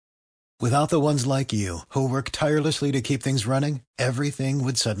Without the ones like you, who work tirelessly to keep things running, everything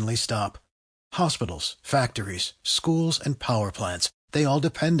would suddenly stop. Hospitals, factories, schools, and power plants, they all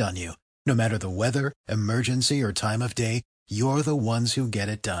depend on you. No matter the weather, emergency, or time of day, you're the ones who get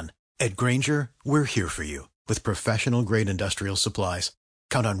it done. At Grainger, we're here for you with professional-grade industrial supplies.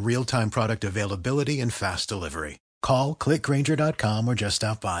 Count on real-time product availability and fast delivery. Call, clickgrainger.com, or just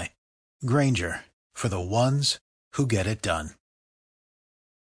stop by. Grainger, for the ones who get it done.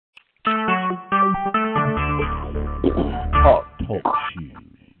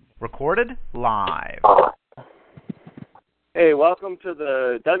 Recorded live. Hey, welcome to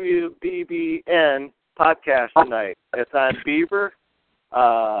the WBBN podcast tonight. It's on beaver,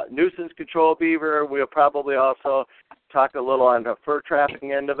 nuisance control beaver. We'll probably also talk a little on the fur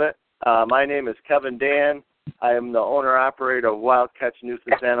trapping end of it. My name is Kevin Dahn. I am the owner-operator of WildCatch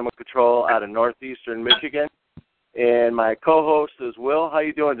Nuisance Animal Control out of northeastern Michigan. And my co-host is Will. How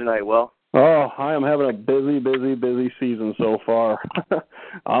you doing tonight, Will? Oh, I am having a busy season so far.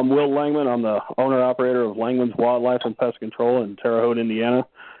 I'm Will Langman. I'm the owner-operator of Langman's Wildlife and Pest Control in Terre Haute, Indiana.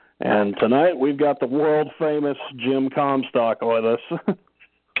 And tonight we've got the world-famous Jim ComStock with us.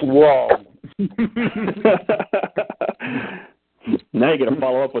 Whoa. Now you got to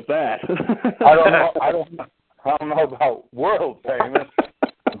follow up with that. I don't know about world-famous.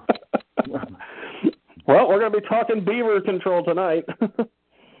 Well, we're going to be talking beaver control tonight.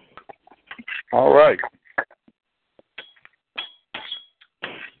 All right.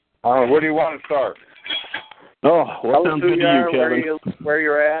 Where do you want to start? Oh, what sounds good to you, Kevin? Where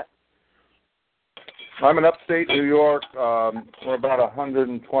you're at? I'm in upstate New York. We're about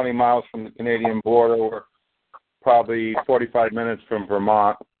 120 miles from the Canadian border. We're probably 45 minutes from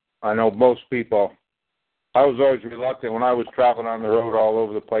Vermont. I know most people, I was always reluctant. When I was traveling on the road all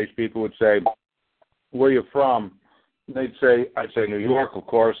over the place, people would say, where are you from? I'd say New York, of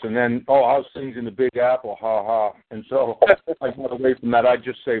course, and then, how's things in the Big Apple, ha. And so I got away from that. I'd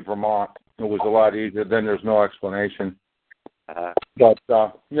just say Vermont. It was a lot easier. Then there's no explanation. But,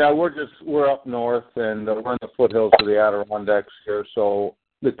 we're up north, and we're in the foothills of the Adirondacks here. So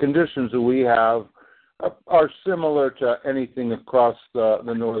the conditions that we have are similar to anything across the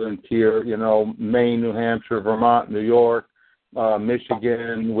northern tier, Maine, New Hampshire, Vermont, New York,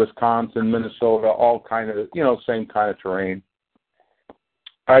 Michigan, Wisconsin, Minnesota, all kind of, same kind of terrain.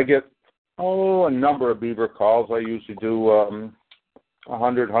 I get, a number of beaver calls. I usually do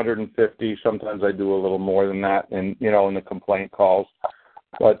 100, 150. Sometimes I do a little more than that in the complaint calls.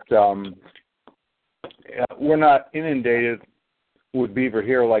 But we're not inundated with beaver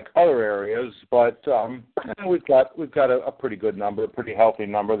here like other areas, but we've got a pretty good number, a pretty healthy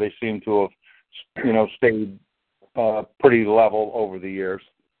number. They seem to have, stayed pretty level over the years.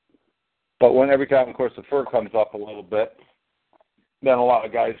 But every time, of course, the fur comes up a little bit, then a lot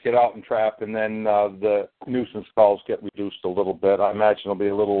of guys get out and trap, and then the nuisance calls get reduced a little bit. I imagine it'll be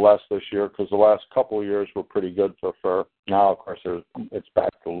a little less this year because the last couple of years were pretty good for fur. Now, of course, it's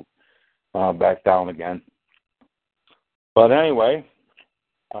back down again. But anyway,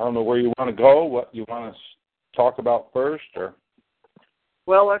 I don't know where you want to go, what you want to talk about first, or...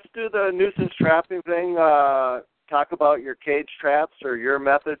 Well, let's do the nuisance trapping thing. Talk about your cage traps or your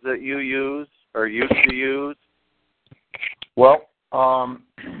methods that you use or used to use. Well, I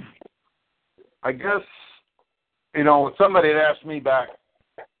guess, if somebody had asked me back,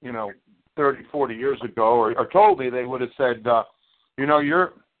 30, 40 years ago or told me, they would have said,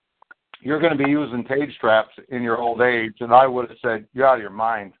 you're going to be using cage traps in your old age. And I would have said, you're out of your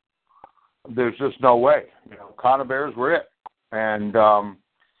mind. There's just no way. Conibears bears were it. And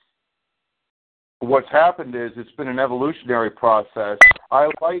what's happened is it's been an evolutionary process. I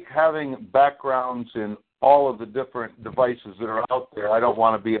like having backgrounds in all of the different devices that are out there. I don't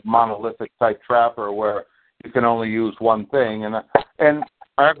want to be a monolithic type trapper where you can only use one thing. And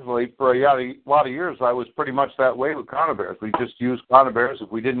actually, for a lot of years, I was pretty much that way with conibears. We just used conibears.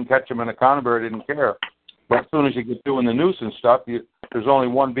 If we didn't catch them in a conibear, I didn't care. But as soon as you get doing the nuisance stuff, there's only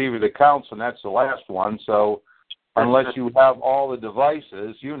one beaver that counts, and that's the last one. So unless you have all the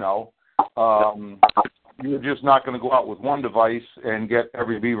devices, you're just not going to go out with one device and get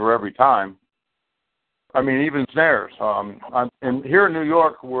every beaver every time. I mean, even snares. And here in New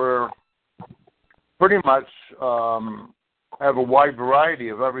York, we're pretty much have a wide variety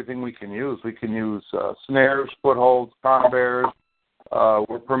of everything we can use. We can use snares, footholds, conibears.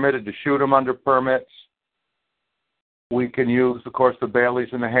 We're permitted to shoot them under permits. We can use, of course, the Baileys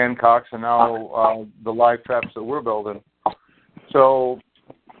and the Hancocks, and now the live traps that we're building. So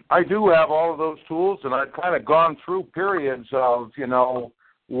I do have all of those tools, and I've kind of gone through periods of,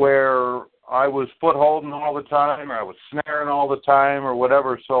 where I was foot holding all the time, or I was snaring all the time, or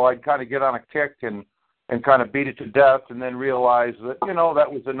whatever. So I'd kind of get on a kick and kind of beat it to death, and then realize that,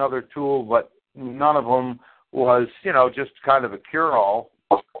 that was another tool, but none of them was, just kind of a cure-all.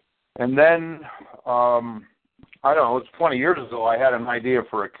 And then, I don't know, it's 20 years ago, I had an idea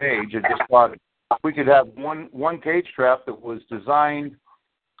for a cage. I just thought we could have one cage trap that was designed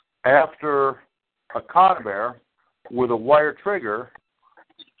after a conibear with a wire trigger.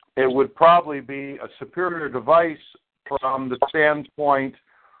 It would probably be a superior device from the standpoint,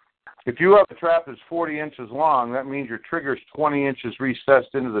 if you have a trap that's 40 inches long, that means your trigger's 20 inches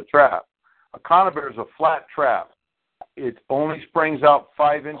recessed into the trap. A conibear is a flat trap. It only springs out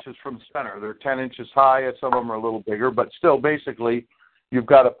 5 inches from center. They're 10 inches high. Some of them are a little bigger, but still, basically, you've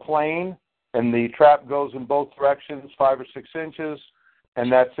got a plane, and the trap goes in both directions, 5 or 6 inches,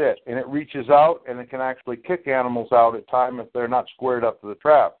 and that's it. And it reaches out, and it can actually kick animals out at time if they're not squared up to the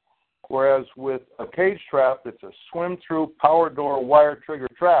trap. Whereas with a cage trap, it's a swim-through power door wire trigger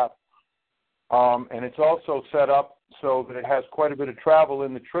trap, and it's also set up so that it has quite a bit of travel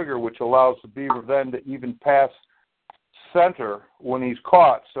in the trigger, which allows the beaver then to even pass center when he's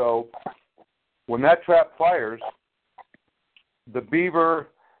caught. So when that trap fires, the beaver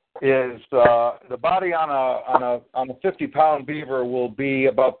is the body on a 50-pound beaver will be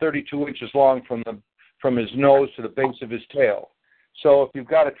about 32 inches long from his nose to the base of his tail. So if you've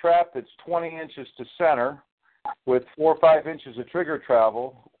got a trap that's 20 inches to center with 4 or 5 inches of trigger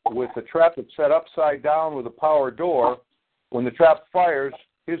travel, with the trap that's set upside down with a power door, when the trap fires,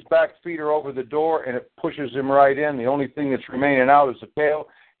 his back feet are over the door and it pushes him right in. The only thing that's remaining out is the tail.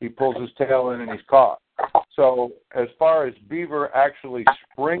 He pulls his tail in and he's caught. So as far as beaver actually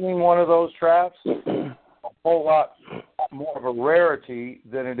springing one of those traps, a whole lot more of a rarity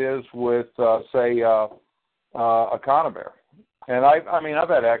than it is with, say, a conibear. And I've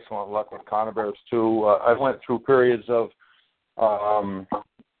had excellent luck with conibears too. I went through periods of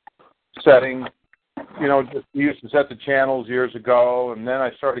setting, just used to set the channels years ago, and then I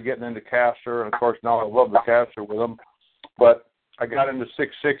started getting into caster, and of course now I love the caster with them. But I got into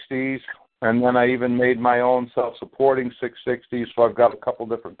 660s, and then I even made my own self-supporting 660s, so I've got a couple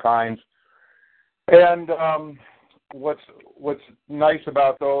different kinds. And what's nice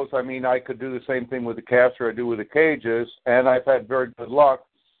about those, I could do the same thing with the caster I do with the cages, and I've had very good luck.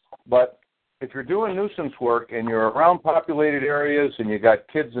 But if you're doing nuisance work and you're around populated areas and you got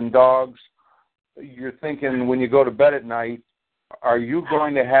kids and dogs, you're thinking when you go to bed at night, are you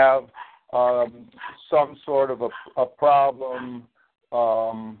going to have some sort of a problem,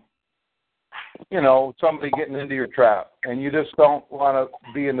 somebody getting into your trap, and you just don't want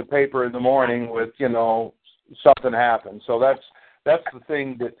to be in the paper in the morning with, something happened. So that's the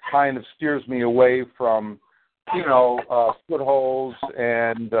thing that kind of steers me away from, footholds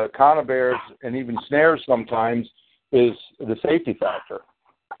and conibears and even snares sometimes, is the safety factor.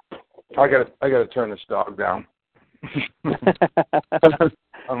 I gotta turn this dog down.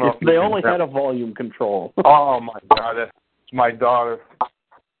 If they only had a volume control. Oh my God, it's my daughter.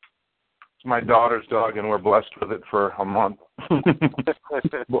 It's my daughter's dog, and we're blessed with it for a month.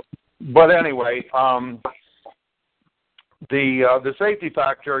 But anyway, the safety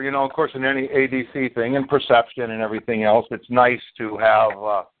factor, of course, in any ADC thing and perception and everything else, it's nice to have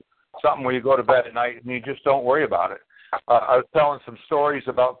something where you go to bed at night and you just don't worry about it. I was telling some stories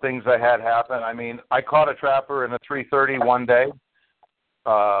about things I had happen. I caught a trapper in a 330 one day.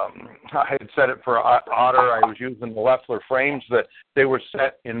 I had set it for otter. I was using the Leffler frames that they were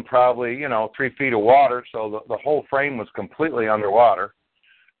set in probably, 3 feet of water, so the whole frame was completely underwater.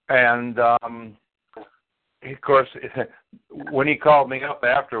 And, of course, when he called me up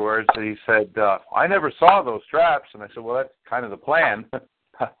afterwards, he said, I never saw those traps. And I said, well, that's kind of the plan.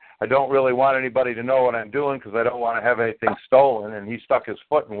 I don't really want anybody to know what I'm doing because I don't want to have anything stolen. And he stuck his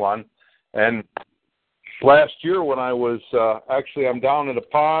foot in one. And last year when I was, I'm down in a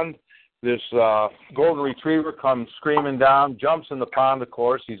pond, this golden retriever comes screaming down, jumps in the pond, of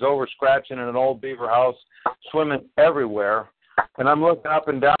course. He's over scratching in an old beaver house, swimming everywhere. And I'm looking up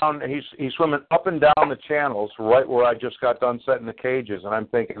and down. He's swimming up and down the channels right where I just got done setting the cages. And I'm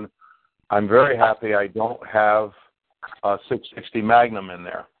thinking, I'm very happy I don't have a 660 Magnum in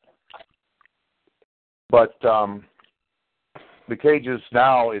there. But the cages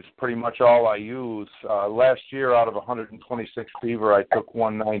now is pretty much all I use. Last year, out of 126 beaver, I took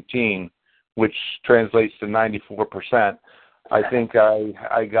 119, which translates to 94%. I think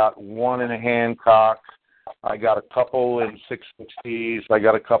I got one in a Hancock. I got a couple in 660s. I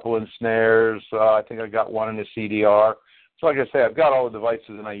got a couple in snares. I think I got one in the CDR. So like I say, I've got all the devices,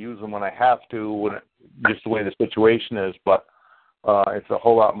 and I use them when I have to, just the way the situation is. But It's a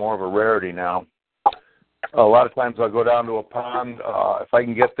whole lot more of a rarity now. A lot of times I'll go down to a pond. If I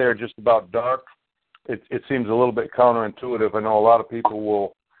can get there just about dark, it seems a little bit counterintuitive. I know a lot of people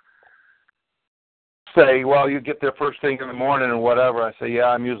will say, well, you get there first thing in the morning and whatever. I say, yeah,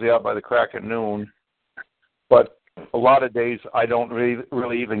 I'm usually out by the crack at noon. But a lot of days I don't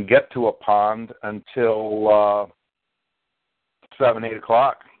really even get to a pond until 7, 8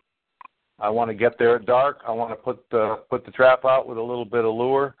 o'clock. I want to get there at dark. I want to put the trap out with a little bit of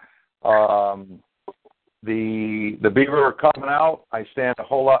lure. The beaver are coming out. I stand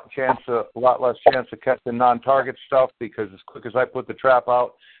a lot less chance of catching non-target stuff because as quick as I put the trap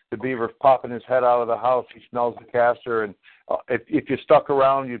out, the beaver's popping his head out of the house. He smells the caster, and if you stuck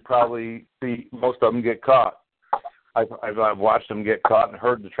around, you'd probably see most of them get caught. I've watched them get caught and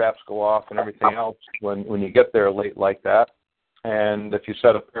heard the traps go off and everything else when you get there late like that. And if you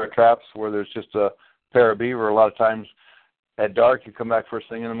set a pair of traps where there's just a pair of beaver, a lot of times at dark you come back first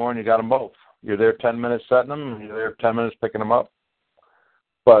thing in the morning, you got them both. You're there 10 minutes setting them, and you're there 10 minutes picking them up.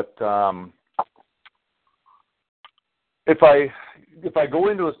 But if I go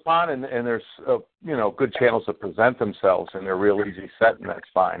into a spot and there's good channels that present themselves and they're real easy setting, that's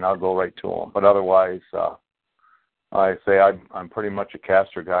fine. I'll go right to them. But otherwise, I say I'm pretty much a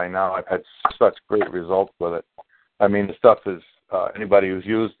caster guy now. I've had such great results with it. I mean, the stuff is anybody who's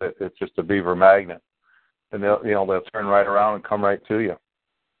used it, it's just a beaver magnet, and they'll turn right around and come right to you.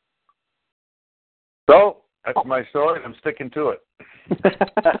 So that's my story, and I'm sticking to it.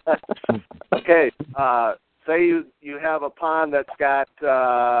 Okay, say you have a pond that's got,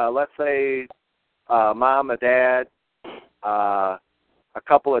 let's say, mom and dad, a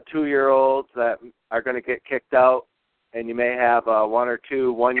couple of 2-year-olds that are going to get kicked out, and you may have 1 or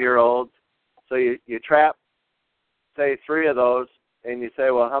 2 1-year-olds. So you trap, say, 3 of those, and you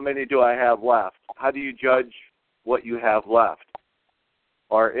say, well, how many do I have left? How do you judge what you have left?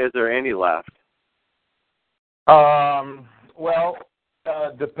 Or is there any left?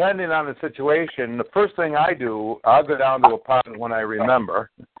 Depending on the situation, the first thing I do, I'll go down to a pond when I remember.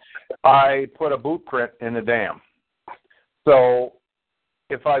 I put a boot print in the dam. So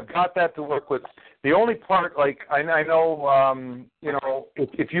if I've got that to work with, the only part, like I know,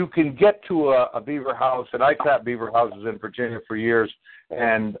 if you can get to a beaver house, and I trapped beaver houses in Virginia for years,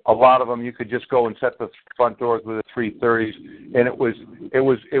 and a lot of them you could just go and set the front doors with a 330s, and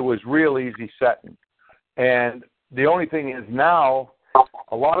it was real easy setting. And the only thing is now,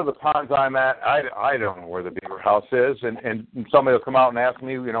 a lot of the ponds I'm at, I don't know where the beaver house is, and somebody will come out and ask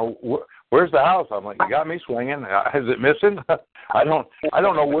me, where's the house? I'm like, you got me swinging. Is it missing? I don't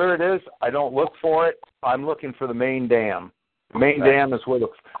know where it is. I don't look for it. I'm looking for the main dam. The main dam is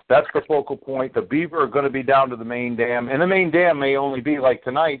that's the focal point. The beaver are going to be down to the main dam, and the main dam may only be like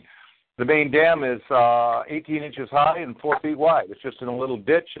tonight. The main dam is 18 inches high and 4 feet wide. It's just in a little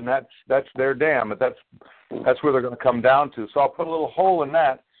ditch, and that's their dam. But that's where they're going to come down to. So I'll put a little hole in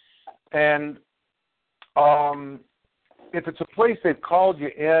that. And if it's a place they've called you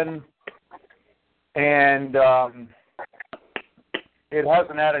in and it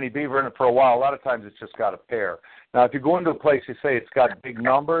hasn't had any beaver in it for a while, a lot of times it's just got a pair. Now, if you go into a place you say it's got big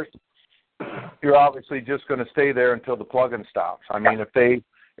numbers, you're obviously just going to stay there until the plugging stops. I mean,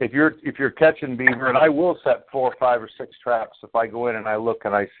 if you're catching beaver, and I will set 4, 5, or 6 traps if I go in and I look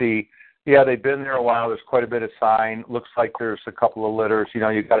and I see, yeah, they've been there a while. There's quite a bit of sign. Looks like there's a couple of litters.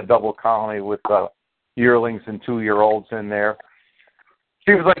 You've got a double colony with yearlings and 2-year-olds in there.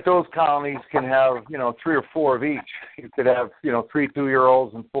 Seems like those colonies can have, 3 or 4 of each. You could have, 3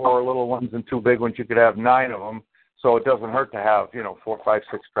 2-year-olds and 4 little ones and 2 big ones. You could have 9 of them. So it doesn't hurt to have, 4, 5,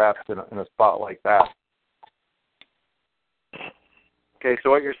 6 traps in a spot like that. Okay, so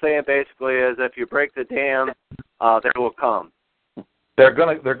what you're saying basically is if you break the dam, they will come. They're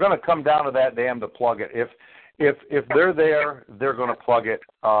gonna come down to that dam to plug it. If they're there, they're gonna plug it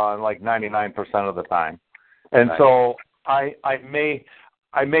like 99% of the time. And right. So I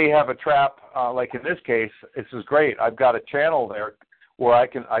may have a trap like in this case. This is great. I've got a channel there where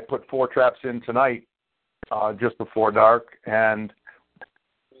I put 4 traps in tonight just before dark, and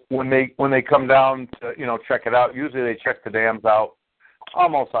when they come down to check it out, usually they check the dams out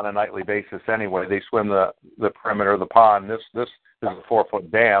almost on a nightly basis anyway. They swim the perimeter of the pond. This is a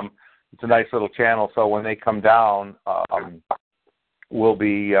 4-foot dam. It's a nice little channel, so when they come down, I'll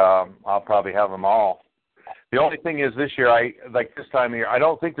probably have them all. The only thing is this year, like this time of year, I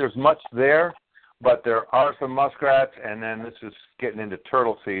don't think there's much there, but there are some muskrats, and then this is getting into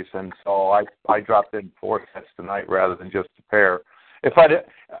turtle season, so I dropped in 4 sets tonight rather than just a pair.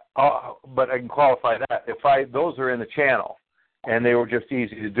 But I can qualify that. Those are in the channel, and they were just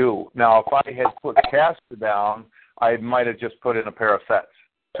easy to do. Now, if I had put caster down, I might have just put in a pair of sets,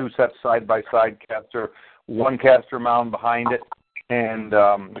 2 sets side-by-side caster, 1 caster mound behind it. And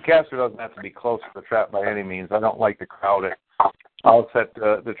the caster doesn't have to be close to the trap by any means. I don't like to crowd it. I'll set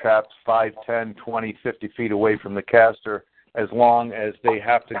the traps 5, 10, 20, 50 feet away from the caster as long as they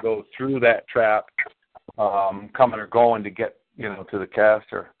have to go through that trap coming or going to get, to the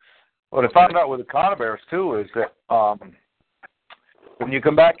caster. What I found out with the conibears, too, is that when you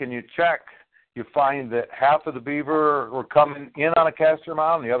come back and you check, you find that half of the beaver were coming in on a caster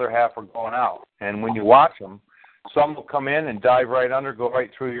mound, the other half were going out. And when you watch them, some will come in and dive right under, go right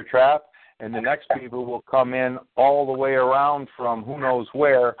through your trap, and the next beaver will come in all the way around from who knows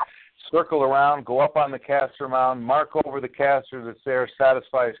where, circle around, go up on the caster mound, mark over the caster that's there,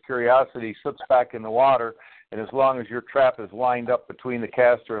 satisfy his curiosity, slips back in the water, and as long as your trap is lined up between the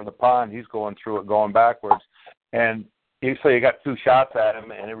caster and the pond, he's going through it, going backwards. And you got 2 shots at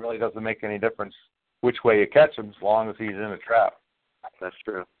him, and it really doesn't make any difference which way you catch him as long as he's in a trap. That's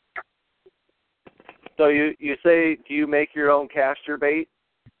true. So you say, do you make your own caster bait?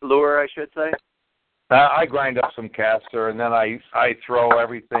 Lure, I should say? I grind up some caster, and then I throw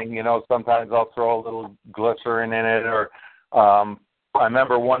everything. Sometimes I'll throw a little glycerin in it. Or I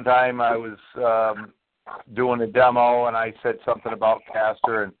remember one time I was doing a demo, and I said something about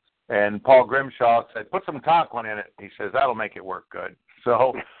caster, and Paul Grimshaw said, put some Tonquin in it. He says, that'll make it work good.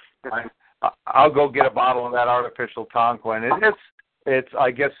 So I'll go get a bottle of that artificial Tonquin. It's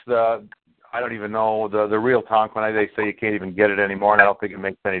I guess I don't even know the real Tonquin. They say you can't even get it anymore, and I don't think it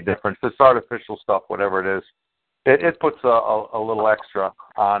makes any difference. This artificial stuff, whatever it is, it puts a little extra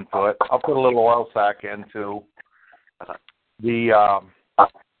onto it. I'll put a little oil sac into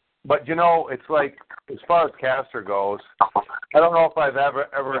but it's like, as far as caster goes, I don't know if I've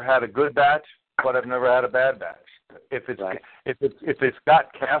ever had a good batch, but I've never had a bad batch. If it's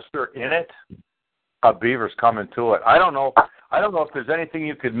got caster in it, a beaver's coming to it. I don't know if there's anything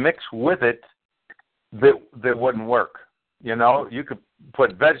you could mix with it that wouldn't work. You could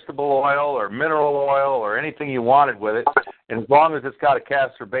put vegetable oil or mineral oil or anything you wanted with it, and as long as it's got a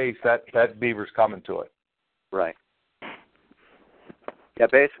caster base, that beaver's coming to it. Right. Yeah,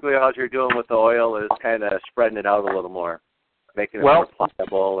 basically all you're doing with the oil is kind of spreading it out a little more, making it more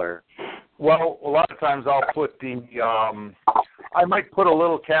pliable or... Well, a lot of times I'll put I might put a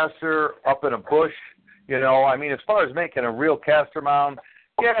little caster up in a bush, as far as making a real caster mound,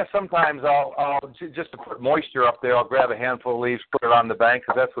 yeah, sometimes I'll just to put moisture up there, I'll grab a handful of leaves, put it on the bank,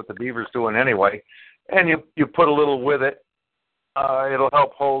 because that's what the beaver's doing anyway, and you put a little with it. It'll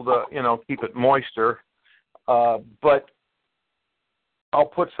help hold, keep it moisture, but I'll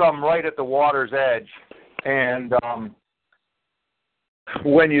put some right at the water's edge, and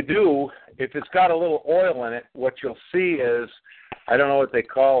when you do, if it's got a little oil in it, what you'll see is, I don't know what they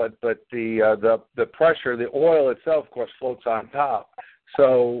call it, but the pressure, the oil itself, of course, floats on top.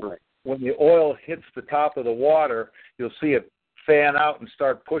 So when the oil hits the top of the water, you'll see it fan out and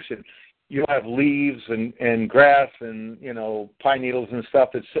start pushing. You'll have leaves and grass and, pine needles and stuff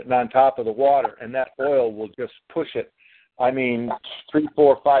that's sitting on top of the water, and that oil will just push it. 3,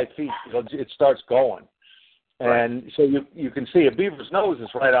 4, 5 feet, it starts going. And so you can see a beaver's nose is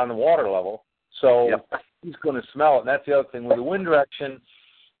right on the water level, so he's going to smell it. And that's the other thing. With the wind direction,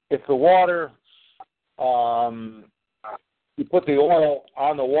 if the water, you put the oil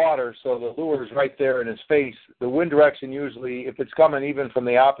on the water so the lure is right there in his face, the wind direction usually, if it's coming even from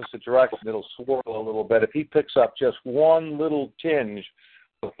the opposite direction, it'll swirl a little bit. If he picks up just one little tinge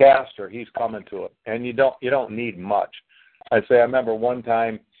of caster, he's coming to it. And you don't need much. I remember one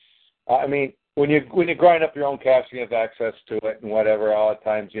time, when you grind up your own caster, you have access to it and whatever. All the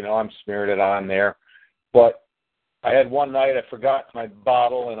times, I'm smearing it on there. But I had one night I forgot my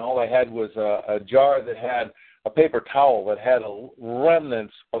bottle, and all I had was a jar that had a paper towel that had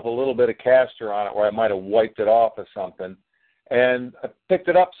remnants of a little bit of caster on it, where I might have wiped it off or something. And I picked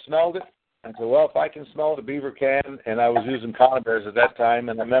it up, smelled it, and said, well, if I can smell it, a beaver can. And I was using conibears at that time,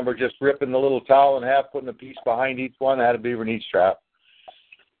 and I remember just ripping the little towel in half, putting a piece behind each one. I had a beaver in each trap.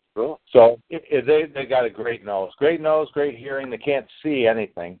 Cool. So they got a great nose, great hearing. They can't see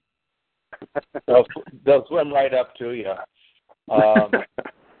anything. They'll swim right up to you.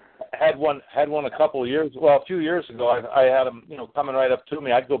 Had one a couple of years. Well, a few years ago, I had them, coming right up to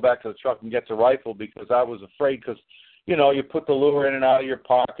me. I'd go back to the truck and get the rifle because I was afraid. Because you put the lure in and out of your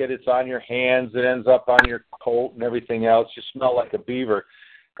pocket. It's on your hands. It ends up on your coat and everything else. You smell like a beaver.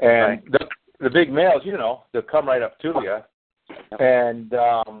 And the big males, they'll come right up to you. And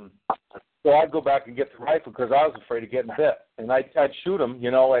so I'd go back and get the rifle because I was afraid of getting bit. And I'd shoot them,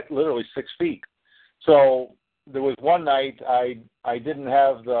 at literally 6 feet. So there was one night I didn't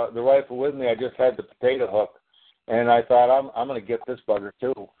have the rifle with me. I just had the potato hook. And I thought, I'm going to get this bugger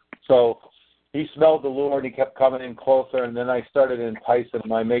too. So he smelled the lure and he kept coming in closer, and then I started enticing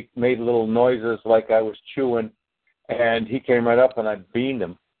him. I made little noises like I was chewing, and he came right up and I beamed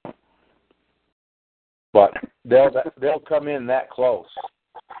him. But they'll come in that close.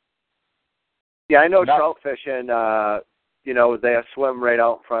 Yeah, I know trout fishing, they swim right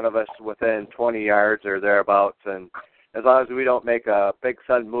out in front of us within 20 yards or thereabouts, and as long as we don't make a big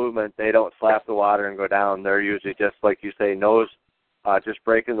sudden movement, they don't slap the water and go down. They're usually just, like you say, nose, just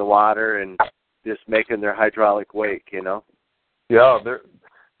breaking the water and just making their hydraulic wake, Yeah, they're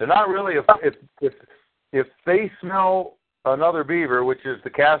not really. If they smell another beaver, which is the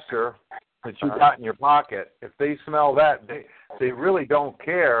caster that you got in your pocket, if they smell that, they really don't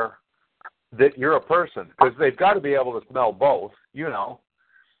care that you're a person, because they've got to be able to smell both,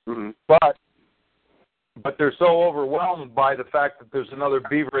 Mm-hmm. But they're so overwhelmed by the fact that there's another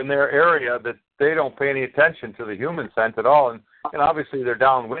beaver in their area that they don't pay any attention to the human scent at all, and obviously they're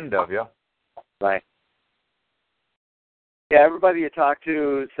downwind of you. Right. Yeah, everybody you talk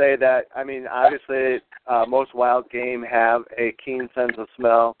to say that, obviously most wild game have a keen sense of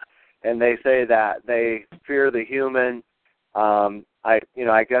smell, and they say that they fear the human. I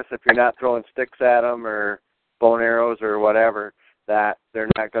guess if you're not throwing sticks at them or bow and arrows or whatever, that they're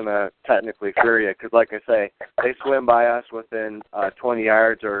not going to technically fear you. Because, like I say, they swim by us within 20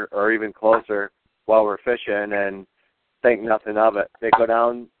 yards or even closer while we're fishing and think nothing of it. They go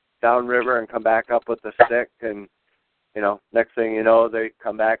down river and come back up with the stick, and next thing you know, they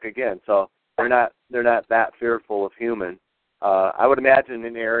come back again. So they're not that fearful of human. I would imagine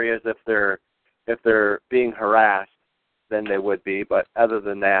in areas if they're being harassed, then they would be. But other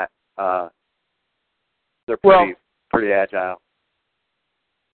than that, they're pretty agile.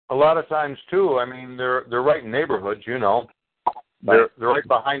 A lot of times too, they're right in neighborhoods, They're right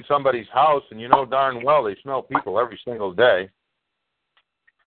behind somebody's house, and darn well they smell people every single day.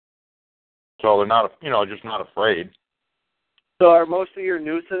 So they're not, just not afraid. So are most of your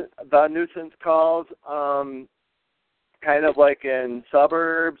nuisance calls kind of like in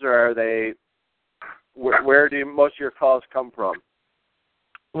suburbs, or are they? Where do most of your calls come from?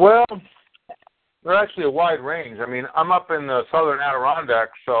 Well, they're actually a wide range. I'm up in the southern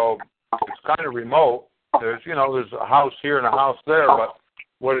Adirondacks, so it's kind of remote. There's a house here and a house there, but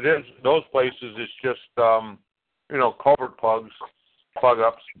what it is, those places is just, culvert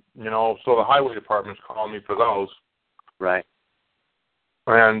plug-ups, so the highway department's calling me for those. Right.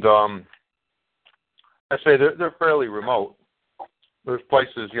 And I say they're fairly remote. There's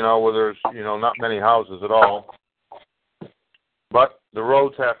places, where there's, not many houses at all. But the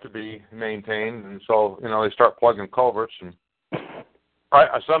roads have to be maintained, and so, they start plugging culverts. And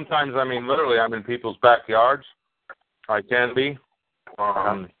sometimes, literally, I'm in people's backyards. I can be.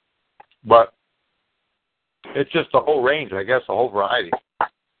 But it's just a whole range, I guess, a whole variety.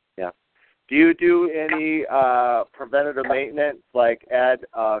 Yeah. Do you do any preventative maintenance, like add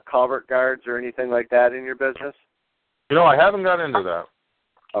culvert guards or anything like that in your business? I haven't got into that.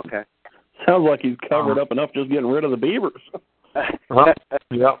 Okay. Sounds like he's covered up enough just getting rid of the beavers.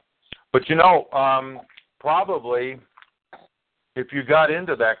 Yeah. But, probably if you got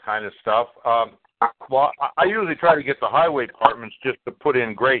into that kind of stuff, I usually try to get the highway departments just to put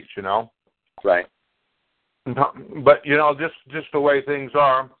in grates, Right. But, just the way things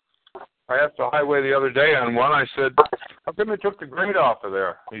are, I asked the highway the other day on one, I said, how come they took the grate off of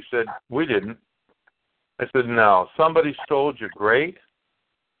there? He said, we didn't. I said, no, somebody stole your grate?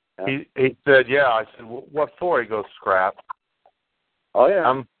 Yeah. He said, yeah. I said, well, what for? He goes, scrap. Oh,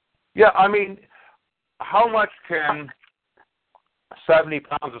 yeah. Yeah, how much can 70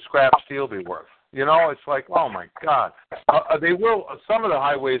 pounds of scrap steel be worth? It's like, oh, my God. They will, some of the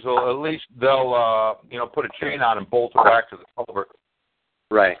highways will, at least they'll, put a chain on and bolt it back to the culvert.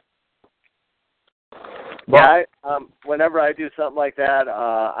 Right. Yeah, whenever I do something like that,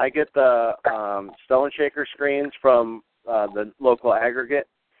 I get the stone shaker screens from the local aggregate,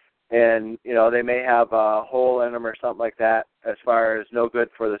 and they may have a hole in them or something like that, as far as no good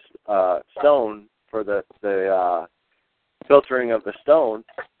for the stone, for the filtering of the stone,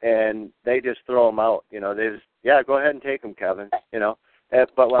 and they just throw them out. They just, go ahead and take them, Kevin.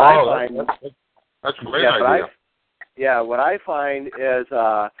 But what I find, that's a great idea. What I find is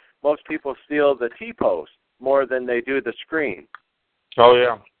most people steal the T-post more than they do the screen. Oh,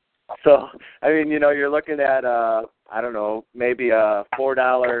 yeah. So, you're looking at, maybe a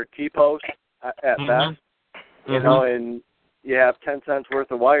 $4 T-post at best, and you have 10 cents worth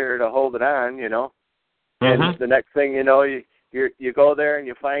of wire to hold it on, And the next thing you know, you go there and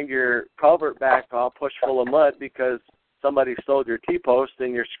you find your culvert back all pushed full of mud because somebody stole your T-post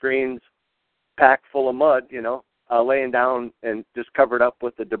and your screen's packed full of mud, laying down and just covered up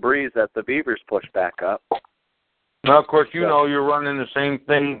with the debris that the beavers push back up. Now, of course, you know you're running the same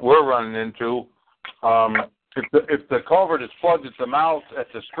thing we're running into. If the culvert is plugged at the mouth at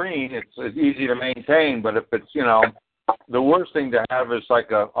the screen, it's easy to maintain. But if it's, the worst thing to have is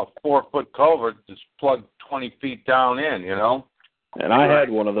like a 4-foot culvert that's plugged 20 feet down in, And I had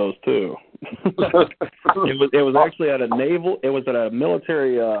one of those too. It was actually at a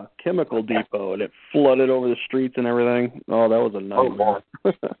military chemical depot, and it flooded over the streets and everything. Oh, that was a nightmare.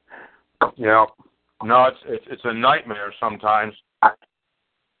 Yeah. No, it's a nightmare sometimes.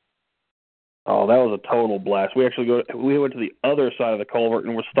 Oh, that was a total blast. We went to the other side of the culvert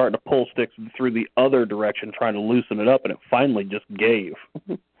and we're starting to pull sticks through the other direction, trying to loosen it up, and it finally just gave.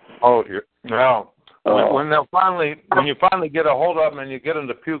 Oh, no. When you finally get a hold of them and you get them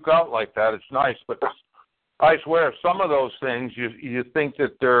to puke out like that, it's nice. But I swear, some of those things you think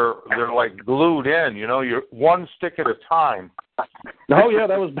that they're like glued in. You're one stick at a time. Oh yeah,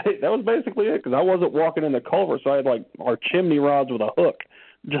 that was basically it. Because I wasn't walking in the culvert, so I had like our chimney rods with a hook,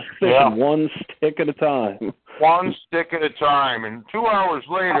 just fishing one stick at a time. One stick at a time, and 2 hours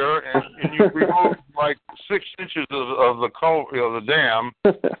later, and you remove like 6 inches of the dam.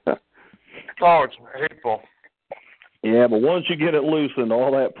 Oh, it's hateful. Yeah, but once you get it loosened,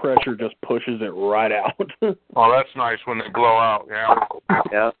 all that pressure just pushes it right out. Oh, that's nice when they blow out, yeah.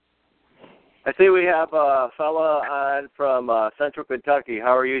 Yeah. I see we have a fella on from Central Kentucky.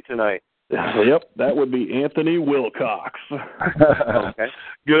 How are you tonight? Yep, that would be Anthony Wilcox. Okay.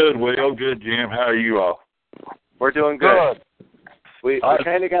 Good, Will. Good, Jim. How are you all? We're doing good. We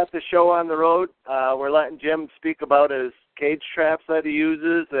kind of got the show on the road. We're letting Jim speak about his cage traps that he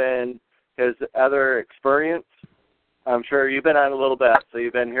uses and his other experience. I'm sure you've been on a little bit, so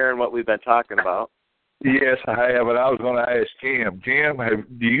you've been hearing what we've been talking about. Yes, I have, and I was going to ask Jim. Jim,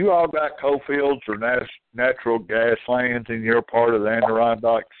 do you all got coal fields or natural gas lands in your part of the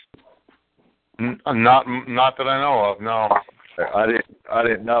Adirondacks? Not that I know of, no. I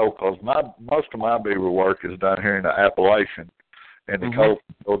didn't know, because most of my beaver work is down here in the Appalachian, and the coal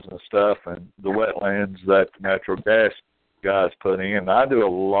fields and stuff, and the wetlands that the natural gas guys put in. I do a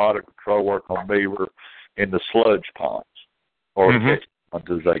lot of control work on beaver in the sludge ponds, or catch ponds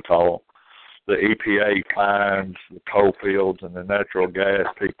as they call them. The EPA finds the coal fields and the natural gas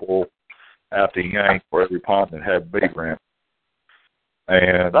people out to yank for every pond that have beaver in it.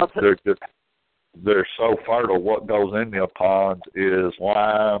 And they're so fertile. What goes in their ponds is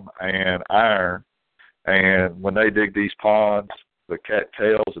lime and iron. And when they dig these ponds, the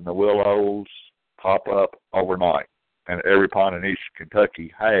cattails and the willows pop up overnight. And every pond in Eastern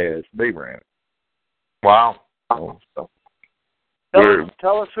Kentucky has beaver in it. Wow. So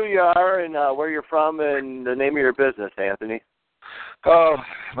tell us who you are and where you're from and the name of your business, Anthony.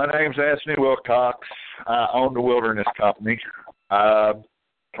 My name's Anthony Wilcox. I own the Wilderness Company. I'm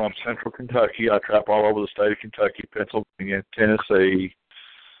from Central Kentucky. I trap all over the state of Kentucky, Pennsylvania, Tennessee,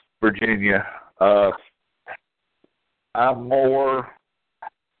 Virginia. I'm more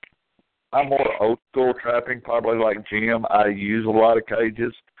old school trapping, probably like Jim. I use a lot of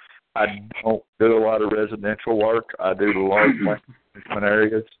cages. I don't do a lot of residential work. I do the large management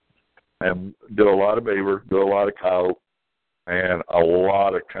areas and do a lot of beaver, do a lot of coyote, and a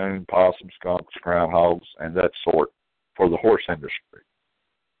lot of coon, possum, skunks, groundhogs, and that sort for the horse industry.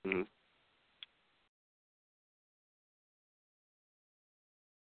 Mm-hmm.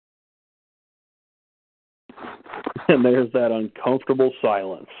 And there's that uncomfortable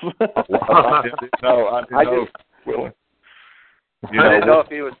silence. I didn't know. I didn't know if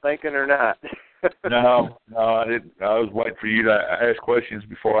he was thinking or not. No, I didn't. I was waiting for you to ask questions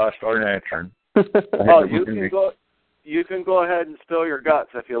before I started answering. Oh, you can go ahead and spill your guts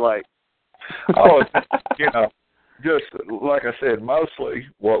if you like. Oh, just like I said, mostly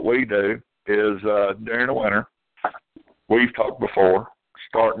what we do is during the winter. We've talked before,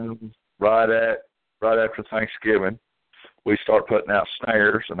 starting right after Thanksgiving, we start putting out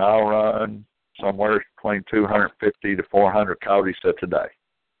snares, and I'll run somewhere between 250 to 400 coyote sets a day.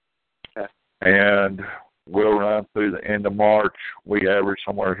 Okay. And we'll run through the end of March. We average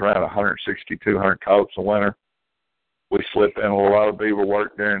somewhere around 160, 200 coyotes a winter. We slip in a lot of beaver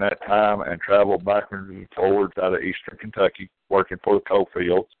work during that time and travel backwards and forwards out of Eastern Kentucky, working for the coal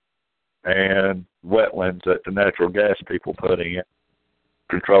fields and wetlands that the natural gas people put in,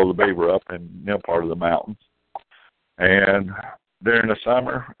 control the beaver up in part of the mountains. And during the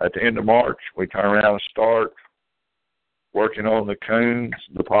summer, at the end of March, we turn around and start working on the coons,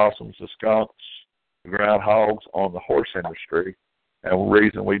 the possums, the skunks, the groundhogs on the horse industry. And the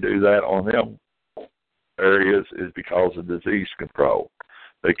reason we do that on them areas is because of disease control.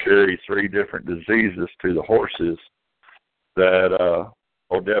 they carry 3 different diseases to the horses that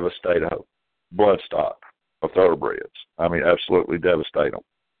will devastate a bloodstock of thoroughbreds. I mean, absolutely devastate them.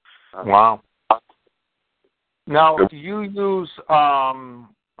 Wow. Now, do you use,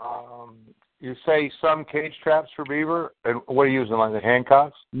 you say some cage traps for beaver? And what are you using, like the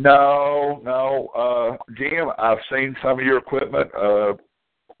Hancocks? No. Jim, I've seen some of your equipment.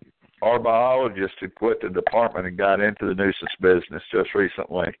 Our biologist had quit the department and got into the nuisance business just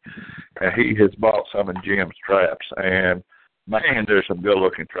recently, and he has bought some of Jim's traps. And man, there's some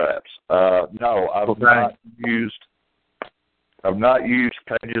good-looking traps. No, I've not used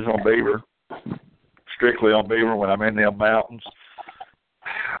cages on beaver, strictly on beaver when I'm in them mountains.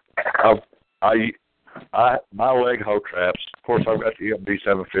 My leg hole traps. Of course, I've got the EMD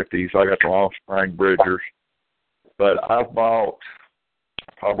 750s. I got the long spring bridgers, but I've bought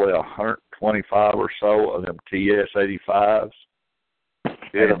probably 125 or so of them TS 85s.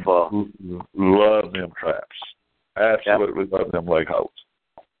 Beautiful. Love them traps. Absolutely love them leg holes.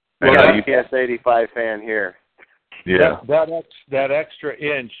 Well, I'm a TS 85 fan here. Yeah. That extra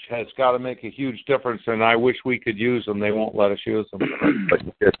inch has got to make a huge difference, and I wish we could use them. They won't let us use them. But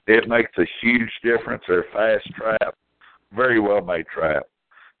it makes a huge difference. They're a fast trap, very well-made trap.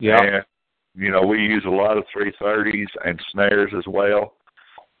 Yeah. And, we use a lot of 330s and snares as well.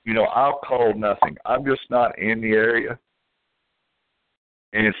 I'll call nothing. I'm just not in the area.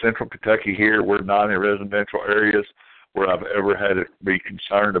 In central Kentucky here, we're not in residential areas where I've ever had to be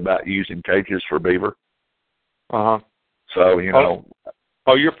concerned about using cages for beaver. Uh-huh. So,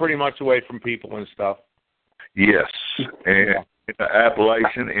 Oh, you're pretty much away from people and stuff. Yes. And in the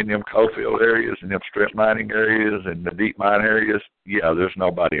Appalachian, in them coalfield areas, in them strip mining areas, and the deep mine areas, yeah, there's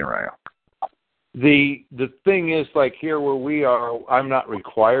nobody around. The thing is, like here where we are, I'm not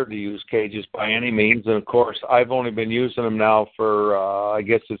required to use cages by any means. And, of course, I've only been using them now for, I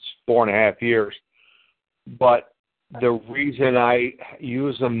guess it's 4.5 years. But the reason I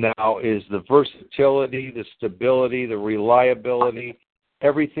use them now is the versatility, the stability, the reliability,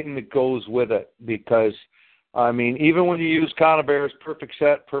 everything that goes with it. Because, I mean, even when you use conibears, perfect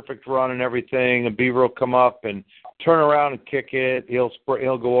set, perfect run and everything, a beaver will come up and turn around and kick it. He'll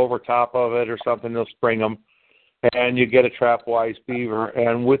go over top of it or something. He'll spring them, and you get a trap-wise beaver.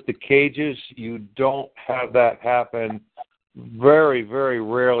 And with the cages, you don't have that happen. Very, very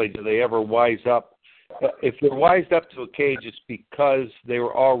rarely do they ever wise up. If they're wised up to a cage, it's because they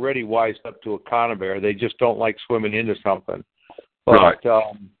were already wised up to a conibear. They just don't like swimming into something. But Right.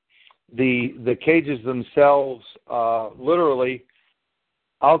 The cages themselves, literally,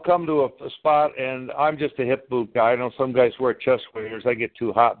 I'll come to a spot, and I'm just a hip boot guy. I know some guys wear chest waders. I get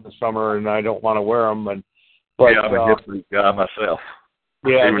too hot in the summer, and I don't want to wear them. But I'm a hip boot guy myself.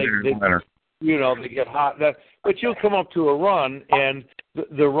 Yeah, even in the winter. They get hot. But you'll come up to a run, and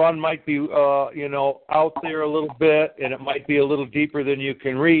the run might be, out there a little bit, and it might be a little deeper than you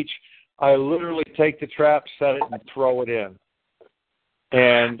can reach. I literally take the trap, set it, and throw it in.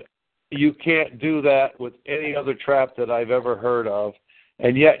 And you can't do that with any other trap that I've ever heard of.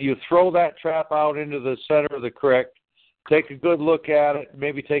 And yet you throw that trap out into the center of the creek, take a good look at it,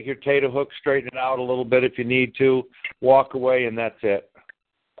 maybe take your tater hook, straighten it out a little bit if you need to, walk away, and that's it.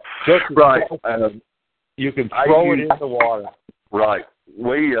 Just right. You can throw it in the water. Right.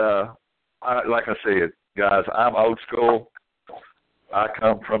 We, like I said, guys, I'm old school. I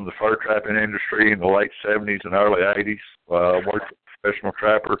come from the fur trapping industry in the late 70s and early 80s. Worked as a professional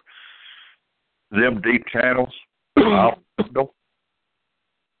trapper. Them deep channels, I'll find them.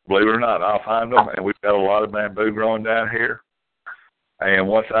 Believe it or not, I'll find them, and we've got a lot of bamboo growing down here. And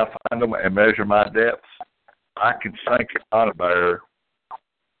once I find them and measure my depth, I can sink a conibear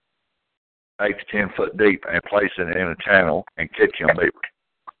 8 to 10 foot deep and place it in a channel and catch them beaver.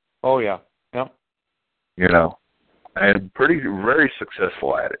 Oh, yeah. Yep. And very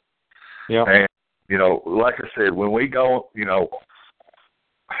successful at it. Yeah. And, like I said, when we go,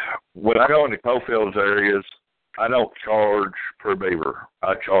 when I go into coalfields areas, I don't charge per beaver.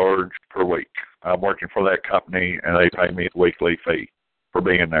 I charge per week. I'm working for that company, and they pay me a weekly fee for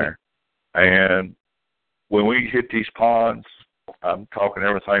being there. And when we hit these ponds, I'm talking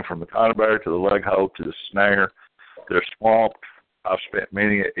everything from the conibear to the leg hole to the snare. They're swamped. I've spent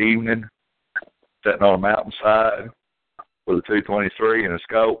many an evening sitting on a mountainside with a 223 and a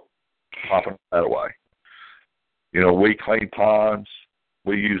scope, popping that away. We clean ponds,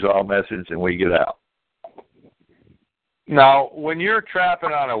 we use all methods, and we get out. Now, when you're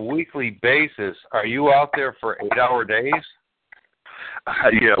trapping on a weekly basis, are you out there for 8-hour days?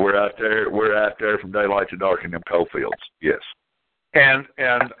 Yeah, we're out there. We're out there from daylight to dark in them coal fields. Yes. And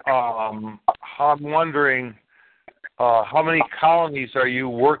I'm wondering, how many colonies are you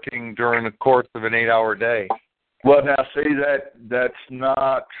working during the course of an 8-hour day? Well, now see that's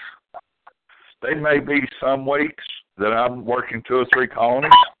not. They may be some weeks that I'm working 2 or 3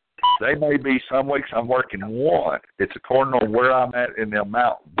 colonies. They may be some weeks I'm working 1. It's according to where I'm at in the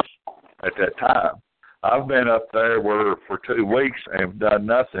mountains at that time. I've been up there for 2 weeks and done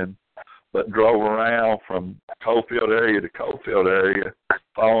nothing but drove around from coalfield area to coalfield area,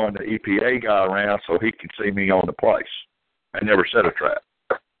 following the EPA guy around so he could see me on the place. I never set a trap.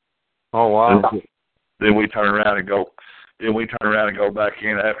 Oh wow! Then we turn around and go. Then we turn around and go back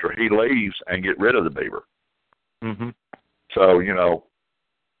in after he leaves and get rid of the beaver. Mm-hmm. So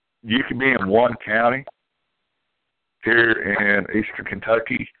you can be in one county here in eastern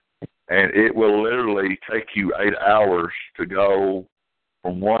Kentucky, and it will literally take you 8 hours to go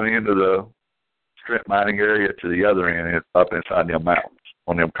from one end of the strip mining area to the other end, up inside them mountains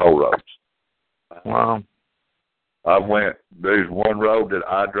on them coal roads. Wow. There's one road that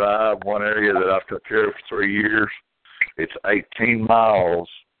I drive, one area that I've took care of for 3 years. It's 18 miles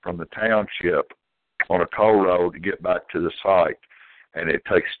from the township on a coal road to get back to the site, and it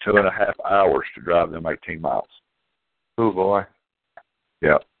takes 2.5 hours to drive them 18 miles. Oh, boy.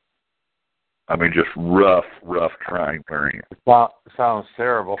 Yeah. I mean, just rough terrain wearing it. Wow, sounds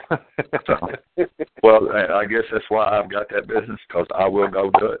terrible. Well, I guess that's why I've got that business, because I will go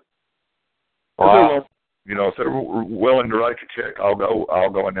do it. Wow. If they're willing to write the check, I'll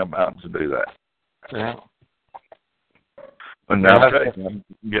go in them mountains and do that. Yeah. And now I'm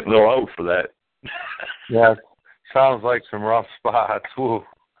getting a little old for that. Yeah. Sounds like some rough spots. Woo.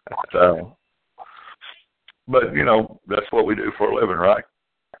 So, but that's what we do for a living, right?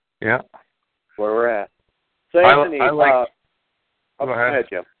 Yeah. Where we're at. So Anthony, go ahead. Go ahead,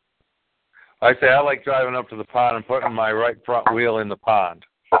 Jim. I like driving up to the pond and putting my right front wheel in the pond.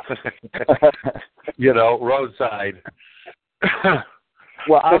 Roadside.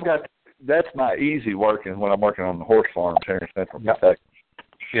 Well, that's my easy working when I'm working on the horse farms here in Central Kentucky.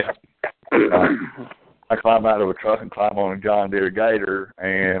 Yeah. I climb out of a truck and climb on a John Deere Gator,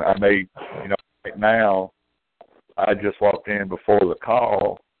 and I made, right now, I just walked in before the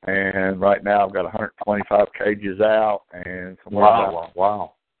call, and right now I've got 125 cages out, and wow.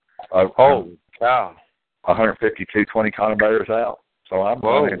 Holy cow. 152 20 conveyors out. So I'm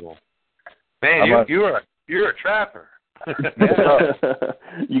running. Man, you're a trapper.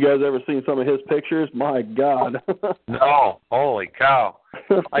 You guys ever seen some of his pictures? My God. No, holy cow!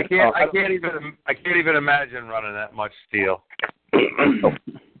 I can't even imagine running that much steel.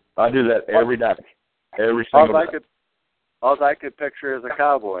 I do that every day, every single day. All I could picture is a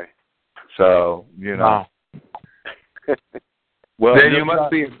cowboy. So Wow. Well, then you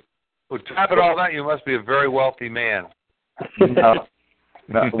must be. Well, top it all that, you must be a very wealthy man. No,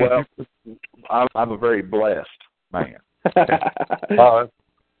 well, I'm a very blessed man.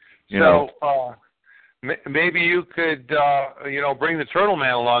 Maybe you could, bring the Turtle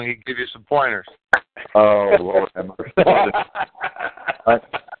Man along. He could give you some pointers. Oh, Lord have mercy.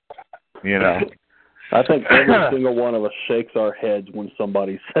 I think every single one of us shakes our heads when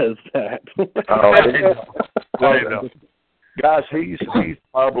somebody says that. I know. Guys, he's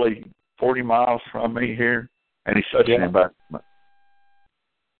probably 40 miles from me here, and he's such an embarrassment.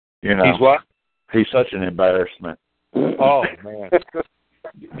 He's what? He's such an embarrassment. Oh, man.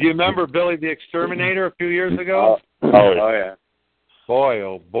 Do you remember Billy the Exterminator a few years ago? Oh yeah. Boy,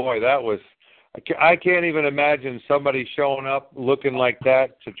 oh boy, that was. I can't even imagine somebody showing up looking like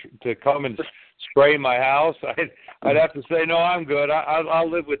that to come and spray my house. I'd have to say, no, I'm good. I'll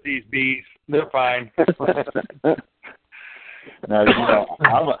live with these bees. They're fine. Now,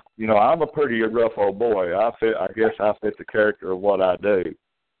 I'm a pretty rough old boy. I guess I fit the character of what I do.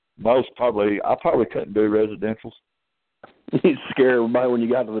 I probably couldn't do residentials. You scare everybody when you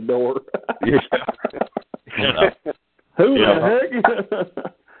got to the door. Yeah. Who the heck?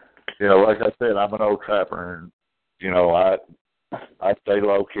 Like I said, I'm an old trapper, and I stay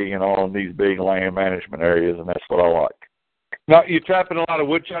low key in all of these big land management areas, and that's what I like. Now, you trapping a lot of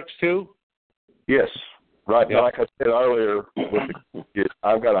woodchucks too? Yes. Right. Yeah. Like I said earlier,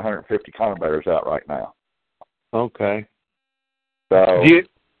 I've got 150 conveyors out right now. Okay.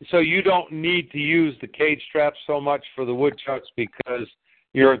 So you don't need to use the cage traps so much for the woodchucks because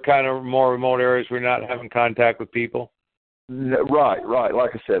you're in kind of more remote areas where you're not having contact with people? Right.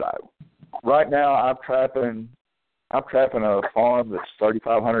 Like I said, right now I'm trapping a farm that's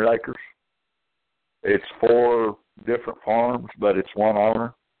 3,500 acres. It's 4 different farms, but it's one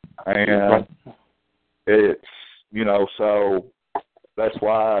owner, and it's so that's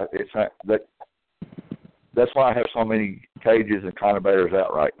why that's why I have so many cages and conveyors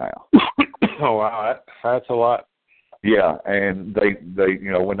out right now. Oh wow, that's a lot. Yeah, and they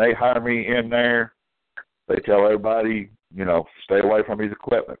when they hire me in there, they tell everybody, stay away from his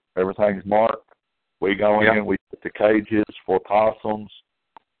equipment. Everything's marked. We go in, we put the cages for possums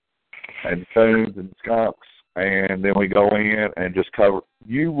and coons and skunks, and then we go in and just cover.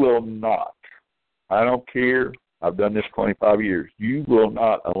 You will not, I don't care, I've done this 25 years, you will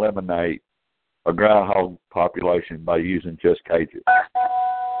not eliminate a groundhog population by using just cages.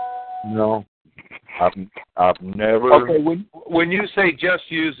 No. I've never... Okay, when you say just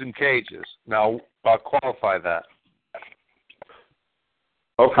using cages, now I'll qualify that.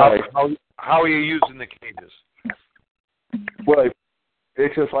 Okay. How are you using the cages? Well,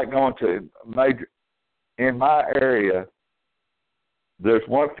 it's just like going to major... In my area, there's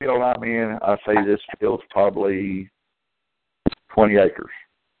one field I'm in, I say this field's probably 20 acres.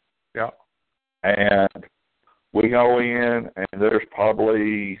 Yeah. And we go in, and there's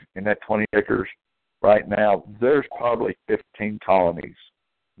probably, in that 20 acres right now, there's probably 15 colonies,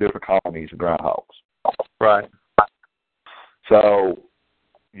 different colonies of groundhogs. Right. So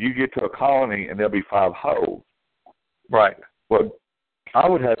you get to a colony, and there'll be 5 holes. Right. Well, I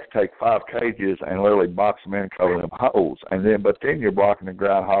would have to take 5 cages and literally box them in and cover them holes. But then you're blocking the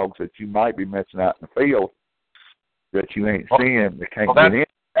groundhogs that you might be missing out in the field that you ain't seeing, that can't get in.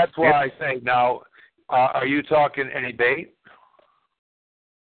 That's why I say, now, are you talking any bait?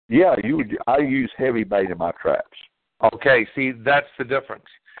 Yeah, I use heavy bait in my traps. Okay, see, that's the difference.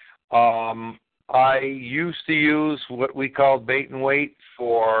 I used to use what we call bait and weight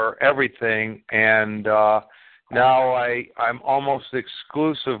for everything, and now I'm almost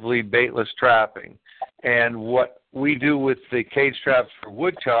exclusively baitless trapping. And what we do with the cage traps for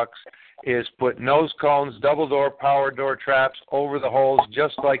woodchucks is put nose cones, double door, power door traps over the holes,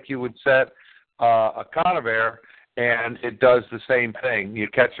 just like you would set a conibear, and it does the same thing. You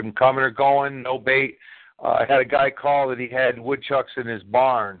catch them coming or going, no bait. I had a guy call that he had woodchucks in his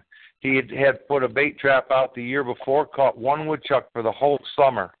barn. He had put a bait trap out the year before, caught one woodchuck for the whole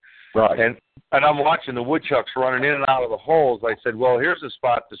summer. Right. And I'm watching the woodchucks running in and out of the holes. I said, well, here's a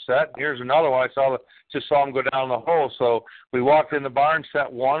spot to set. And here's another one. I just saw him go down the hole. So we walked in the barn, set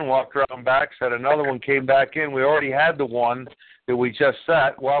one, walked around back, set another one, came back in. We already had the one that we just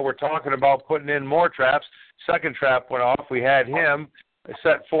set. While we're talking about putting in more traps, second trap went off. We had him. I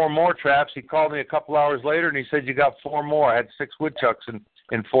set 4 more traps. He called me a couple hours later, and he said, you got 4 more. I had 6 woodchucks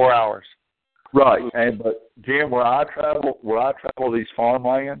in 4 hours. Right. But Jim, where I travel these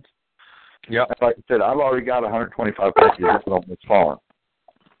farmlands, yeah, like I said, I've already got 125 cages on this farm.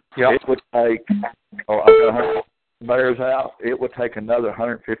 Yeah. It would take, I've got 100 bears out. It would take another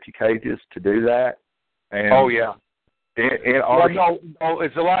 150 cages to do that. And yeah.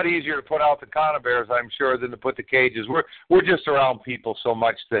 It's a lot easier to put out the conibears, I'm sure, than to put the cages. We're just around people so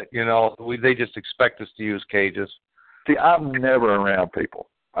much that they just expect us to use cages. See, I'm never around people.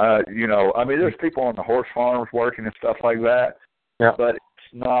 There's people on the horse farms working and stuff like that. Yeah. But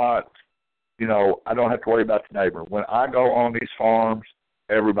it's not. I don't have to worry about the neighbor. When I go on these farms,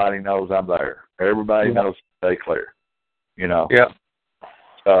 everybody knows I'm there. Everybody knows to stay clear. Yeah.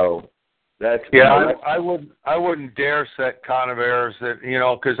 So that's I wouldn't dare set conibears that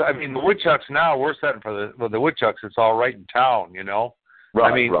because the woodchucks now we're setting for the woodchucks. It's all right in town.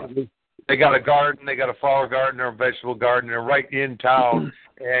 Right. Right. They got a garden, they got a flower garden or a vegetable garden. They're right in town,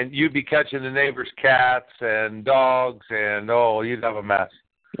 and you'd be catching the neighbors' cats and dogs, and you'd have a mess.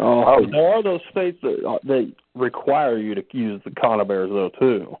 There are those states that require you to use the conibears, though,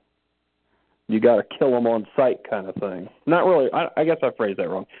 too. You got to kill them on sight kind of thing. Not really. I guess I phrased that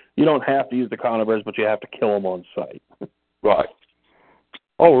wrong. You don't have to use the conibears, but you have to kill them on sight. Right.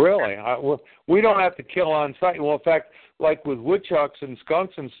 Oh, really? We don't have to kill on sight. Well, in fact, like with woodchucks and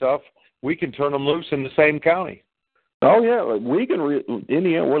skunks and stuff, we can turn them loose in the same county. Oh, yeah. We can.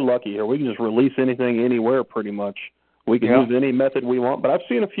 Indiana, we're lucky here. We can just release anything anywhere pretty much. We can use any method we want. But I've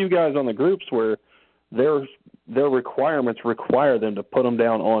seen a few guys on the groups where their requirements require them to put them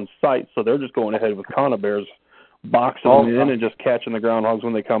down on site, so they're just going ahead with conibears, boxing them in, and just catching the groundhogs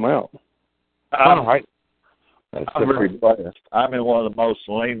when they come out. Right. I'm very blessed. I'm in one of the most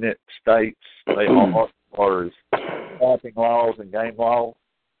lenient states they are as far as trapping laws and game laws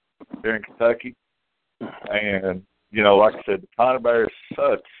here in Kentucky. And, like I said, the conibear is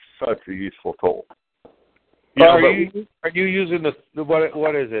such a useful tool. Are you using the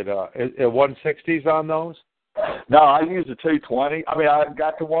what is it? 160s on those? No, I use the 220. I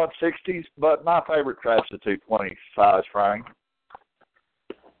got the 160s, but my favorite trap's the 220 size frame.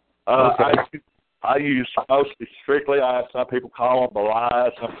 Okay. I use mostly strictly. Some people call them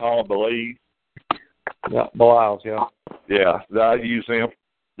Belize, some call them Belize. Yeah, Belize, yeah. Yeah, I use them.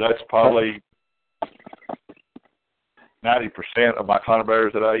 That's probably 90% of my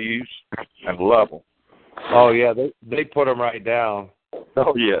conibears that I use and love them. Oh, yeah, they put them right down.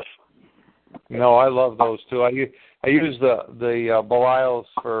 Oh, yes. No, I love those, too. I use the Belials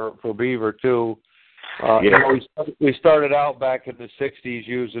for beaver, too. We started out back in the 60s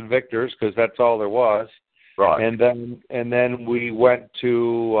using Victors because that's all there was. Right. And then we went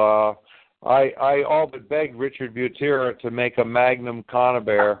to I all but begged Richard Butera to make a Magnum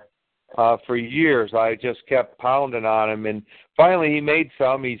Conibear for years. I just kept pounding on him, and finally he made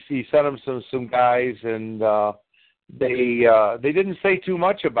some. He sent them some guys, and they didn't say too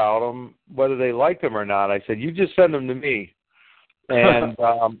much about them, whether they liked them or not. I said, you just send them to me. And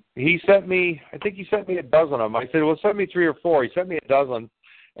he sent me a dozen of them. I said, well, send me 3 or 4. He sent me a dozen.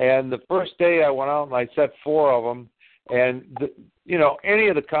 And the first day I went out and I set 4 of them. And, any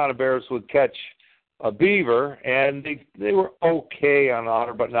of the conibears would catch a beaver, and they were okay on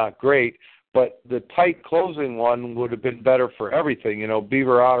otter, but not great. But the tight closing one would have been better for everything,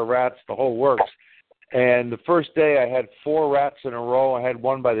 beaver, otter, rats, the whole works. And the first day I had 4 rats in a row. I had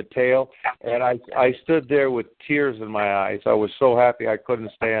one by the tail, and I stood there with tears in my eyes. I was so happy I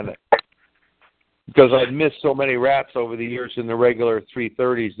couldn't stand it because I'd missed so many rats over the years in the regular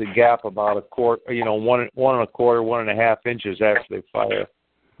 330s. The gap about a quarter, 1 1/4, 1.5 inches after they fire.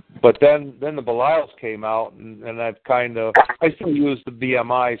 But then the Belials came out, and I still use the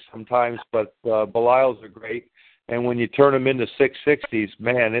BMI sometimes, but Belials are great. And when you turn them into 660s,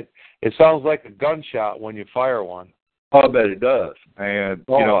 man, it sounds like a gunshot when you fire one. I bet it does. And,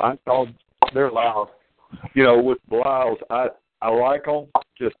 they're loud. With Belials, I like them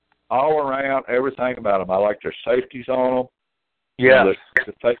just all around, everything about them. I like their safeties on them. Yeah.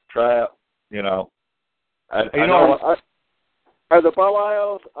 The safe trap, Are the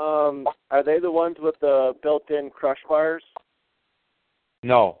Belials, are they the ones with the built-in crush bars?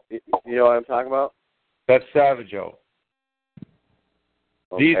 No. You know what I'm talking about? That's Savageau.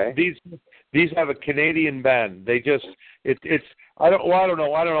 Okay. These have a Canadian bend. They just I don't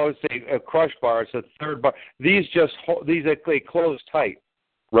know. It's a crush bar. It's a third bar. These they close tight.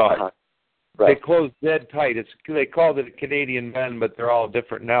 Right. Right. They close dead tight. They called it a Canadian bend, but they're all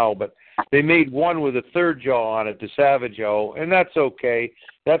different now. But they made one with a third jaw on it, the Savageau, and that's okay.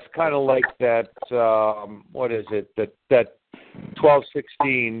 That's kind of like that. What is it? That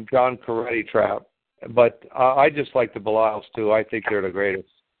 12-16 John Coretti trap. But I just like the Belials too. I think they're the greatest.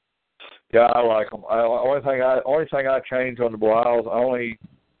 Yeah, I like them. Only thing I change on the Belials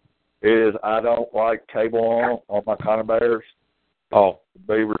is I don't like cable on my conibears. Oh,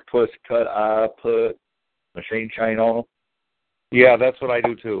 beaver twist cut. I put machine chain on them. Yeah, that's what I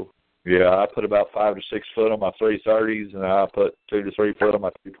do too. Yeah, I put about 5 to 6 foot on my 330s, and I put 2 to 3 foot on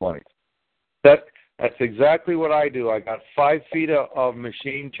my 220s. That's exactly what I do. I got 5 feet of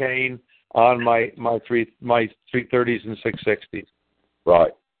machine chain on my 330s and 660s.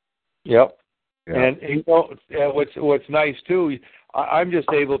 Right. Yep. Yeah. And what's nice too, I'm just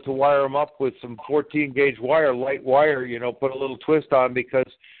able to wire them up with some 14 gauge wire, light wire. Put a little twist on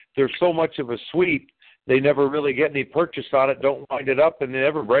because there's so much of a sweep. They never really get any purchase on it. Don't wind it up, and they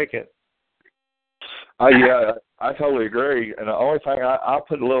never break it. Yeah, I totally agree. And the only thing I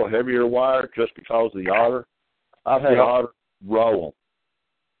put a little heavier wire just because of the otter. I've had otter roll them.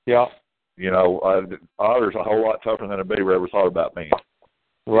 Yeah. Otter's a whole lot tougher than a beaver ever thought about being.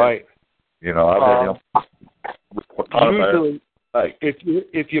 Right. I've had usually,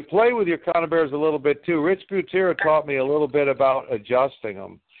 if you play with your conibears a little bit too, Rich Butera taught me a little bit about adjusting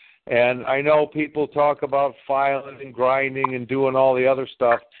them. And I know people talk about filing and grinding and doing all the other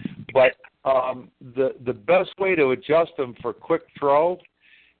stuff, but the best way to adjust them for quick throw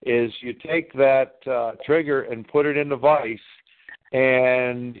is you take that trigger and put it in the vise,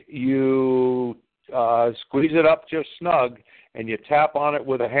 and you squeeze it up just snug, and you tap on it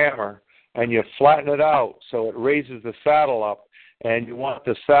with a hammer, and you flatten it out so it raises the saddle up. And you want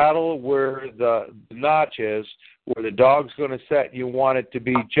the saddle where the notch is, where the dog's going to set. You want it to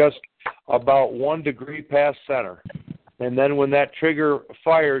be just about 1 degree past center. And then when that trigger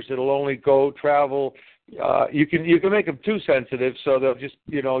fires, it'll only travel. You can make them too sensitive, so they'll just,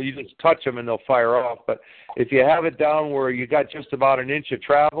 you just touch them and they'll fire off. But if you have it down where you got just about an inch of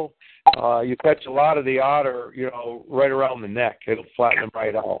travel, you catch a lot of the otter, right around the neck. It'll flatten them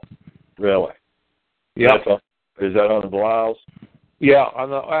right out. Really? Yeah. Is that on the Belials? Yeah,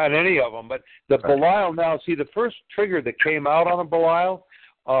 on any of them. But the Belial now, see, the first trigger that came out on a Belial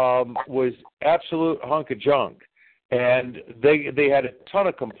was absolute hunk of junk. And they had a ton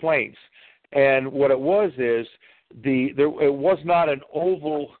of complaints. And what it was is it was not an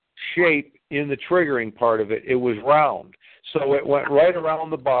oval shape in the triggering part of it. It was round. So it went right around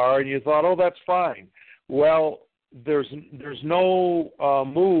the bar, and you thought, oh, that's fine. Well, there's no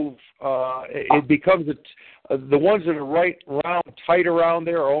move. It becomes the ones that are right around, tight around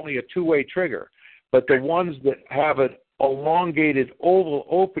there are only a two-way trigger, but the ones that have an elongated oval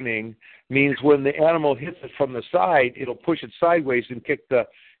opening means when the animal hits it from the side, it'll push it sideways and kick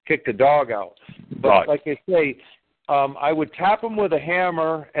the dog out. But right. Like I say, I would tap them with a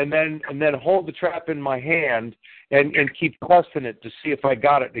hammer and then hold the trap in my hand and keep testing it to see if I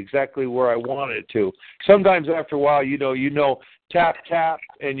got it exactly where I wanted it to. Sometimes after a while, you know, tap,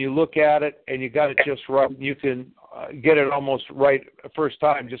 and you look at it and you got it just right. You can get it almost right first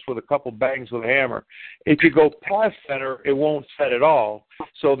time just with a couple bangs with a hammer. If you go past center, it won't set at all.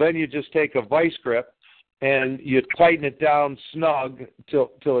 So then you just take a vice grip and you tighten it down snug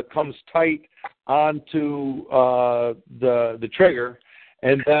till it comes tight onto the trigger,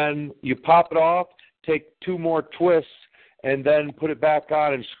 and then you pop it off, take two more twists, and then put it back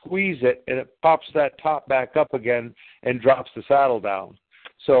on and squeeze it, and it pops that top back up again and drops the saddle down.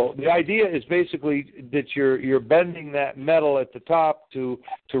 So the idea is basically that you're bending that metal at the top to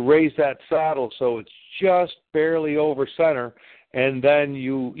raise that saddle so it's just barely over center, and then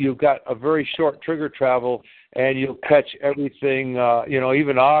you've got a very short trigger travel, and you'll catch everything.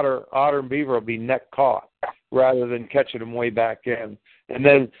 Even otter and beaver will be neck caught rather than catching them way back in. And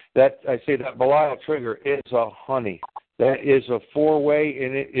then that Belial trigger is a honey. That is a four-way,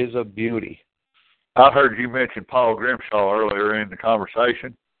 and it is a beauty. I heard you mention Paul Grimshaw earlier in the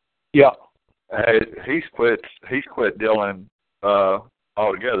conversation. Yeah. He's quit dealing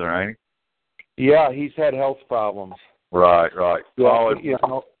altogether, ain't he? Yeah, he's had health problems. Right. Yeah,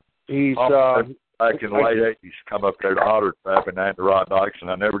 he's back in the late 80s, come up there to otter trapping and the rod dikes, and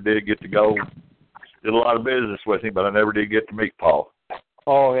I never did get to go. Did a lot of business with him, but I never did get to meet Paul.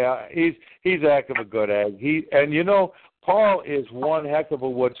 Oh yeah, he's a heck of a good egg. Paul is one heck of a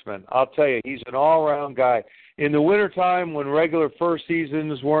woodsman. I'll tell you, he's an all-around guy. In the wintertime, when regular fur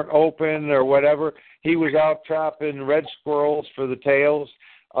seasons weren't open or whatever, he was out trapping red squirrels for the tails.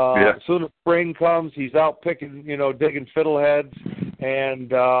 As soon as spring comes, he's out picking, digging fiddleheads,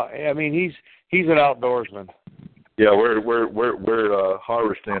 and he's an outdoorsman. Yeah, we're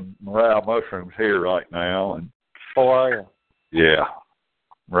harvesting morel mushrooms here right now, and oh, are you? Yeah,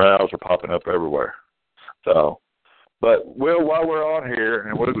 morels are popping up everywhere. So, but Will, while we're on here,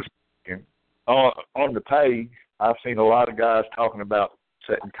 and we was speaking, on the page, I've seen a lot of guys talking about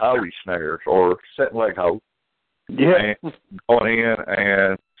setting coyote snares or setting leg holes. Yeah. And going in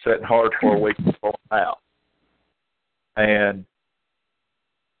and setting hard for a week before out. And,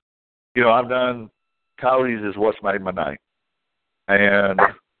 I've done coyotes is what's made my name. And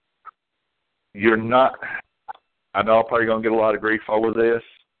I know I'm probably going to get a lot of grief over this,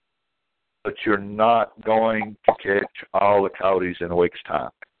 but you're not going to catch all the coyotes in a week's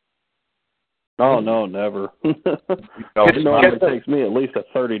time. Oh, no, never. It normally takes me at least a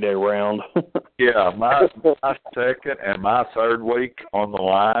 30-day round. Yeah, my second and my third week on the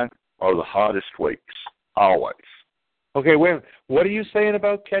line are the hottest weeks, always. Okay, wait a minute. What are you saying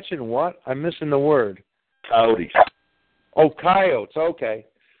about catching what? I'm missing the word. Coyotes. Oh, coyotes. Okay.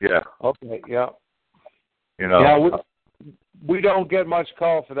 Yeah. Okay, yeah. Yeah, we don't get much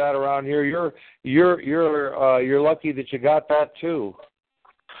call for that around here. You're lucky that you got that too.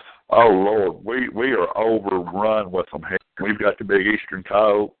 Oh Lord, we are overrun with them here. We've got the big eastern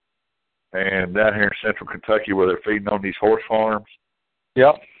coyote, and down here in central Kentucky where they're feeding on these horse farms.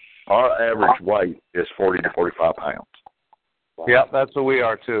 Yep. Our average weight is 40 to 45 pounds. Yep, that's what we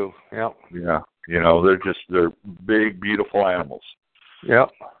are too. Yep. Yeah, they're big, beautiful animals. Yep.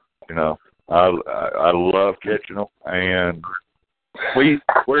 I love catching them, and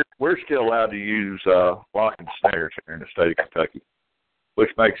we're still allowed to use locking snares here in the state of Kentucky, which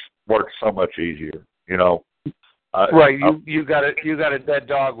makes work so much easier. Right. You got a dead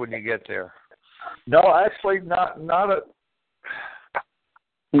dog when you get there. No, actually, not all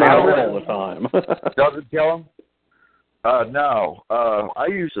the time. Does it kill him? No. I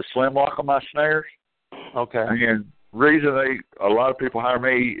use a slim lock on my snares. Okay. And the reason a lot of people hire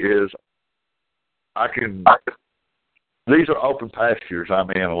me is these are open pastures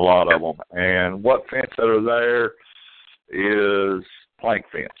I'm in, a lot of them. And what fence that are there is plank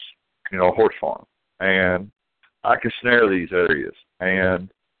fence, horse farm. And I can snare these areas.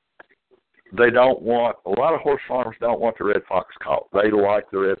 And a lot of horse farmers don't want the red fox caught. They like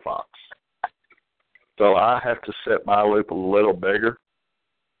the red fox. So I have to set my loop a little bigger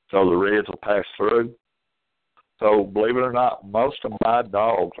so the reds will pass through. So believe it or not, most of my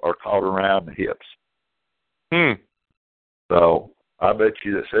dogs are caught around the hips. So I bet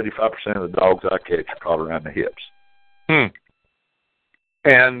you that 75% of the dogs I catch are caught around the hips.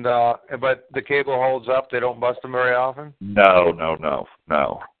 And but the cable holds up. They don't bust them very often. No.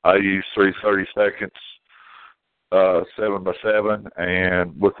 I use 3/32, 7x7,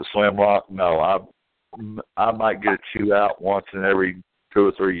 and with the slim lock, no, I might get a chew out once in every 2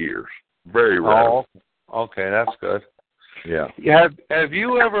 or 3 years. Very rare. Oh, okay, that's good. Yeah. Have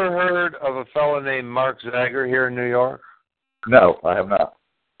you ever heard of a fellow named Mark Zager here in New York? No, I have not.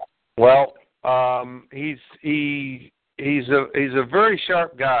 Well, he's a very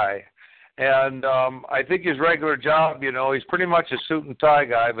sharp guy, and I think his regular job, he's pretty much a suit and tie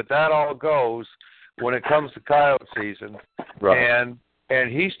guy, but that all goes when it comes to coyote season. Right.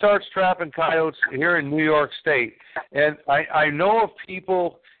 And he starts trapping coyotes here in New York State. And I know of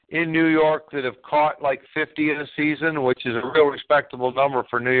people in New York that have caught like 50 in a season, which is a real respectable number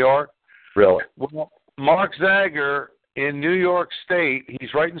for New York. Really? Well, Mark Zager in New York State,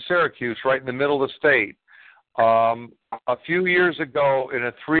 he's right in Syracuse, right in the middle of the state. A few years ago, in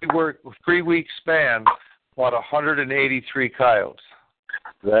a 3-week span, caught 183 coyotes.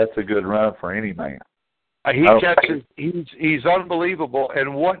 That's a good run for any man. He catches. He's unbelievable,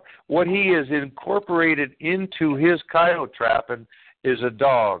 and what he has incorporated into his coyote trapping is a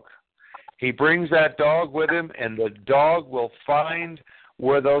dog. He brings that dog with him, and the dog will find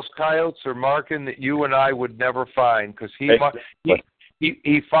where those coyotes are marking that you and I would never find, because he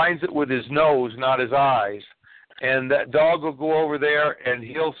finds it with his nose, not his eyes. And that dog will go over there, and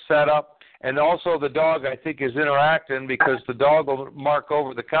he'll set up. And also the dog, I think, is interacting, because the dog will mark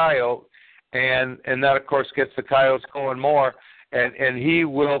over the coyote, and that, of course, gets the coyotes going more. And he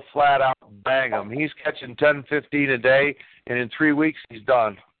will flat out bang them. He's catching 10, 15 a day, and in 3 weeks he's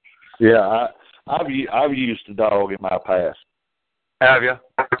done. Yeah, I've used a dog in my past. Have you?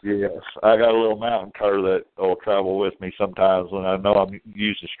 Yes, I got a little mountain cur that will travel with me sometimes when I know I'm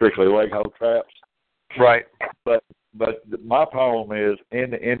using strictly leg hold traps. Right. But my problem is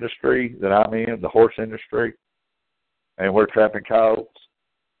in the industry that I'm in, the horse industry, and we're trapping coyotes.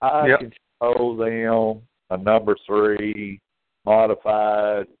 I can show them a number 3,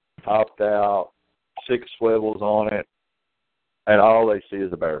 modified, topped out, 6 swivels on it, and all they see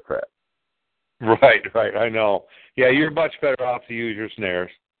is a bear trap. Right, I know. Yeah, you're much better off to use your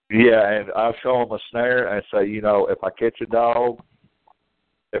snares. Yeah, and I'll show them a snare and say, if I catch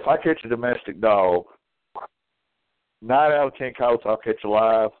a domestic dog, 9 out of 10 coyotes I'll catch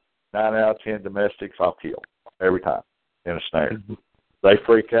alive, 9 out of 10 domestics I'll kill every time in a snare. Mm-hmm. They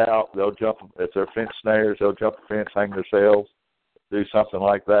freak out. They'll jump. If they're fence snares, they'll jump the fence, hang themselves, do something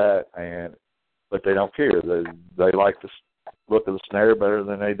like that, but they don't care. They like to look at the snare better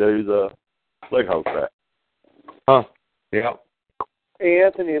than they do the leg hold trap. Huh. Yeah. Hey,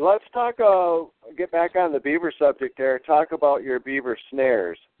 Anthony, let's talk, get back on the beaver subject there. Talk about your beaver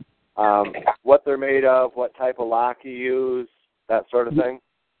snares, what they're made of, what type of lock you use, that sort of thing.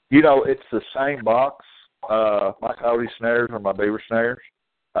 It's the same box. My coyote snares are my beaver snares.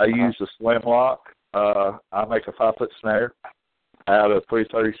 I use the slim lock. I make a 5-foot snare out of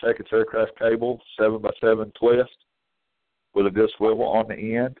 3/32 aircraft cable, 7x7 twist with a good swivel on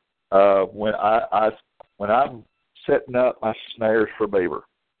the end. When I'm setting up my snares for beaver,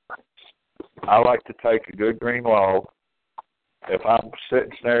 I like to take a good green log. If I'm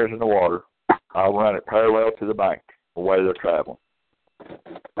setting snares in the water, I'll run it parallel to the bank the way they're traveling.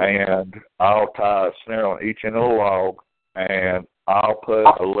 And I'll tie a snare on each end of the log, and I'll put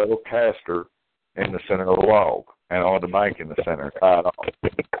a little caster in the center of the log and on the bank in the center, tie it off.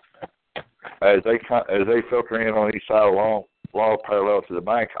 As they filter in on each side of the log parallel to the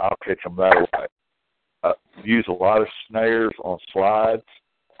bank, I'll catch them that way. Use a lot of snares on slides.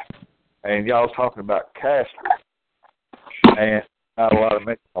 And y'all was talking about casters, and not a lot of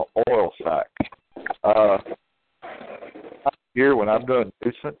mention on oil sack. Here, when I'm doing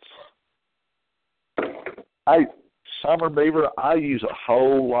nuisance, summer beaver, I use a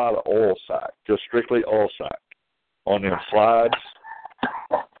whole lot of oil sack, just strictly oil sack on them slides.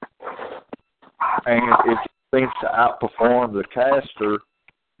 And it seems to outperform the caster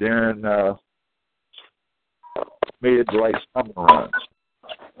during mid to late summer runs.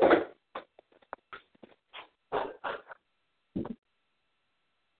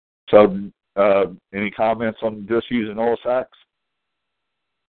 So, any comments on just using oil sacks?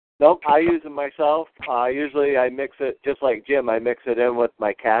 Nope, I use them myself. Usually I mix it, just like Jim, I mix it in with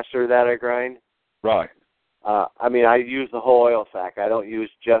my caster that I grind. Right. I use the whole oil sack. I don't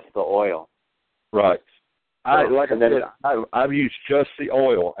use just the oil. Right. I've used just the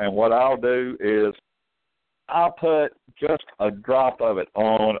oil, and what I'll do is I'll put just a drop of it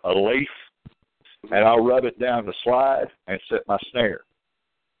on a leaf, and I'll rub it down the slide and set my snare.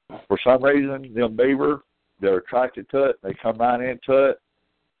 For some reason, them beaver, they're attracted to it. They come right into it.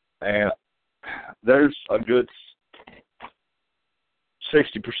 And there's a good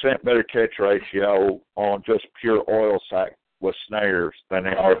 60% better catch ratio on just pure oil sack with snares than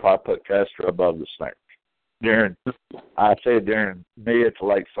they are if I put castor above the snares. During mid to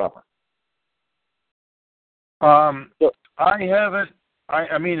late summer. I haven't.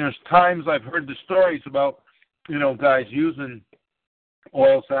 I mean, there's times I've heard the stories about, guys using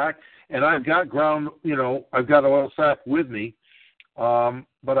oil sack, and I've got I've got oil sack with me,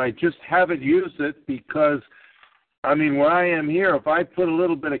 but I just haven't used it because, I mean, where I am here, if I put a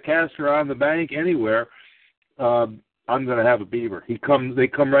little bit of castor on the bank anywhere, I'm going to have a beaver. They come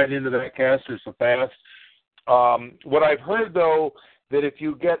right into that castor so fast. What I've heard, though, that if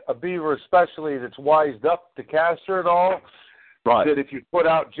you get a beaver especially that's wised up to castor at all, right, that if you put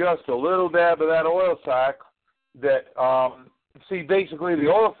out just a little dab of that oil sack, that, basically the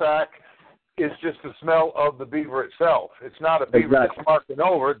oil sack is just the smell of the beaver itself. It's not a beaver that's barking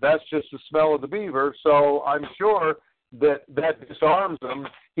over. That's just the smell of the beaver. So I'm sure that disarms him.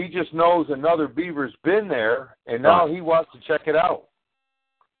 He just knows another beaver's been there, and now he wants to check it out.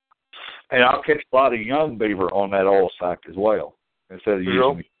 And I'll catch a lot of young beaver on that oil sack as well, instead of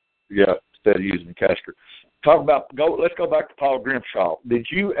using castor. Let's go back to Paul Grimshaw. Did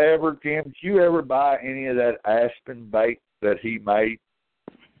you ever buy any of that aspen bait that he made?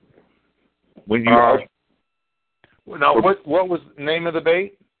 When you now, what was the name of the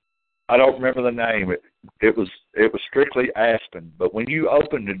bait? I don't remember the name. It was strictly aspen, but when you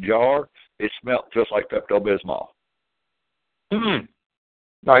opened the jar, it smelled just like Pepto-Bismol.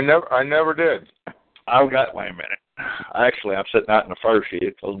 I never did. Wait a minute. Actually, I'm sitting out in the fur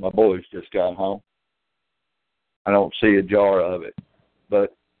shed because my boys just got home. I don't see a jar of it,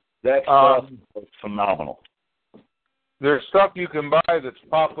 but that stuff was phenomenal. There's stuff you can buy that's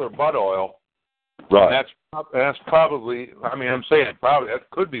poplar bud oil. Right. That's probably, I'm saying probably, that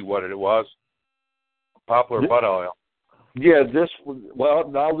could be what it was. Poplar bud oil. Yeah, this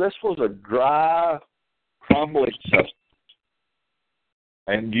was a dry, crumbly substance.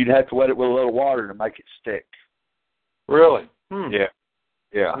 And you'd have to wet it with a little water to make it stick. Really? Yeah.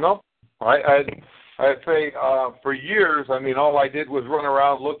 No, I'd say for years, all I did was run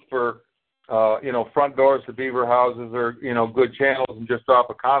around, look for, front doors to beaver houses or, good channels and just drop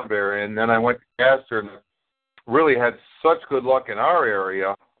a conveyor. And then I went to castor and really had such good luck in our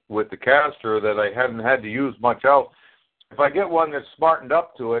area with the castor that I hadn't had to use much else. If I get one that's smartened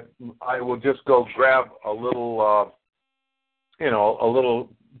up to it, I will just go grab a little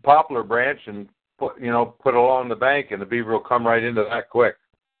poplar branch and put it along the bank, and the beaver will come right into that quick.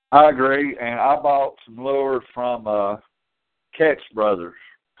 I agree, and I bought some lures from Catch Brothers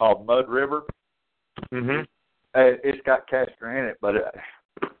called Mud River. Mm-hmm. It's got castor in it, but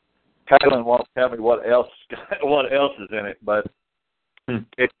Caitlin won't tell me what else is in it. But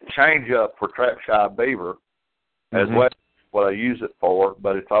it's a change up for trap shy beaver as well. What I use it for,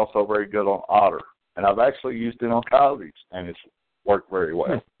 but it's also very good on otter, and I've actually used it on coyotes, and it's worked very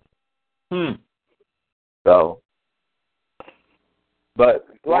well. So, but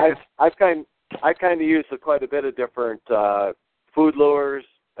I kind of use quite a bit of different food lures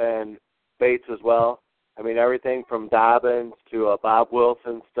and baits as well. Everything from Dobbins to Bob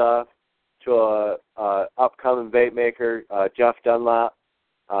Wilson stuff to a upcoming bait maker, Jeff Dunlop.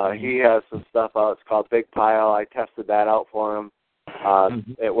 He has some stuff out. It's called Big Pile. I tested that out for him.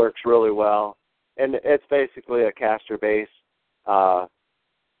 It works really well, and it's basically a castor-based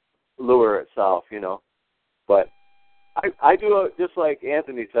lure itself, But I do, just like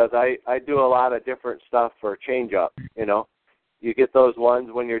Anthony says, I do a lot of different stuff for change-up, You get those ones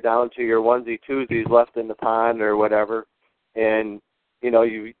when you're down to your onesie-twosies left in the pond or whatever, and,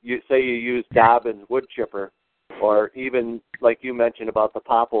 you say you use Dobbins wood chipper, or even, like you mentioned about the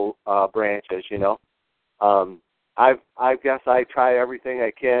popple branches, I guess I try everything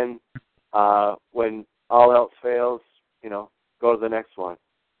I can. When all else fails, go to the next one.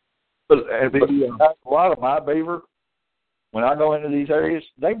 But a lot of my beaver, when I go into these areas,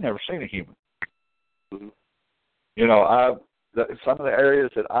 they've never seen a human. Some of the areas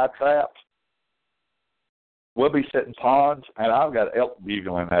that I trapped, we'll be sitting ponds, and I've got elk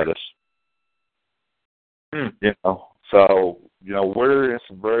bugling at us. So, we're in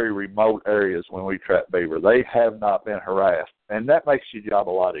some very remote areas when we trap beaver. They have not been harassed, and that makes your job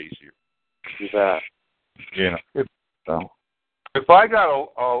a lot easier. Do that. If I got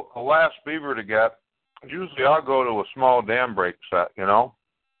a last beaver to get, usually I'll go to a small dam break set,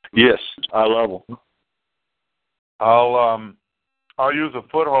 Yes, I love them. I'll use a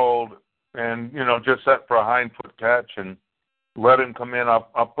foothold and, just set for a hind foot catch and let him come in.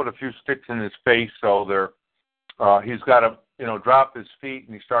 I'll put a few sticks in his face so they're he's got to, drop his feet,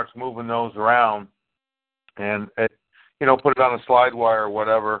 and he starts moving those around, and put it on a slide wire or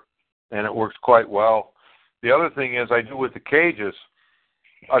whatever, and it works quite well. The other thing is I do with the cages.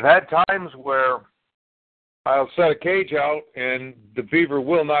 I've had times where I'll set a cage out, and the beaver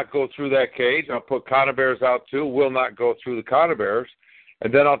will not go through that cage. I'll put conibears out too, will not go through the conibears.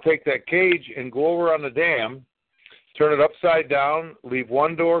 And then I'll take that cage and go over on the dam, turn it upside down, leave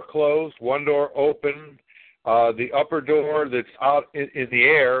one door closed, one door open. The upper door that's out in the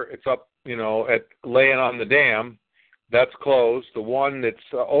air, it's up, laying on the dam, that's closed. The one that's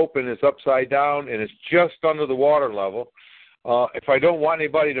open is upside down, and it's just under the water level. If I don't want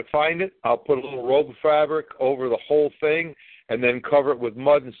anybody to find it, I'll put a little rope of fabric over the whole thing and then cover it with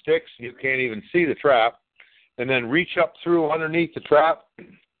mud and sticks. You can't even see the trap. And then reach up through underneath the trap,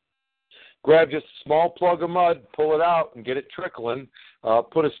 grab just a small plug of mud, pull it out, and get it trickling.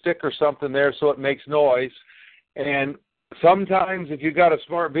 Put a stick or something there so it makes noise. And sometimes if you got a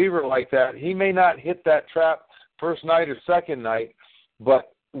smart beaver like that, he may not hit that trap first night or second night,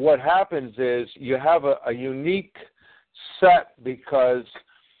 but what happens is you have a unique set, because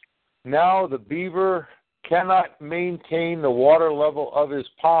now the beaver cannot maintain the water level of his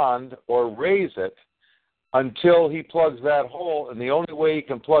pond or raise it until he plugs that hole, and the only way he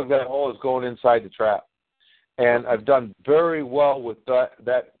can plug that hole is going inside the trap. And I've done very well with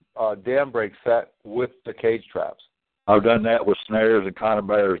that dam break set with the cage traps. I've done that with snares and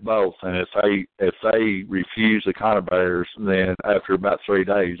conibears both, and if they refuse the conibears, then after about 3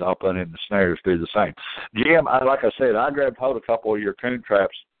 days, I'll put in the snares to do the same. Jim, like I said, I grabbed hold of a couple of your coon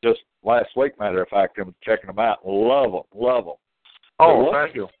traps just last week, matter of fact, and checking them out. Love them. Oh,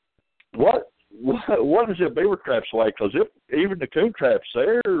 thank you. What is your beaver traps like? Because even the coon traps,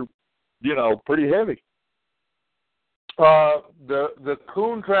 they're, pretty heavy. The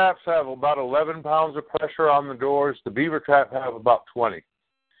coon traps have about 11 pounds of pressure on the doors. The beaver trap have about 20.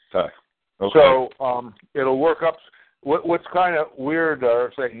 Okay. So it'll work up. What's kind of weird,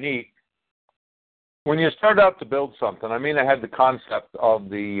 or say neat, when you start out to build something, I had the concept of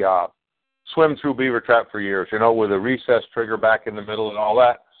the swim-through beaver trap for years, with a recessed trigger back in the middle and all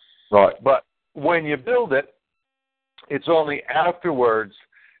that. Right. But when you build it, it's only afterwards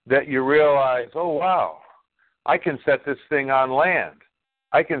that you realize, oh, wow, I can set this thing on land.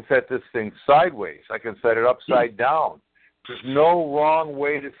 I can set this thing sideways. I can set it upside down. There's no wrong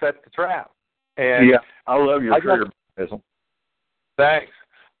way to set the trap. And yeah, I love your trigger mechanism. Thanks.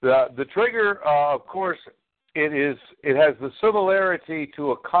 The trigger, of course, it has the similarity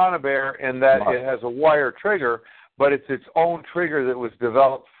to a conibear in that it has a wire trigger, but it's its own trigger that was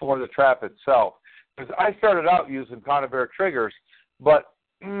developed for the trap itself. Because I started out using conibear triggers, but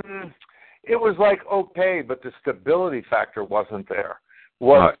it was like okay, but the stability factor wasn't there.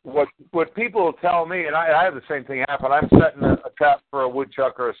 What people tell me, and I have the same thing happen. I'm setting a trap for a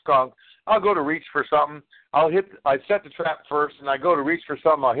woodchuck or a skunk. I'll go to reach for something. I set the trap first, and I go to reach for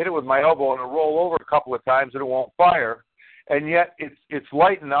something. I'll hit it with my elbow, and it'll roll over a couple of times, and it won't fire. And yet it's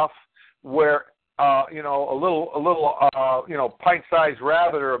light enough where a little pint-sized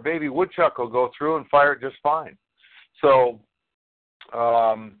rabbit or a baby woodchuck will go through and fire it just fine. So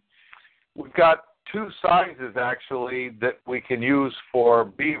we've got two sizes actually that we can use for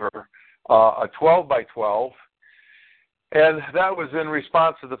beaver, a 12 by 12, and that was in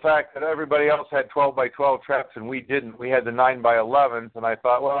response to the fact that everybody else had 12 by 12 traps and we didn't. We had the 9 by 11s, and I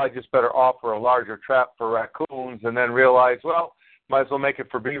thought, well, I just better offer a larger trap for raccoons, and then realized, well, might as well make it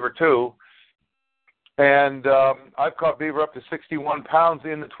for beaver too. And I've caught beaver up to 61 pounds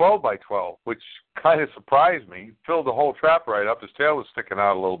in the 12 by 12, which kind of surprised me. Filled the whole trap right up. His tail was sticking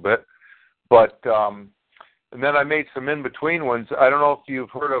out a little bit. But and then I made some in-between ones. I don't know if you've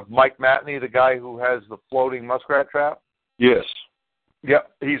heard of Mike Matney, the guy who has the floating muskrat trap. Yes.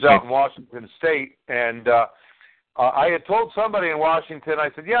 Yep, he's out in Washington State. And I had told somebody in Washington, I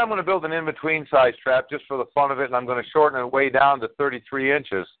said, yeah, I'm going to build an in-between size trap just for the fun of it, and I'm going to shorten it way down to 33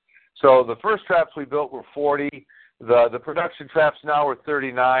 inches. So the first traps we built were 40. The production traps now are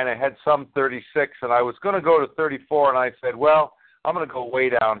 39. I had some 36, and I was going to go to 34, and I said, well, I'm going to go way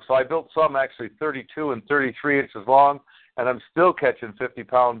down. So I built some actually 32 and 33 inches long, and I'm still catching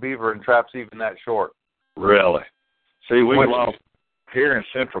 50-pound beaver in traps even that short. Really? See, we've lost, here in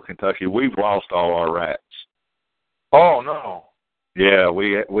central Kentucky, we've lost all our rats. Oh, no. Yeah,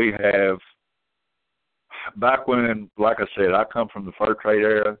 we have. Back when, like I said, I come from the fur trade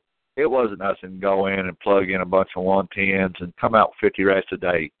era, it wasn't nothing to go in and plug in a bunch of 110s and come out with 50 rats a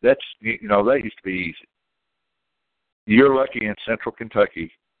day. That used to be easy. You're lucky in central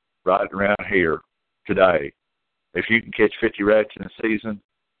Kentucky, right around here today. If you can catch 50 rats in a season,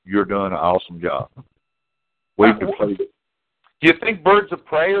 you're doing an awesome job. We've depleted. Do you think birds of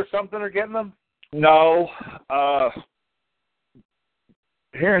prey or something are getting them? No.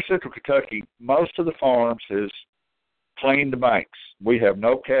 Here in Central Kentucky, most of the farms is cleaned the banks. We have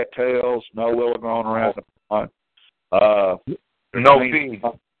no cattails, no willow growing around the pond. No feeding.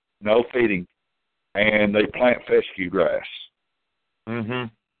 No feeding. And they plant fescue grass. Mm-hmm.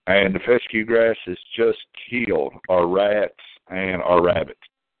 And the fescue grass has just killed our rats and our rabbits.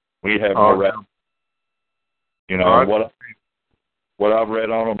 We have no rabbits. You know, what I've read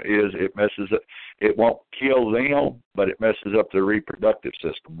on them is it messes up. It won't kill them, but it messes up their reproductive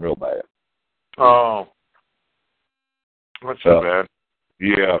system real bad. Oh, that's so bad.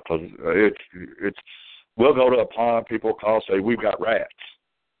 Yeah, because it's. We'll go to a pond. People call, say we've got rats,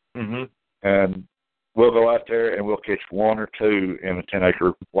 and we'll go out there and we'll catch one or two in a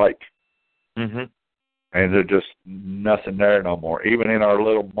 10-acre lake, and there's just nothing there no more. Even in our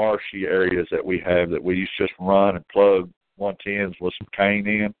little marshy areas that we have, that we used to just run and plug 110s with some cane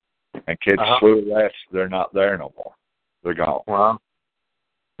in and catch slew of rats, they're not there no more. They're gone. Wow.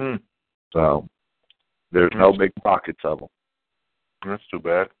 So there's no big pockets of them. That's too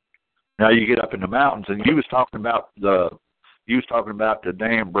bad. Now you get up in the mountains, and you was talking about the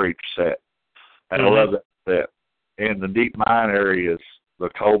dam breach set, and I love that set. In the deep mine areas, the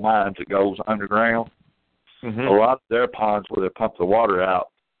coal mines that goes underground, a lot of their ponds where they pump the water out,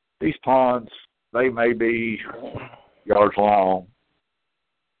 these ponds, they may be yards long,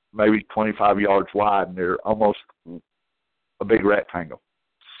 maybe 25 yards wide, and they're almost a big rectangle.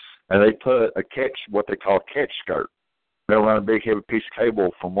 And they put what they call a catch skirt. They'll run a big heavy piece of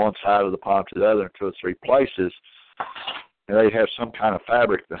cable from one side of the pond to the other in 2 or 3 places, and they have some kind of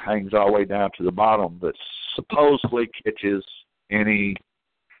fabric that hangs all the way down to the bottom that supposedly catches any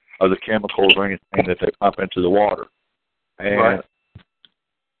of the chemicals or anything that they pump into the water. And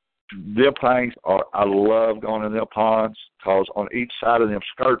them things I love going in them ponds, because on each side of them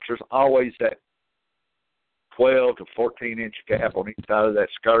skirts, there's always that 12 to 14-inch gap on each side of that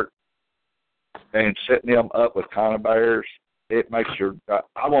skirt. And setting them up with conibears, it makes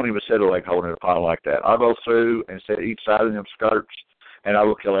I won't even set a leg hole in a pond like that. I'll go through and set each side of them skirts, and I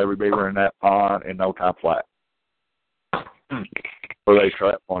will kill every beaver in that pond in no time flat. Where they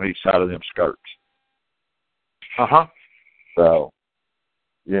trap on each side of them skirts. So,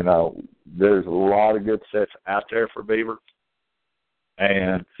 you know, there's a lot of good sets out there for beaver.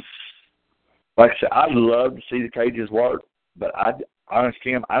 And like I said, I'd love to see the cages work, but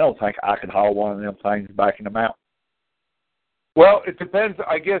honestly, I don't think I could haul one of them things back in the mountain. Well, it depends.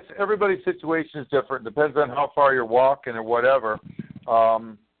 I guess everybody's situation is different. It depends on how far you're walking or whatever.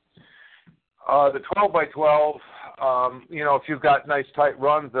 The 12 by 12, you know, if you've got nice tight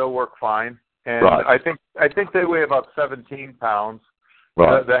runs, they'll work fine. And I think they weigh about 17 pounds.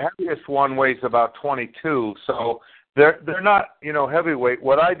 The heaviest one weighs about 22. So they're not, you know, heavyweight.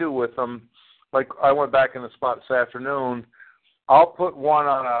 What I do with them, like I went back in the spot this afternoon. I'll put one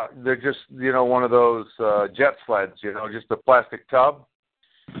on they're just, you know, one of those jet sleds, you know, just a plastic tub.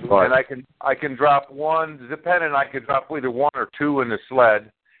 And I can drop one, depending, I can drop either 1 or 2 in the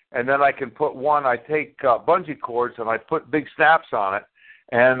sled. And then I can put one, I take bungee cords and I put big snaps on it.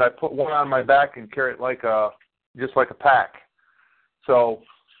 And I put one on my back and carry it just like a pack. So,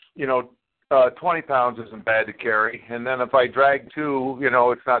 you know, 20 pounds isn't bad to carry. And then if I drag 2, you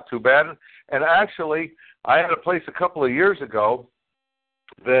know, it's not too bad. And actually, I had a place a couple of years ago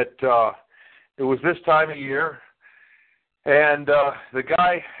that it was this time of year, and the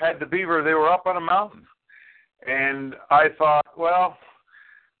guy had the beaver. They were up on a mountain, and I thought, well,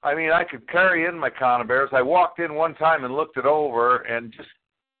 I mean, I could carry in my conibears. I walked in one time and looked it over, and just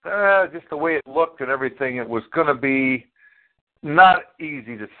the way it looked and everything, it was going to be not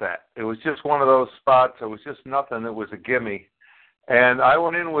easy to set. It was just one of those spots. It was just nothing. It was a gimme. And I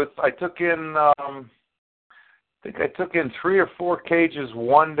went in I took in 3 or 4 cages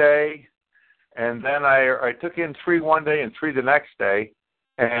one day, and then I took in 3 one day and 3 the next day,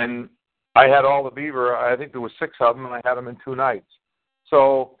 and I had all the beaver. I think there was 6 of them, and I had them in 2 nights.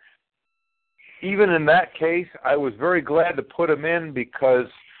 So even in that case, I was very glad to put them in because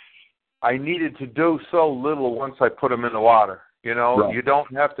I needed to do so little once I put them in the water. You know, You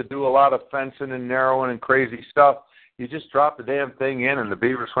don't have to do a lot of fencing and narrowing and crazy stuff. You just drop the damn thing in, and the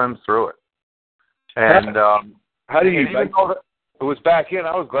beaver swims through it. And how do you? Even though it was back in,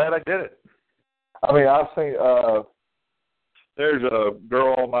 I was glad I did it. I mean, I think there's a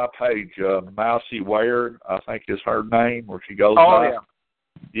girl on my page, Mousy Ware, I think is her name, where she goes by.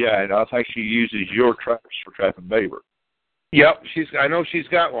 Yeah, and I think she uses your traps for trapping beaver. Yep, I know she's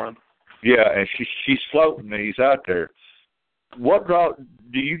got one. Yeah, and she's floating these out there. what draw?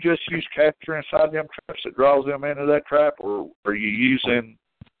 Do you just use caster inside them traps that draws them into that trap, or are you using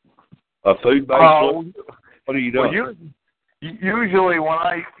a food-based look? What are you doing? Well, usually when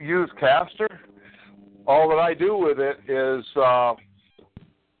I use caster, all that I do with it is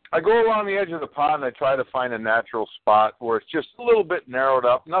I go along the edge of the pond and I try to find a natural spot where it's just a little bit narrowed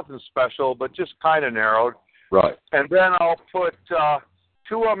up, nothing special, but just kind of narrowed. Right. And then I'll put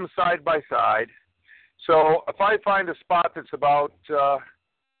two of them side by side. So if I find a spot that's about, 4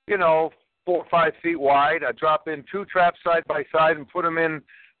 or 5 feet wide, I drop in two traps side by side and put them in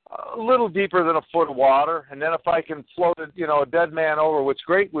a little deeper than a foot of water. And then if I can float a dead man over, what's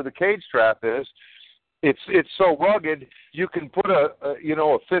great with a cage trap is it's so rugged, you can put a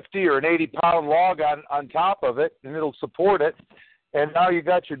 50 or an 80-pound log on top of it, and it'll support it. And now you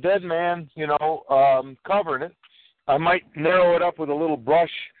got your dead man, covering it. I might narrow it up with a little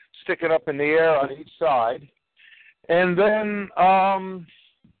brush sticking up in the air on each side. And then I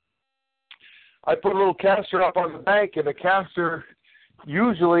put a little caster up on the bank, and the caster,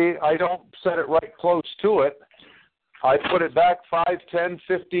 usually I don't set it right close to it. I put it back 5, 10,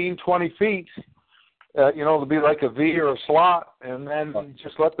 15, 20 feet. It'll be like a V or a slot, and then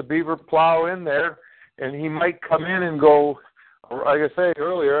just let the beaver plow in there, and he might come in and go, like I said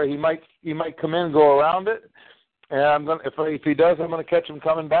earlier, he might come in and go around it, and if he does, I'm gonna catch him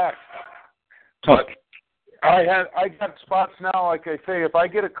coming back. But I got spots now, like I say, if I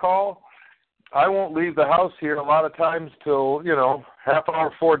get a call, I won't leave the house here a lot of times till half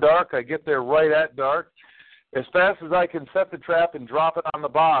hour before dark. I get there right at dark. As fast as I can set the trap and drop it on the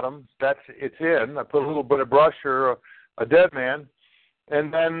bottom, it's in. I put a little bit of brush or a dead man,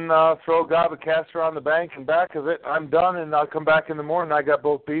 and then throw a gob of caster on the bank and back of it. I'm done, and I'll come back in the morning. I got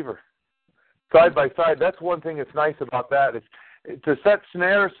both beaver side by side. That's one thing that's nice about that. It's to set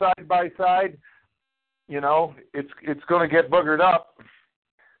snares side by side. It's going to get boogered up.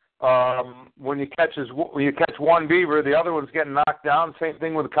 When you catch one beaver, the other one's getting knocked down. Same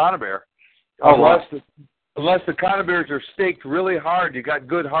thing with a conibear. Unless the conibears are staked really hard, you got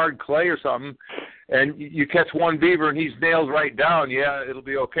good hard clay or something, and you catch one beaver and he's nailed right down, yeah, it'll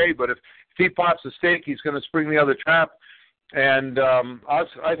be okay. But if he pops a stake, he's going to spring the other trap. And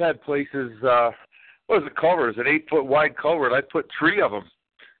I've had places, what was the culvert? It's an 8-foot wide culvert. I put 3 of them,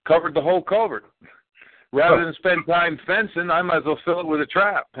 covered the whole culvert. Rather than spend time fencing, I might as well fill it with a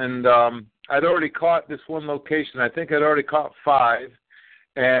trap. And I'd already caught this one location. I think I'd already caught 5.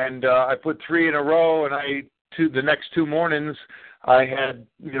 And I put 3 in a row, and the next 2 mornings, I had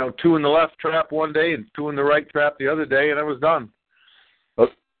 2 in the left trap one day and 2 in the right trap the other day, and I was done.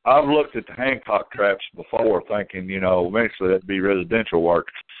 But I've looked at the Hancock traps before, thinking eventually that'd be residential work,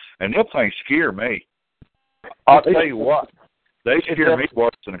 and them things scare me. I'll tell you what, they scare me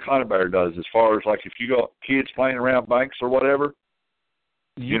worse than a conibear does. As far as like if you got kids playing around banks or whatever,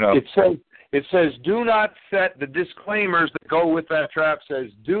 It says, do not set, the disclaimers that go with that trap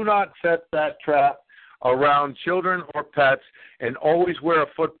says, do not set that trap around children or pets, and always wear a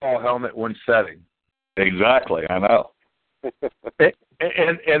football helmet when setting. Exactly, I know.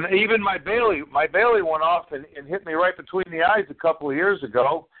 And even my Bailey went off and hit me right between the eyes a couple of years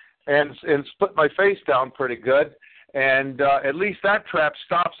ago and split my face down pretty good. And at least that trap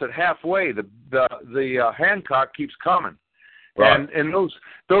stops at halfway. The Hancock keeps coming. Right. And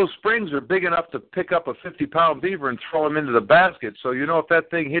those springs are big enough to pick up a 50-pound beaver and throw him into the basket. So if that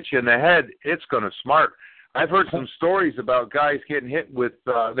thing hits you in the head, it's going to smart. I've heard some stories about guys getting hit with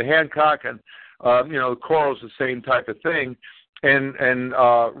the Hancock, and the coral's the same type of thing, and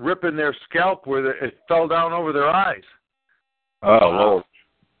ripping their scalp where it fell down over their eyes. Oh Lord!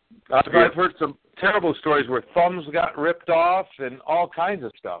 I've heard some terrible stories where thumbs got ripped off and all kinds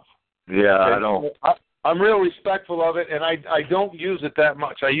of stuff. Yeah, I don't. I'm real respectful of it, and I don't use it that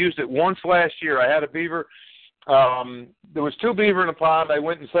much. I used it once last year. I had a beaver. There was 2 beaver in the pond. I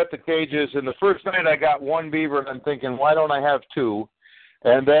went and set the cages, and the first night I got 1 beaver, and I'm thinking, why don't I have 2?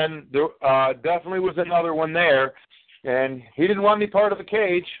 And then there definitely was another one there, and he didn't want me part of the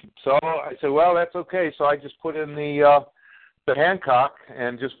cage, so I said, well, that's okay. So I just put in the Hancock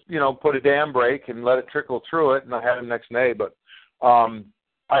and just, put a dam break and let it trickle through it, and I had him next day. But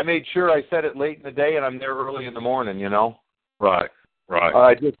I made sure I set it late in the day, and I'm there early in the morning, Right.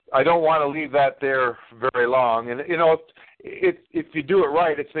 I don't want to leave that there very long. And, if you do it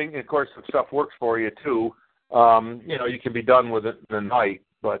right, of course, if stuff works for you, too, you can be done with it in the night.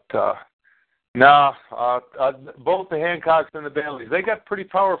 But, both the Hancocks and the Baileys, they got pretty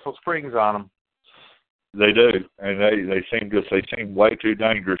powerful springs on them. They do, and they seem way too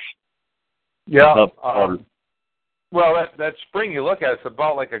dangerous. Yeah. Well, that spring you look at, it's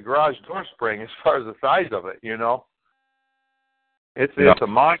about like a garage door spring as far as the size of it, It's a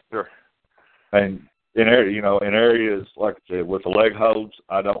monster. And in areas like I said, with the leg holds,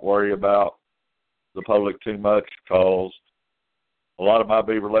 I don't worry about the public too much because a lot of my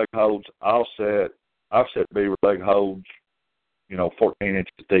beaver leg holds, I've set beaver leg holds, 14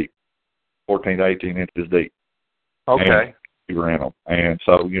 inches deep, 14 to 18 inches deep. Okay. Beaver in them. And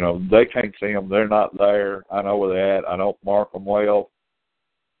so, they can't see them. They're not there. I know where they're at. I don't mark them well.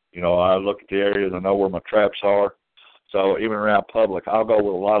 I look at the areas. I know where my traps are. So even around public, I'll go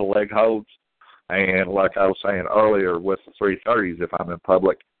with a lot of leg holds. And like I was saying earlier with the 330s, if I'm in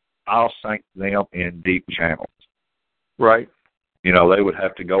public, I'll sink them in deep channels. Right. They would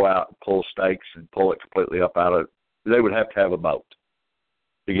have to go out and pull stakes and pull it completely up out of it. They would have to have a boat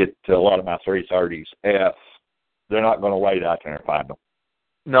to get to a lot of my 330s if they're not going to wait out there and find them.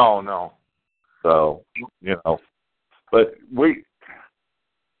 No. So, but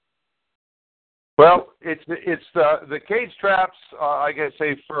Well, it's the cage traps. I gotta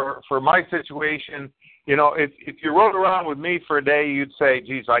say, for my situation, if you rode around with me for a day, you'd say,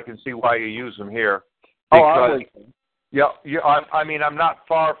 "Geez, I can see why you use them here." Because, I'm not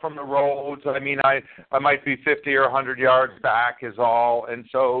far from the roads. I might be 50 or 100 yards back is all, and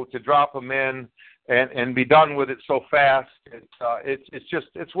so to drop them in and be done with it so fast,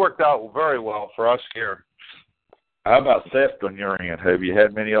 it's worked out very well for us here. How about theft on your end? Have you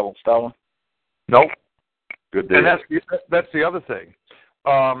had many of them stolen? Nope. Good deal. And that's the other thing.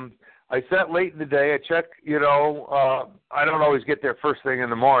 I set late in the day. I check, I don't always get there first thing in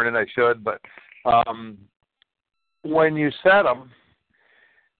the morning. I should, but when you set them,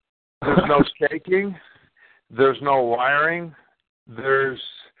 there's no staking, there's no wiring,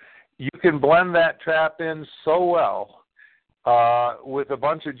 you can blend that trap in so well with a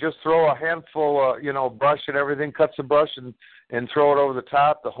bunch of, just throw a handful of, brush and everything, cuts the brush and throw it over the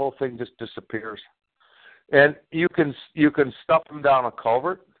top, the whole thing just disappears. And you can stuff them down a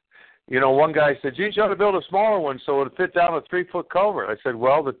culvert. One guy said, "Geez, you ought to build a smaller one so it would fit down a 3-foot culvert." I said,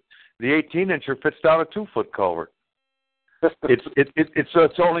 "Well, the 18-incher fits down a 2-foot culvert."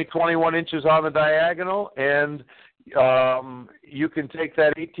 It's only 21 inches on the diagonal, and you can take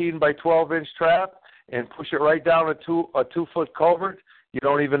that 18 by 12-inch trap and push it right down a 2-foot culvert. You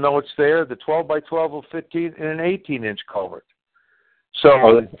don't even know it's there. The 12 by 12 will fit in an 18-inch culvert.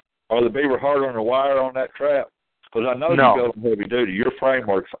 So are the beaver hard on the wire on that trap? Because I know you build them heavy duty. Your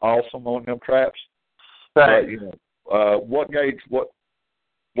framework's awesome on them traps. But, what gauge wire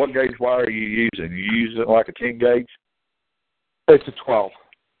are you using? You using like a 10 gauge? It's a 12.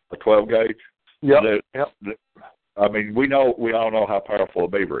 A 12 gauge? Yep. We all know how powerful a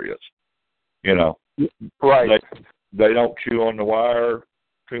beaver is. Right. They don't chew on the wire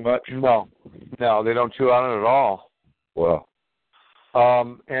too much? No, they don't chew on it at all. Well.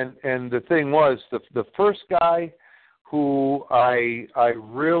 And the thing was, the first guy who I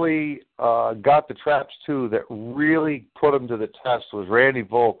really got the traps to that really put them to the test was Randy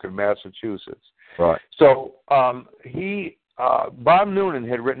Volk in Massachusetts. Right. So Bob Noonan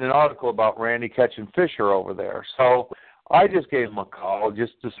had written an article about Randy catching fisher over there. So I just gave him a call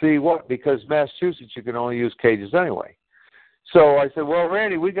just to see because Massachusetts you can only use cages anyway. So I said, "Well,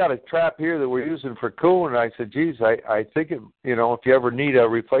 Randy, we got a trap here that we're using for coon." And I said, "Geez, I think if you ever need a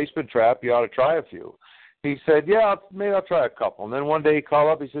replacement trap, you ought to try a few." He said, "Yeah, maybe I'll try a couple." And then one day he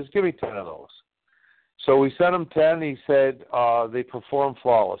called up. He says, "Give me 10 of those." So we sent him 10. He said they performed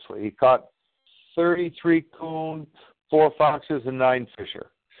flawlessly. He caught 33 coon, 4 foxes, and 9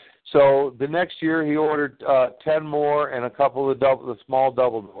 fisher. So the next year he ordered 10 more and a couple of the small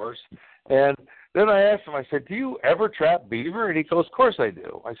double doors. And then I asked him, I said, "Do you ever trap beaver?" And he goes, "Of course I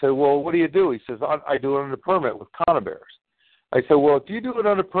do." I said, "Well, what do you do?" He says, "I do it under permit with conibears." I said, "Well, if you do it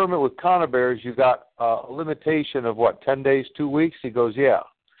under permit with conibears, you got a limitation of 10 days, 2 weeks?" He goes, "Yeah."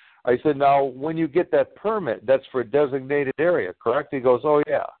 I said, "Now, when you get that permit, that's for a designated area, correct?" He goes, "Oh,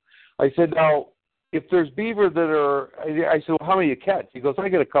 yeah." I said, "Now, if there's beaver that are," I said, "Well, how many you catch?" He goes, "I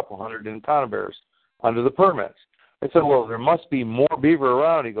get a couple hundred in conibears under the permits." I said, "Well, there must be more beaver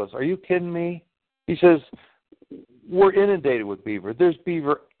around." He goes, "Are you kidding me?" He says, "We're inundated with beaver. There's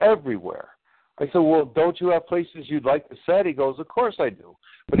beaver everywhere." I said, "Well, don't you have places you'd like to set?" He goes, "Of course I do."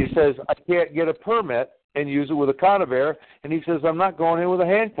 But he says, "I can't get a permit and use it with a conibear." And he says, "I'm not going in with a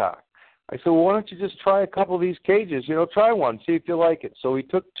Hancock." I said, "Well, why don't you just try a couple of these cages? Try one, see if you like it." So he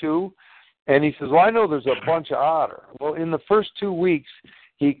took 2, and he says, "Well, I know there's a bunch of otter." Well, in the first 2 weeks,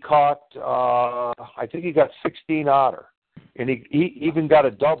 he caught, I think he got 16 otter, and he even got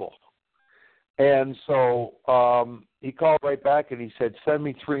a double. And so he called right back and he said, "Send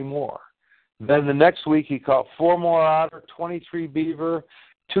me 3 more." Then the next week he caught 4 more otter, 23 beaver,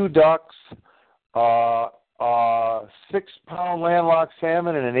 2 ducks, 6-pound landlocked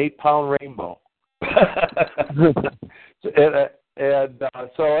salmon and an 8-pound rainbow.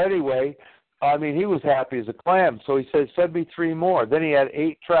 So anyway, I mean, he was happy as a clam. So he said, send me 3 more. Then he had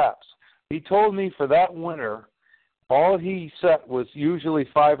 8 traps. He told me for that winter, all he set was usually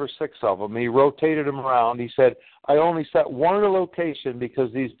 5 or 6 of them. He rotated them around. He said, I only set one at a location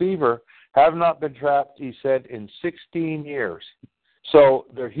because these beaver have not been trapped, he said, in 16 years. So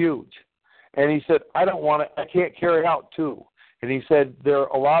they're huge. And he said, I can't carry out 2. And he said,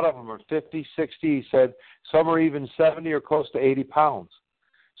 a lot of them are 50, 60. He said, some are even 70 or close to 80 pounds.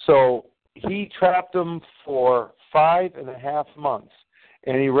 So he trapped them for 5.5 months.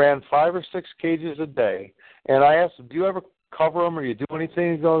 And he ran 5 or 6 cages a day. And I asked him, do you ever cover them or you do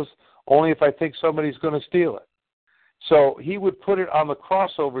anything? He goes, only if I think somebody's going to steal it. So he would put it on the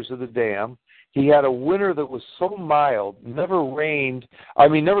crossovers of the dam. He had a winter that was so mild, never rained. I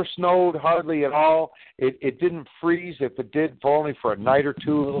mean, never snowed hardly at all. It didn't freeze. If it did, only for a night or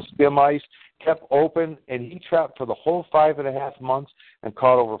 2, a little skim ice, kept open. And he trapped for the whole 5.5 months and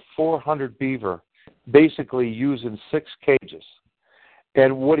caught over 400 beaver, basically using 6 cages.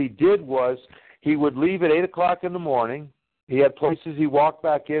 And what he did was he would leave at 8 o'clock in the morning. He had places he walked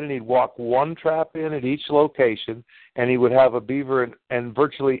back in, and he'd walk 1 trap in at each location, and he would have a beaver in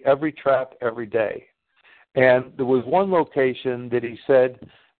virtually every trap every day. And there was one location that he said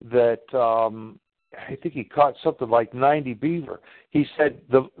that I think he caught something like 90 beaver. He said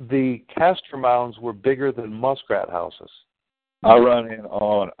the castor mounds were bigger than muskrat houses. I run in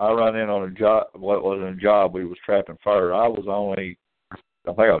on a job. What wasn't a job? We was trapping fire. I think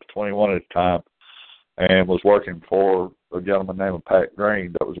I was 21 at the time, and was working for a gentleman named Pat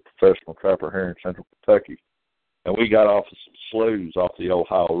Green that was a professional trapper here in Central Kentucky. And we got off of some sloughs off the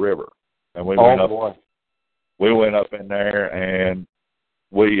Ohio River, and we went up in there, and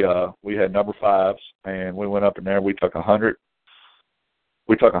we had number 5s, and we went up in there. We took 100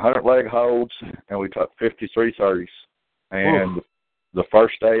 leg holds, and we took 53 30s. And the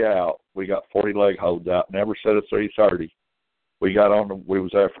first day out, we got 40 leg holds out. Never set a 330. We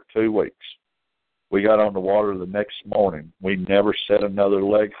was there for 2 weeks. We got on the water the next morning. We never set another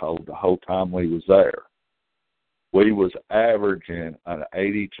leg hold the whole time we was there. We was averaging an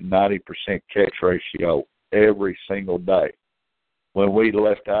 80 to 90% catch ratio every single day. When we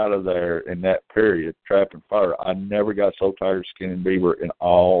left out of there in that period, trapping fire, I never got so tired of skinning beaver in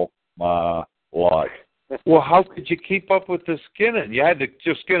all my life. Well, how could you keep up with the skinning? You had to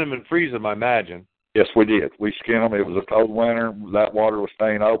just skin them and freeze them, I imagine. Yes, we did. We skinned them. It was a cold winter. That water was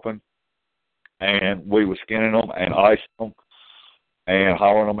staying open. And we was skinning them and icing them and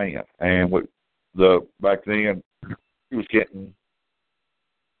hauling them in. And back then, we was getting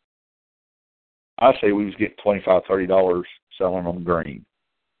 $25, $30 selling them green.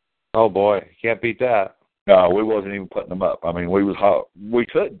 Oh, boy. Can't beat that. No, we wasn't even putting them up. I mean, we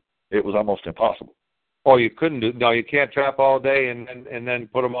couldn't. It was almost impossible. Oh, you couldn't do? No, you can't trap all day and then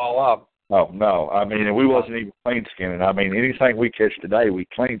put them all up. No. I mean, we wasn't even clean skinning. I mean, anything we catch today, we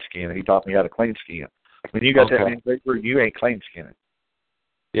clean skin. He taught me how to clean skin. When you got that many beaver, you ain't clean skinning.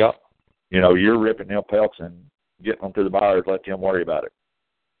 Yep. You know, you're ripping them pelts and getting them to the buyers, let them worry about it.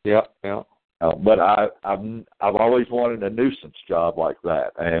 Yeah. But I've always wanted a nuisance job like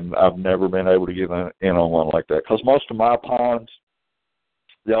that, and I've never been able to get in on one like that. Because most of my ponds,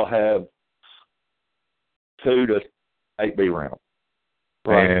 they'll have 2 to 8 beaver in them.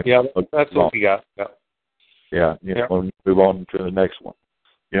 Right. And yeah, that's what we got. Yeah. We'll move on to the next one.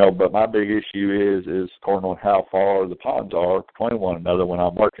 You know, but my big issue is according on how far the ponds are between one another when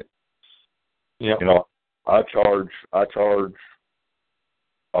I'm working. Yeah. You know, I charge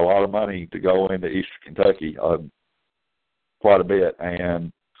a lot of money to go into Eastern Kentucky, quite a bit.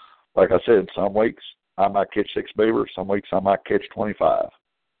 And like I said, some weeks I might catch 6 beaver, some weeks I might catch 25.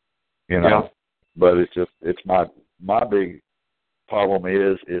 You know, but it's my big problem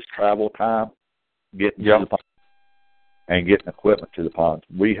is travel time, getting to the pond and getting equipment to the ponds.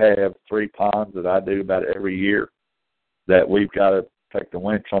 We have 3 ponds that I do about every year that we've got to take the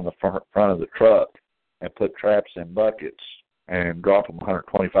winch on the front of the truck and put traps in buckets and drop them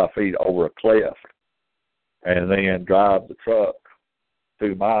 125 feet over a cliff, and then drive the truck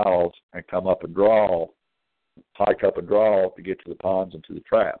 2 miles and come up and hike up and draw to get to the ponds and to the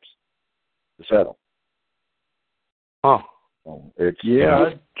traps to set them. Huh.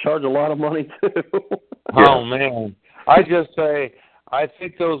 I'd charge a lot of money too. Oh man, I just say I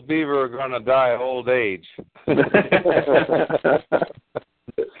think those beaver are going to die of old age. We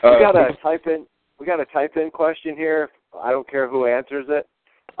got a type in question here. I don't care who answers it.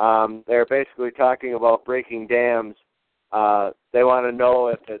 They're basically talking about breaking dams. They want to know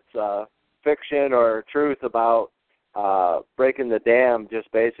if it's fiction or truth about breaking the dam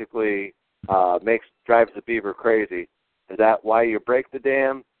just basically drives the beaver crazy. Is that why you break the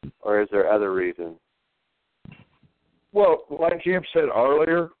dam, or is there other reasons? Well, like Jim said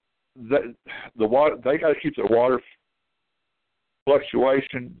earlier, the water, they got to keep the water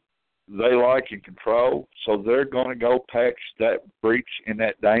fluctuation they like and control, so they're going to go patch that breach in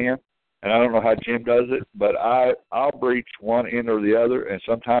that dam. And I don't know how Jim does it, but I'll breach one end or the other, and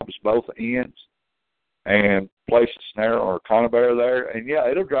sometimes both ends, and place a snare or a conibear there. And, yeah,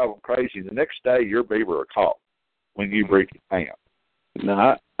 it'll drive them crazy. The next day, your beaver are caught when you breach the dam.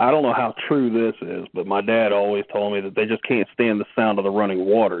 Now, I don't know how true this is, but my dad always told me that they just can't stand the sound of the running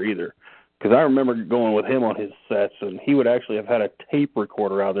water either. Because I remember going with him on his sets, and he would actually have had a tape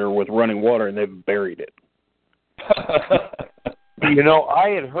recorder out there with running water, and they've buried it. You know, I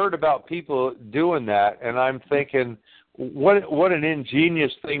had heard about people doing that, and I'm thinking, what an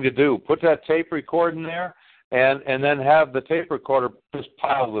ingenious thing to do. Put that tape recorder in there, and then have the tape recorder just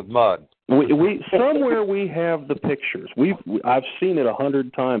piled with mud. We somewhere we have the pictures. I've seen it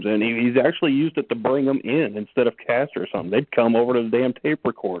 100 times, and he's actually used it to bring them in instead of cast or something. They'd come over to the damn tape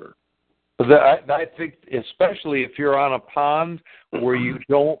recorder. I think, especially if you're on a pond where you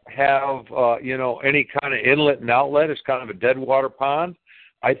don't have, any kind of inlet and outlet, it's kind of a dead water pond,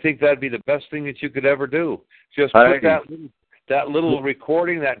 I think that'd be the best thing that you could ever do. Just put that little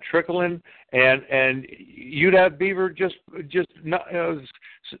recording, that trickling, and you'd have beaver just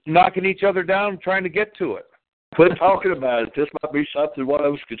knocking each other down trying to get to it. Quit talking about it. This might be something one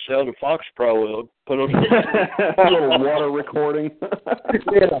of us could sell to Fox Pro. Put on a little water recording.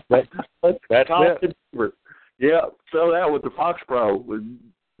 Yeah, that's it. Yeah, sell that with the Fox Pro. We'd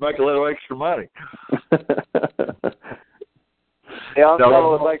make a little extra money. They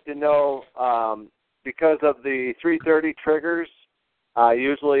also would like to know, because of the 330 triggers,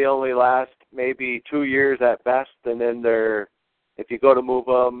 usually only last maybe 2 years at best, and then if you go to move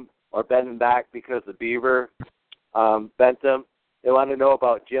them or bend them back because the beaver bent them. They want to know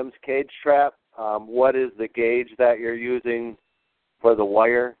about Jim's cage trap. What is the gauge that you're using for the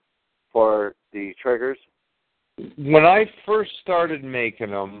wire for the triggers? When I first started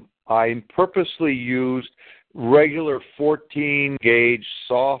making them, I purposely used regular 14-gauge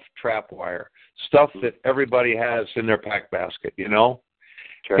soft trap wire, stuff that everybody has in their pack basket, you know?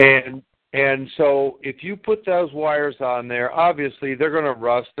 Sure. And so if you put those wires on there, obviously they're going to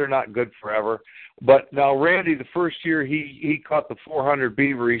rust. They're not good forever. But now Randy, the first year he caught the 400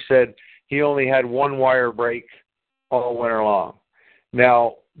 beaver, he said he only had one wire break all winter long.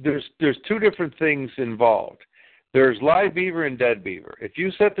 Now, there's two different things involved. There's live beaver and dead beaver. If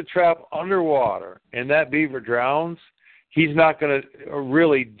you set the trap underwater and that beaver drowns, he's not going to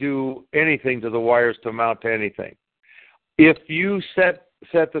really do anything to the wires to mount to anything. If you set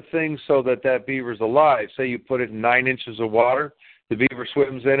the thing so that beaver's alive, say you put it in 9 inches of water, the beaver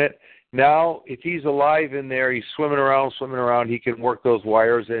swims in it. Now, if he's alive in there, he's swimming around, he can work those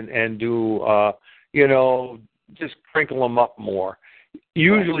wires and do, just crinkle them up more.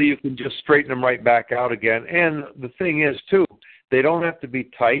 Usually you can just straighten them right back out again. And the thing is, too, they don't have to be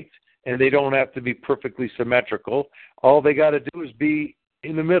tight and they don't have to be perfectly symmetrical. All they got to do is be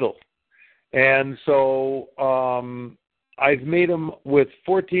in the middle. And so I've made them with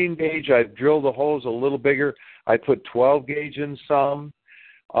 14 gauge. I've drilled the holes a little bigger. I put 12 gauge in some.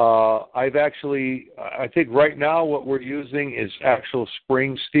 I think right now what we're using is actual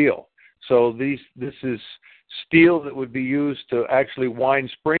spring steel. So this is steel that would be used to actually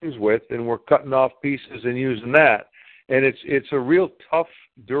wind springs with, and we're cutting off pieces and using that. And it's a real tough,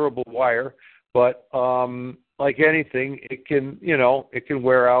 durable wire, but like anything, it can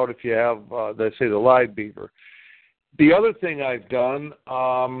wear out if you have, let's say, the live beaver. The other thing I've done,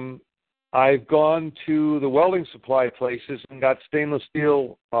 I've gone to the welding supply places and got stainless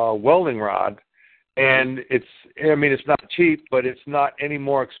steel welding rod, and it's not cheap, but it's not any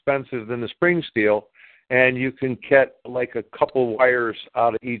more expensive than the spring steel, and you can get like a couple wires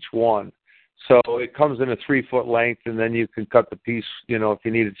out of each one. So it comes in a 3-foot length, and then you can cut the piece, if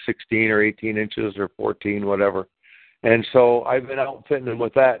you needed 16 or 18 inches or 14, whatever. And so I've been outfitting them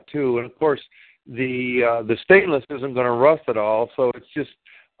with that too. And of course, the stainless isn't going to rust at all. So it's just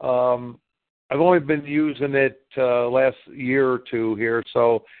I've only been using it last year or two here.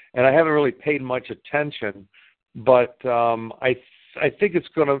 So, and I haven't really paid much attention, but I think it's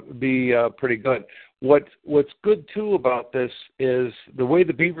going to be pretty good. What's good, too, about this is the way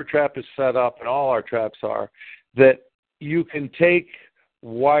the beaver trap is set up, and all our traps are, that you can take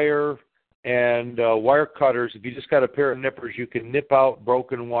wire and wire cutters. If you just got a pair of nippers, you can nip out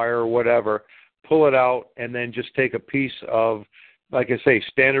broken wire or whatever, pull it out, and then just take a piece of like I say,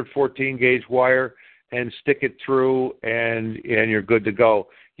 standard 14-gauge wire and stick it through, and you're good to go.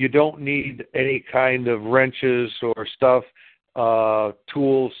 You don't need any kind of wrenches or stuff,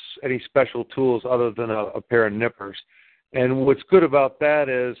 tools, any special tools other than a pair of nippers. And what's good about that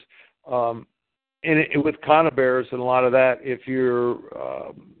is, with conibears and a lot of that, if you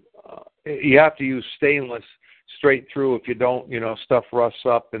have to use stainless straight through. If you don't, stuff rusts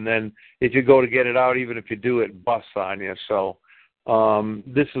up, and then if you go to get it out, even if you do, it busts on you. So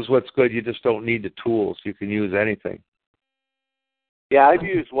this is what's good. You just don't need the tools. You can use anything. Yeah, I've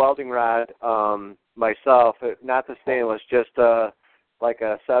used welding rod myself, not the stainless, just like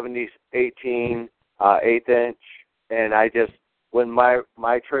a 70/18 eighth inch, and I just, when my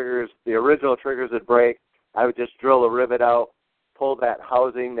triggers, the original triggers would break, I would just drill a rivet out, pull that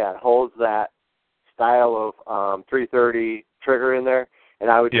housing that holds that style of 330 trigger in there, and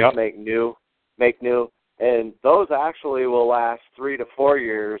I would just make new, and those actually will last 3 to 4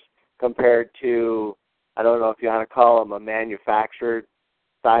 years compared to, I don't know if you want to call them a manufactured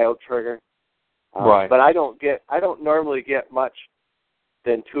style trigger, right? But I don't normally get much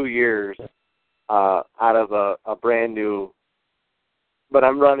than 2 years out of a brand new. But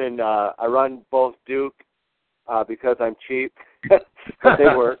I'm running. I run both Duke because I'm cheap, but they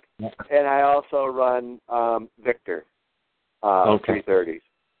work, and I also run Victor 330s.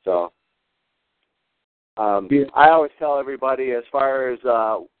 So I always tell everybody, as far as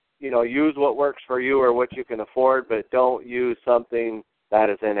use what works for you or what you can afford, but don't use something that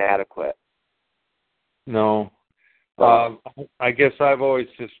is inadequate. No. I guess I've always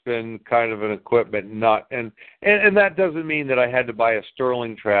just been kind of an equipment nut, and that doesn't mean that I had to buy a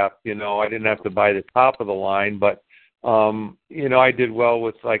Sterling trap. I didn't have to buy the top of the line, but I did well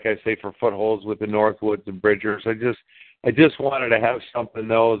with, like I say, for footholds with the Northwoods and Bridgers. I just wanted to have something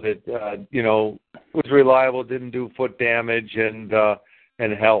though that was reliable, didn't do foot damage, and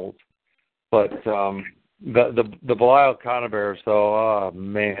held. But the Belial conibears, though, oh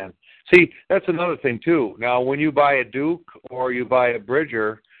man. See, that's another thing too. Now, when you buy a Duke or you buy a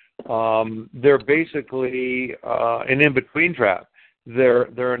Bridger, they're basically an in-between trap. They're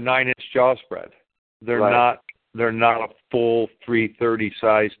a 9-inch jaw spread. They're not a full 330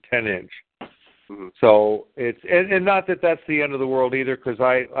 size 10-inch. Mm-hmm. So it's and not that that's the end of the world either, because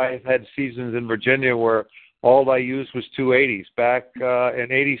I've had seasons in Virginia where all I used was 280s. Back in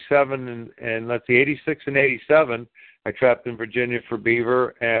 87 and let's see, 86 and 87, I trapped in Virginia for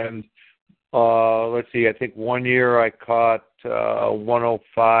beaver, and let's see, I think one year I caught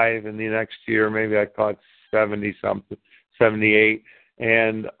 105, and the next year maybe I caught 70-something, 78,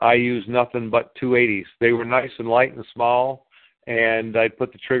 and I used nothing but 280s. They were nice and light and small, and I'd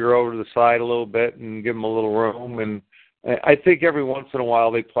put the trigger over to the side a little bit and give them a little room, and I think every once in a while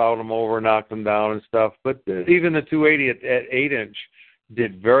they plowed them over, knocked them down and stuff, but even the 280 at 8-inch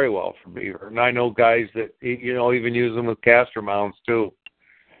did very well for beaver. And I know guys that, even use them with caster mounts too.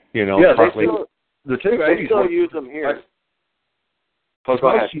 Yeah, the 280s. They still use them here.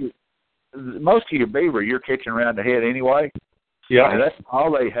 Most of your beaver, you're catching around the head anyway. Yeah. And that's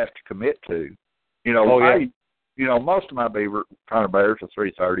all they have to commit to. Most of my beaver conibears are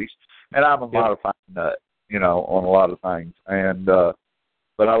 330s, and I'm a modified nut, on a lot of things. And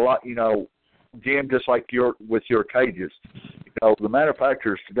but I like, Jim, just like with your cages, the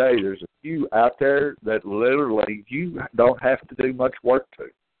manufacturers today, there's a few out there that literally you don't have to do much work to.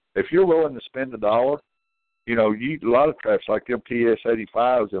 If you're willing to spend $1, a lot of traps like them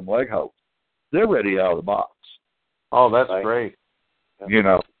TS-85s and leg holds, they're ready out of the box. Oh, that's great.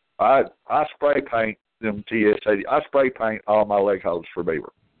 I spray paint them TS-80. I spray paint all my leg holds for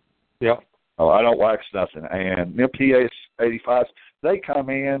beaver. Yep. Oh, I don't wax nothing. And them TS-85s, they come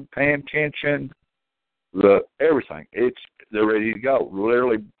in, pan tension, everything. They're ready to go.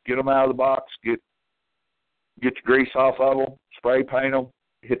 Literally get them out of the box, get the grease off of them, spray paint them,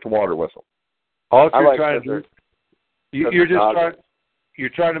 hit the water with them. All you're trying to do, you're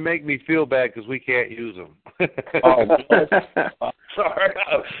trying to make me feel bad because we can't use them. Oh, sorry.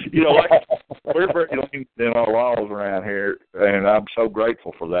 We're very lenient in our laws around here, and I'm so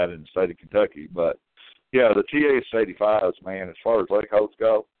grateful for that in the state of Kentucky. But yeah, the TS-85s, man, as far as leg holds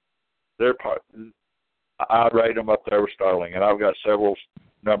go, I rate them up there with Sterling, and I've got several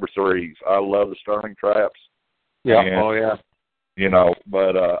number 3s. I love the Sterling traps. Yeah. And,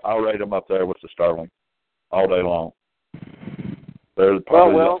 but I'll rate them up there with the Sterling all day long. They're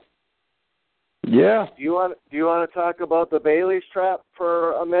probably yeah. Do you want to talk about the Bailey's trap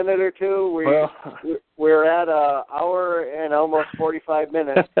for a minute or two? We're at an hour and almost 45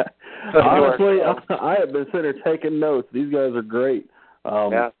 minutes. Honestly, I have been sitting there taking notes. These guys are great.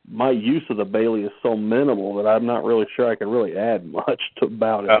 My use of the Bailey is so minimal that I'm not really sure I can really add much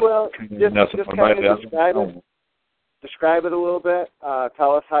about it. Well, just kind of describe it a little bit.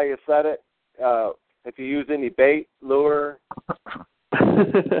 Tell us how you set it. If you use any bait, lure.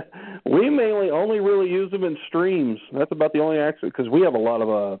 We mainly only really use them in streams. That's about the only accident, because we have a lot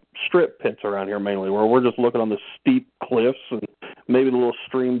of strip pits around here mainly, where we're just looking on the steep cliffs and maybe the little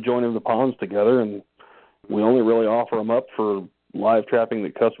stream joining the ponds together, and we only really offer them up for live trapping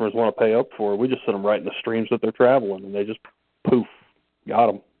that customers want to pay up for. We just set them right in the streams that they're traveling, and they just poof, got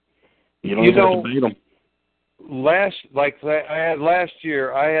them. You don't even have to bait them. Last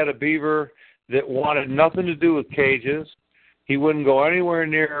year, I had a beaver that wanted nothing to do with cages. He wouldn't go anywhere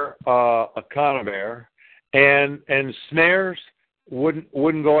near a conibear, and snares wouldn't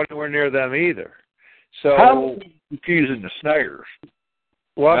go anywhere near them either. So how confusing the snares?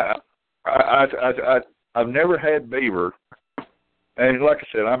 What? I've never had beaver, and like I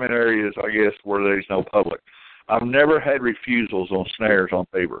said, I'm in areas, I guess, where there's no public. I've never had refusals on snares on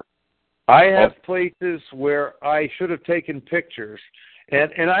beaver. I have places where I should have taken pictures,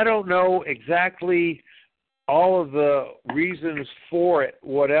 and I don't know exactly all of the reasons for it,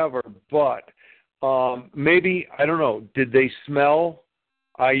 whatever, but maybe, I don't know, did they smell?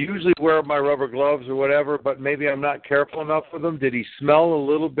 I usually wear my rubber gloves or whatever, but maybe I'm not careful enough with them. Did he smell a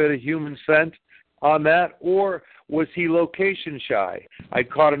little bit of human scent on that, or was he location shy? I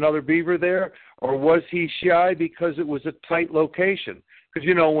caught another beaver there, or was he shy because it was a tight location? Because,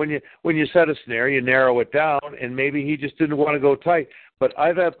 you know, when you set a snare, you narrow it down, and maybe he just didn't want to go tight. But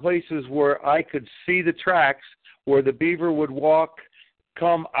I've had places where I could see the tracks where the beaver would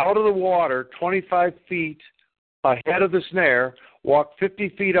come out of the water 25 feet ahead of the snare, walk 50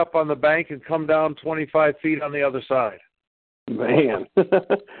 feet up on the bank, and come down 25 feet on the other side. Man,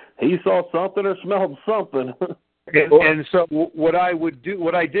 he saw something or smelled something. And so what I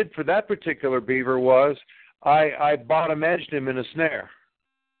did for that particular beaver was I bottom edged him in a snare.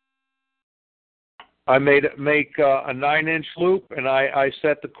 I make a 9-inch loop, and I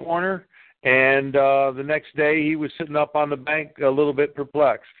set the corner, and the next day he was sitting up on the bank a little bit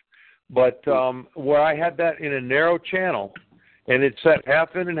perplexed. But where I had that in a narrow channel, and it set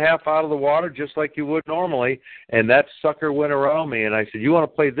half in and half out of the water just like you would normally, and that sucker went around me, and I said, you want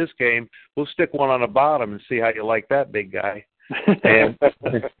to play this game? We'll stick one on the bottom and see how you like that, big guy. And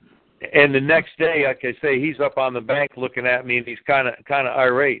the next day, like I say, he's up on the bank looking at me, and he's kind of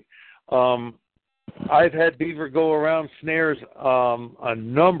irate. I've had beaver go around snares a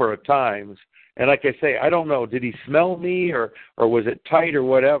number of times, and like I say, I don't know, did he smell me or was it tight or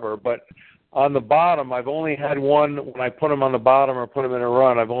whatever? But on the bottom, I've only had one, when I put him on the bottom or put him in a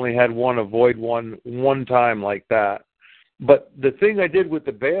run, I've only had one avoid one time like that. But the thing I did with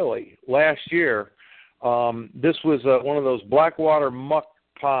the Bailey last year, this was one of those blackwater muck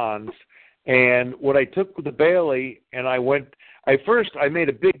ponds, and what I took with the Bailey, and I made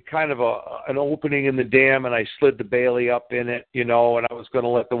a big kind of an opening in the dam, and I slid the Bailey up in it, you know, and I was going to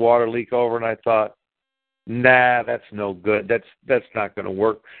let the water leak over, and I thought, nah, that's no good. That's not going to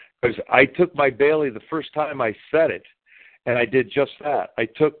work, because I took my Bailey the first time I set it, and I did just that. I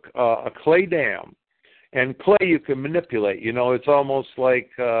took a clay dam, and clay you can manipulate. You know, it's almost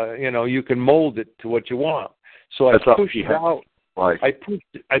like, you can mold it to what you want. So I pushed it out.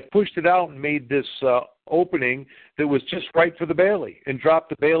 I pushed it out and made this opening that was just right for the Bailey, and dropped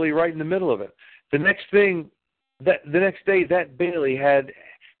the Bailey right in the middle of it. The next day, that Bailey had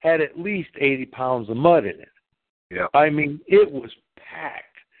at least 80 pounds of mud in it. Yeah. I mean, it was packed.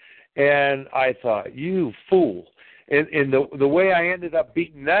 And I thought, you fool. And the way I ended up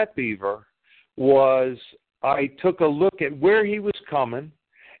beating that beaver was I took a look at where he was coming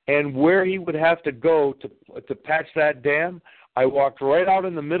and where he would have to go to patch that dam. I walked right out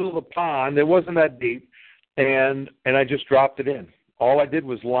in the middle of the pond. It wasn't that deep. And I just dropped it in. All I did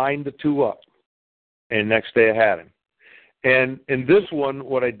was line the two up. And next day I had him. And in this one,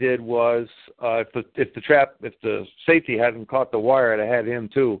 what I did was, if the safety hadn't caught the wire, I'd have had him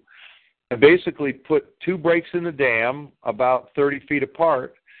too. I basically put two breaks in the dam about 30 feet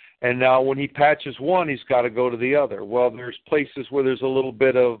apart, and now when he patches one, he's got to go to the other. Well, there's places where there's a little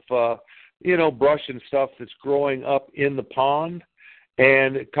bit of, brush and stuff that's growing up in the pond,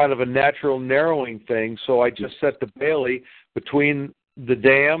 and kind of a natural narrowing thing. So I just set the Bailey between the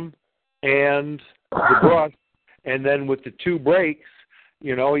dam and the brush, and then with the two breaks,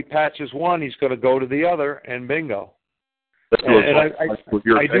 he patches one, he's going to go to the other, and bingo. And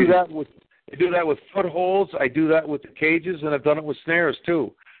I do that with footholds. I do that with the cages, and I've done it with snares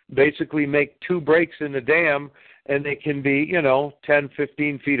too. Basically, make two breaks in the dam, and they can be 10,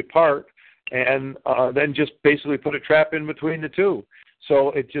 15 feet apart, and then just basically put a trap in between the two.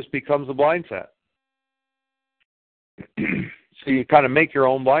 So it just becomes a blind set. So you kind of make your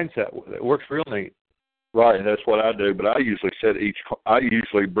own blind set with it. It works real neat. Right, and that's what I do. But I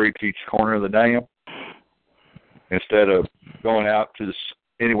usually breach each corner of the dam instead of going out to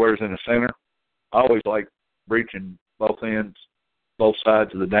anywhere in the center. I always like breaching both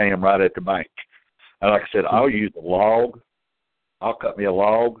sides of the dam right at the bank. And like I said, I'll use a log. I'll cut me a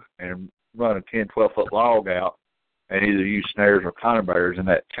log and run a 10, 12-foot log out and either use snares or conibears in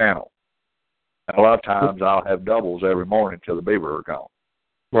that channel. And a lot of times I'll have doubles every morning till the beaver are gone.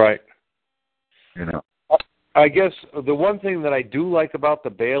 Right. You know. I guess the one thing that I do like about the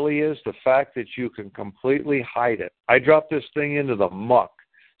Bailey is the fact that you can completely hide it. I dropped this thing into the muck,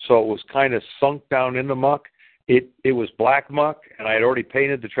 so it was kind of sunk down in the muck. It was black muck, and I had already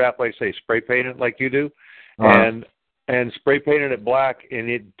painted the trap, like I say, spray painted like you do, and spray painted it black, and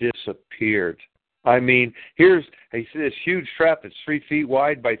it disappeared. I mean, here's this huge trap that's 3 feet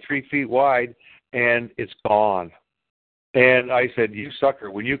wide by 3 feet wide, and it's gone. And I said, you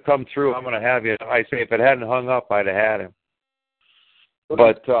sucker, when you come through, I'm going to have you. I say, if it hadn't hung up, I'd have had him.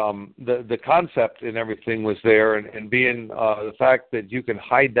 But the concept and everything was there, and being the fact that you can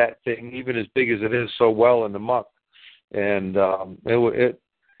hide that thing, even as big as it is, so well in the muck. And it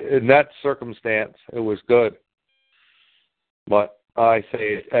in that circumstance, it was good. But I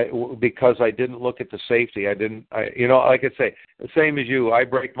say, because I didn't look at the safety, like I say, the same as you, I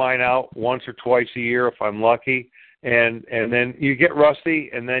break mine out once or twice a year if I'm lucky. And then you get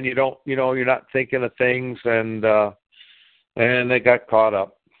rusty, and then you don't, you're not thinking of things, and they got caught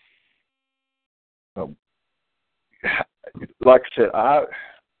up. Like I said,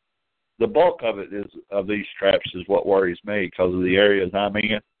 the bulk of these traps is what worries me because of the areas I'm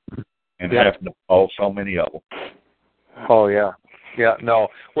in and having to haul so many of them. Oh yeah, no.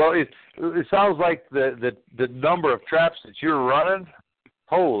 Well, it sounds like the number of traps that you're running.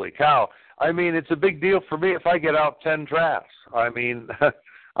 Holy cow! I mean, it's a big deal for me if I get out 10 traps. I mean,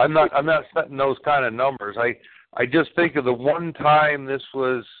 I'm not setting those kind of numbers. I just think of the one time, this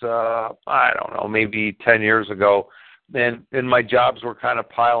was, I don't know, maybe 10 years ago, and my jobs were kind of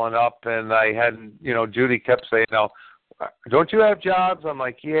piling up, and I hadn't, Judy kept saying, "No, don't you have jobs?" I'm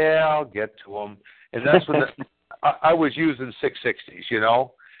like, "Yeah, I'll get to them." And that's when I was using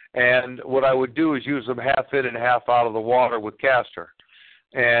 660s, and what I would do is use them half in and half out of the water with caster.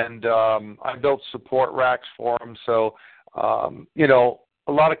 And I built support racks for them. So, a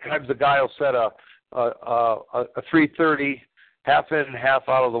lot of times the guy will set a 330 half in and half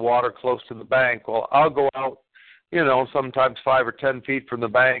out of the water close to the bank. Well, I'll go out, sometimes 5 or 10 feet from the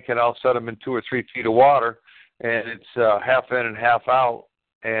bank, and I'll set them in 2 or 3 feet of water, and it's half in and half out.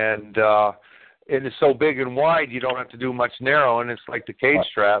 And it's so big and wide, you don't have to do much narrowing. It's like the cage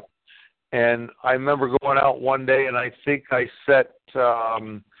trap. And I remember going out one day, and I think I set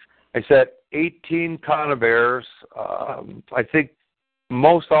 18 conibears. I think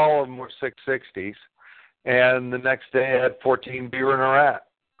most all of them were 660s. And the next day I had 14 beaver and a rat.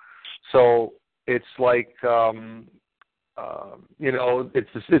 So it's like,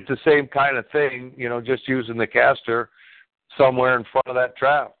 it's the same kind of thing, just using the caster somewhere in front of that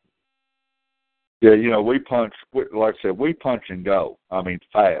trap. Yeah, we punch, like I said, we punch and go. I mean,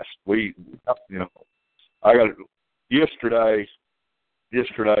 fast. Yesterday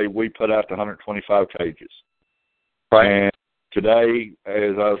we put out the 125 cages. Right. And today,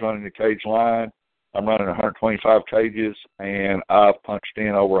 as I was running the cage line, I'm running 125 cages, and I've punched in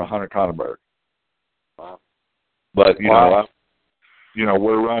over 100 conibears. Wow. But, we're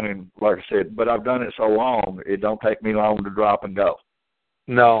running, like I said, but I've done it so long, it don't take me long to drop and go.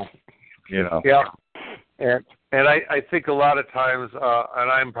 No. Yeah. And I think a lot of times,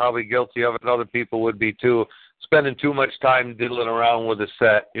 and I'm probably guilty of it, and other people would be too, spending too much time diddling around with a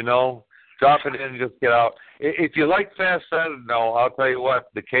set, drop it in and just get out. If you like fast setting, I'll tell you what,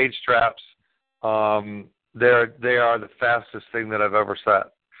 the cage traps, they are the fastest thing that I've ever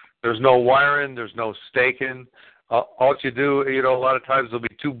set. There's no wiring, there's no staking. All you do, a lot of times there'll be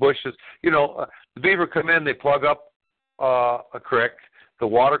 2 bushes. The beaver come in, they plug up a creek. The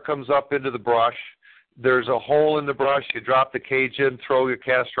water comes up into the brush. There's a hole in the brush. You drop the cage in, throw your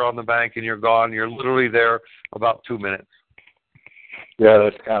caster on the bank, and you're gone. You're literally there about 2 minutes. Yeah,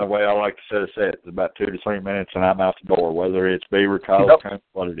 that's the kind of way I like to set a set. It's about 2 to 3 minutes, and I'm out the door, whether it's beaver, coyote,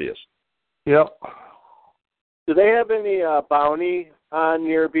 what it is. Yep. Do they have any bounty on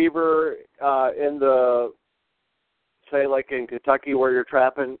your beaver in the, say, like in Kentucky where you're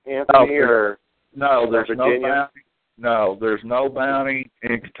trapping, Anthony, or no? There's Virginia? no bounty. No, there's no bounty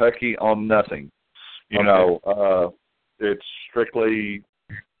in Kentucky on nothing. It's strictly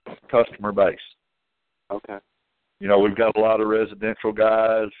customer based. Okay. we've got a lot of residential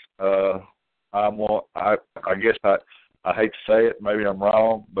guys. I guess I hate to say it, maybe I'm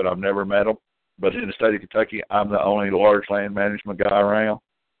wrong, but I've never met them. But in the state of Kentucky, I'm the only large land management guy around.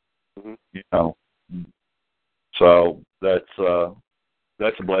 Mm-hmm. So that's a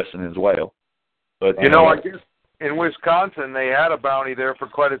blessing as well. But I guess in Wisconsin they had a bounty there for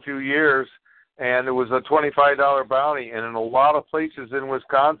quite a few years, and it was a $25 bounty. And in a lot of places in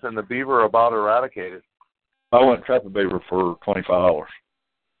Wisconsin, the beaver are about eradicated. I went trap a beaver for $25.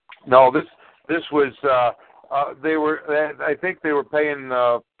 No, this was I think they were paying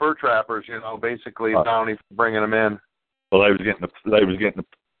fur trappers, basically a bounty for bringing them in. Well, they was getting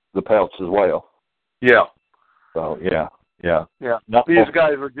the pelts as well. Yeah. So yeah. These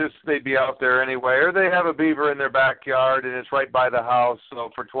guys they'd be out there anyway, or they have a beaver in their backyard and it's right by the house. So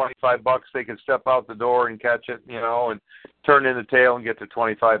for $25, they can step out the door and catch it, and turn in the tail and get to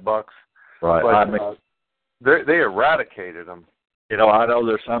 $25. Right. But, they eradicated them. I know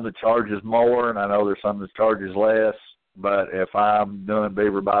there's some that charges more, and I know there's some that charges less. But if I'm doing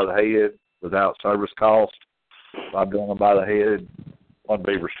beaver by the head without service cost, if I'm doing them by the head, one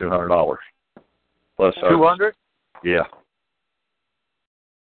beaver's $200 plus service. 200? Yeah.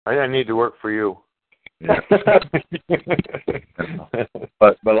 I need to work for you. Yeah.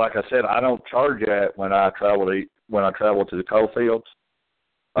 But like I said, I don't charge that when I travel to the coal fields.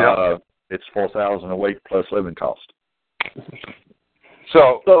 Yeah. It's $4,000 a week plus living cost.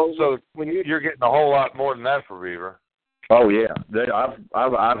 So when you're getting a whole lot more than that for beaver. Oh yeah,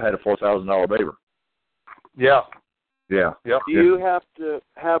 I've had a $4,000 beaver. Yeah. Yeah. Yep. Do you have to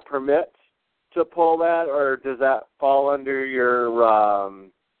have permits to pull that, or does that fall under your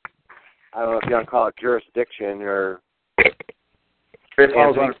I don't know if you want to call it jurisdiction or? It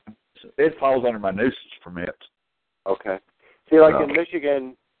falls under my nuisance permits. Okay. See, like in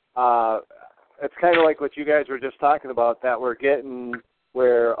Michigan, it's kind of like what you guys were just talking about, that we're getting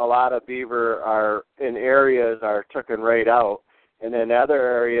where a lot of beaver are in areas are taken right out, and then other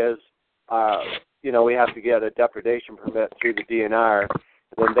areas, we have to get a depredation permit through the DNR.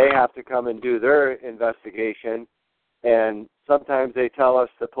 Then they have to come and do their investigation, and sometimes they tell us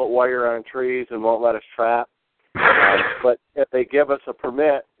to put wire on trees and won't let us trap. But if they give us a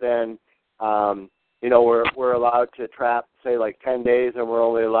permit, then we're allowed to trap, say, like 10 days, and we're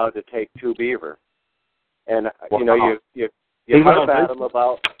only allowed to take 2 beaver. And you harp at them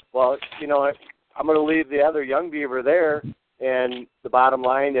about, well, I'm going to leave the other young beaver there, and the bottom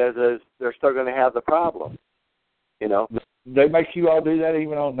line is they're still going to have the problem. They make you all do that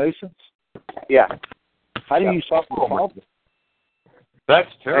even on nuisance? Yeah. How do you solve the problem? That's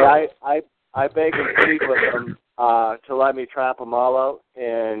terrible. I beg and plead with them to let me trap them all out,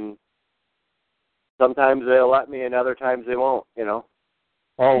 and sometimes they'll let me, and other times they won't. Oh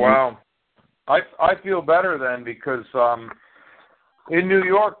wow. I feel better then, because in New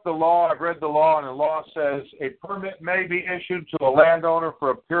York, I've read the law, and the law says a permit may be issued to a landowner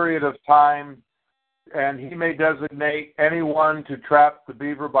for a period of time, and he may designate anyone to trap the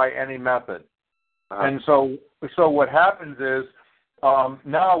beaver by any method. Uh-huh. And so what happens is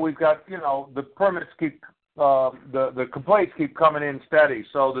now we've got, the permits keep, the complaints keep coming in steady,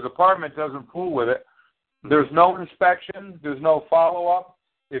 so the department doesn't fool with it. There's no inspection. There's no follow-up.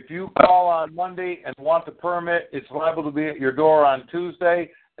 If you call on Monday and want the permit, it's liable to be at your door on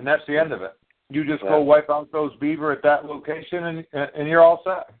Tuesday, and that's the end of it. You just go wipe out those beaver at that location, and you're all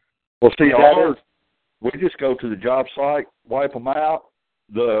set. Well, see, we just go to the job site, wipe them out.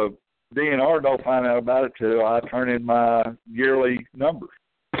 The DNR don't find out about it till I turn in my yearly numbers.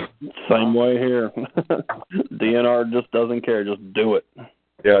 Same way here. DNR just doesn't care. Just do it.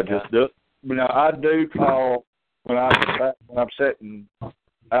 Yeah, just do it. Now, I do call when I'm setting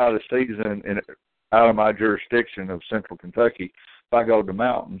out of season and out of my jurisdiction of Central Kentucky. If I go to the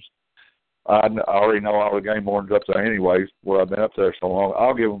mountains, I already know all the game wardens up there anyways, where I've been up there so long.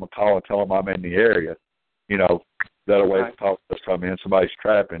 I'll give them a call and tell them I'm in the area. That way if the call does come in, somebody's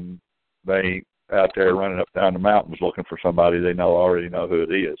trapping, they ain't out there running up down the mountains looking for somebody they already know who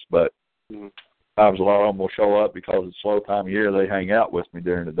it is. But times a lot of them will show up because it's slow time of year. They hang out with me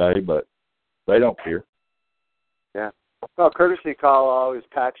during the day, but they don't care. Yeah. Well, courtesy call will always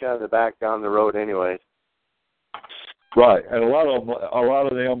pat you on the back down the road anyways. Right. And a lot of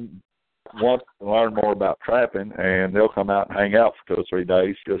them want to learn more about trapping, and they'll come out and hang out for 2 or 3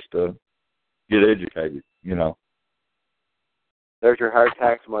 days just to get educated, There's your hard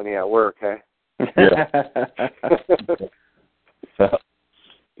tax money at work, eh? Yeah.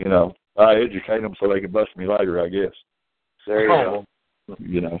 I educate them so they can bust me later, I guess. There you go.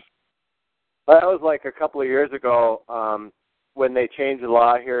 That was like a couple of years ago. when they changed the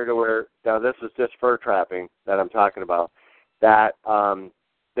law here to where, now this is just fur trapping that I'm talking about, that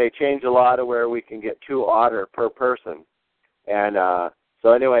they changed the law to where we can get 2 otter per person. And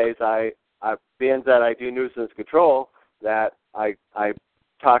so anyways, I being that I do nuisance control, that I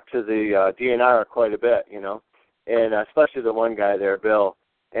talk to the DNR quite a bit, and especially the one guy there, Bill.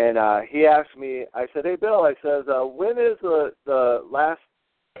 And he asked me, I said, hey, Bill, I says, when is the last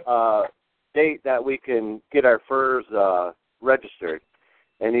date that we can get our furs registered?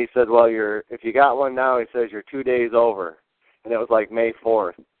 And he said, well, if you got one now, he says, you're 2 days over. And it was like May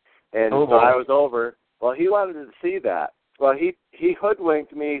 4th. And so I was over. Well, he wanted to see that. Well, he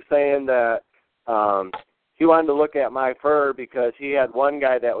hoodwinked me saying that he wanted to look at my fur because he had one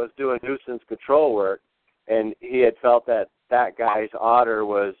guy that was doing nuisance control work, and he had felt that guy's otter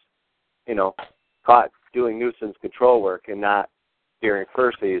was, caught doing nuisance control work and not during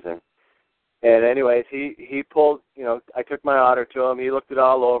fur season. And anyways, he pulled, I took my otter to him. He looked it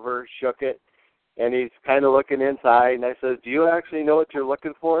all over, shook it, and he's kind of looking inside. And I said, do you actually know what you're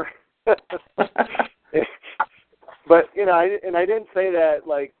looking for? But, I didn't say that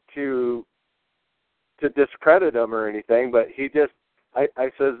like to discredit him or anything, but he just, I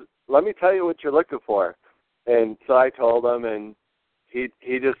says, let me tell you what you're looking for. And so I told him, and he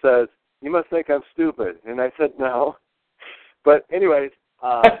just says, you must think I'm stupid. And I said, no. But anyways,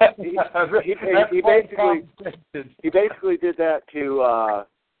 he basically did that to,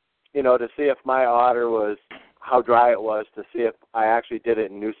 to see if my otter was, how dry it was, to see if I actually did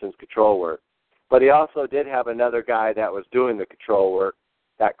it in nuisance control work. But he also did have another guy that was doing the control work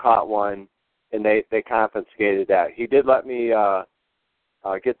that caught one, and they confiscated that. He did let me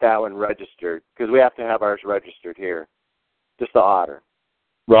get that one registered, because we have to have ours registered here, just the otter.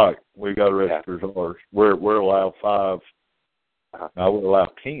 Right. We got to register ours. We're allowed 5. Now we're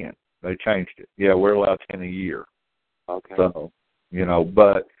allowed 10. They changed it. Yeah, we're allowed 10 a year. Okay. So,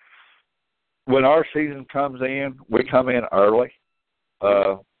 but when our season comes in, we come in early.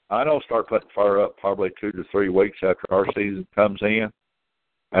 I don't start putting fur up probably 2 to 3 weeks after our season comes in.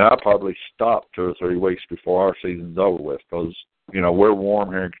 And I probably stop 2 or 3 weeks before our season's over with, because, we're warm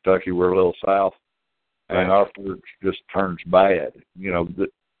here in Kentucky. We're a little south, and our fur just turns bad.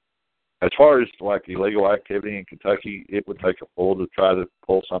 As far as like illegal activity in Kentucky, it would take a bull to try to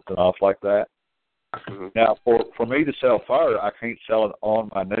pull something off like that. Mm-hmm. Now, for me to sell fur, I can't sell it on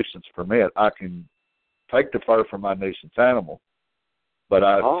my nuisance permit. I can take the fur from my nuisance animal, but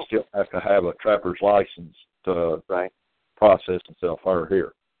I still have to have a trapper's license to process and sell fur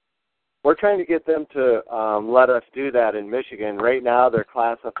here. We're trying to get them to let us do that in Michigan. Right now, they're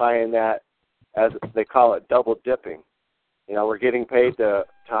classifying that as, they call it double dipping. We're getting paid to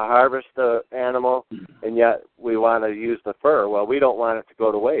harvest the animal, and yet we want to use the fur. Well, we don't want it to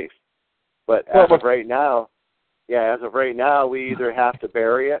go to waste. But as of right now, we either have to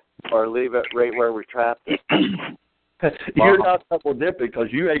bury it or leave it right where we trapped it. You're not double dipping because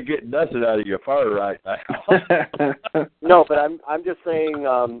you ain't getting nothing out of your fur right now. No, but I'm just saying,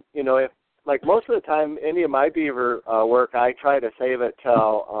 if like most of the time, any of my beaver work, I try to save it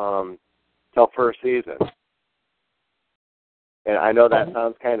till fur season. And I know that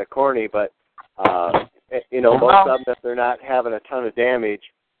sounds kind of corny, but most of them, if they're not having a ton of damage,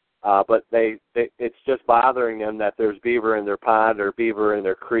 but it's just bothering them that there's beaver in their pond or beaver in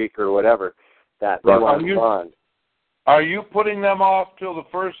their creek or whatever that they want to pond. Are you putting them off till the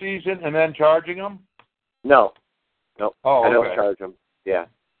first season and then charging them? No. Oh, I don't charge them. Yeah.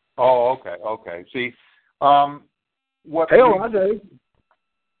 Oh, okay. See, what? Hell, I do.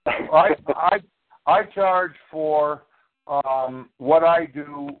 I charge for what I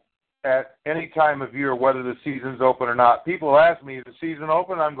do at any time of year, whether the season's open or not. People ask me, is the season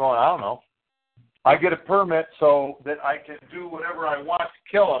open? I'm going, I don't know. I get a permit so that I can do whatever I want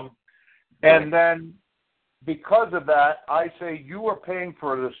to kill them, and then because of that, I say you are paying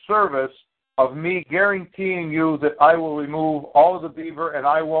for the service of me guaranteeing you that I will remove all of the beaver and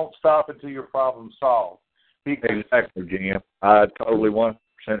I won't stop until your problem's solved. Exactly, Jim. I totally 100%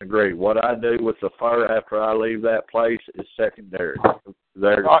 agree. What I do with the fur after I leave that place is secondary.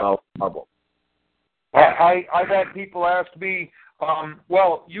 There to solve the problem. I've had people ask me,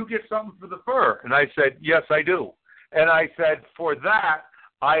 well, you get something for the fur. And I said, yes, I do. And I said, for that,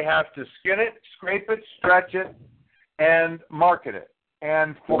 I have to skin it, scrape it, stretch it, and market it.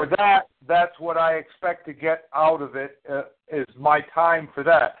 And for that, that's what I expect to get out of it is my time for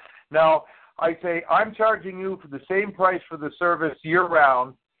that. Now, I say I'm charging you for the same price for the service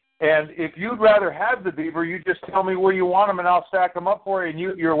year-round, and if you'd rather have the beaver, you just tell me where you want them, and I'll stack them up for you,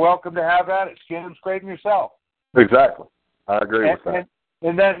 and you're welcome to have at it. Skin and scrape them yourself. Exactly. I agree with that.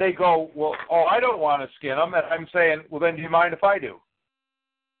 And then they go, well, I don't want to skin them. And I'm saying, well, then do you mind if I do?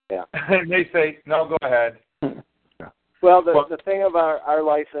 Yeah. And they say, no, go ahead. Well, the thing of our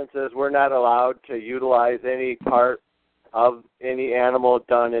license is we're not allowed to utilize any part of any animal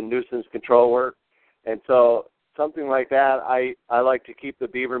done in nuisance control work. And so something like that, I like to keep the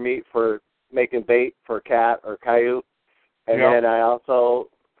beaver meat for making bait for cat or coyote. And then I also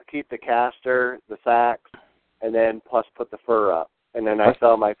keep the caster, the sacks, and then plus put the fur up. And then I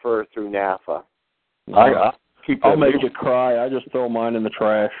sell my fur through NAFA. I'll make you cry. I just throw mine in the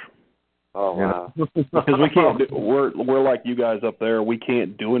trash. Oh, wow. Because we can't we're like you guys up there. We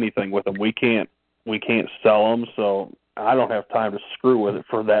can't do anything with them. We can't sell them, so I don't have time to screw with it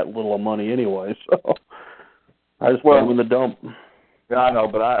for that little of money anyway. So I just put them in the dump. Yeah, I know,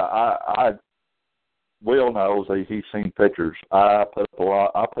 but I Will knows that he's seen pictures. I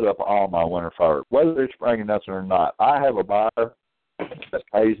put up all my winter fur, whether it's spring nuts or not. I have a buyer that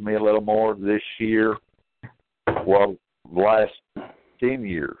pays me a little more this year. Well, the last 10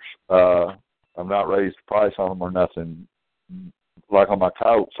 years, I've not raised the price on them or nothing. Like on my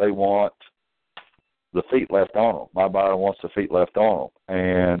coats, they want the feet left on them. My buyer wants the feet left on them,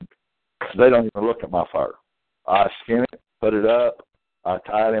 and they don't even look at my fur. I skin it, put it up, I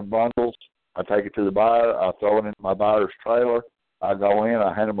tie it in bundles, I take it to the buyer, I throw it in my buyer's trailer, I go in,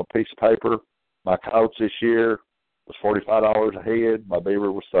 I hand him a piece of paper. My coats this year was $45 a head, my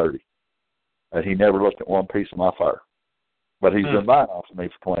beaver was $30. And he never looked at one piece of my fur. But he's been buying off of me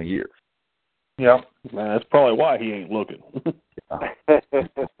for 20 years. Yeah. Man, that's probably why he ain't looking.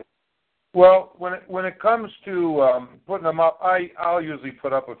 Well, when it comes to putting them up, I'll usually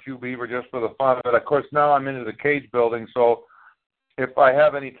put up a few beaver just for the fun of it. Of course, now I'm into the cage building, so if I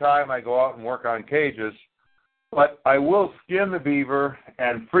have any time, I go out and work on cages. But I will skin the beaver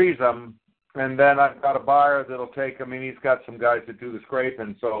and freeze them, and then I've got a buyer that'll take them. I mean, he's got some guys that do the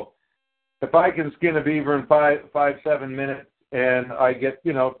scraping, so if I can skin a beaver in 5-7 minutes and I get,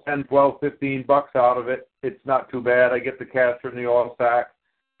 $10, $12, $15 out of it, it's not too bad. I get the caster and the oil sack.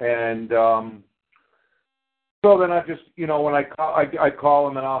 And so then I just, when I call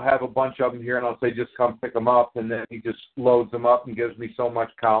him and I'll have a bunch of them here and I'll say, just come pick them up. And then he just loads them up and gives me so much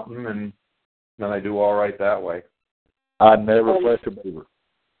counting. And then I do all right that way. I never flesh a beaver.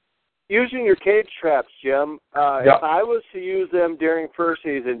 Using your cage traps, Jim, if I was to use them during fur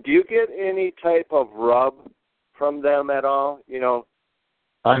season, do you get any type of rub from them at all?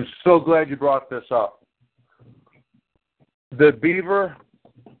 I'm so glad you brought this up. The beaver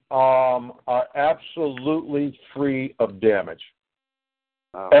are absolutely free of damage.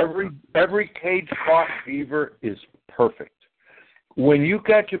 Oh. Every cage-caught beaver is perfect. When you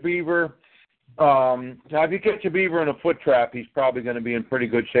catch a beaver, now if you catch a beaver in a foot trap, he's probably going to be in pretty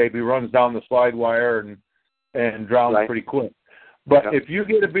good shape. He runs down the slide wire and drowns pretty quick. But if you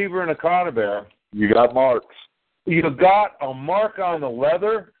get a beaver in a conibear, you got marks. You got a mark on the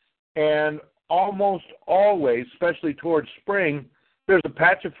leather, and almost always, especially towards spring, there's a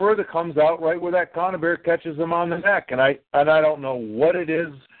patch of fur that comes out right where that conibear catches them on the neck. And I don't know what it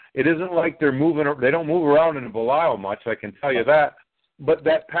is. It isn't like they don't move around in a Belial much, I can tell you that. But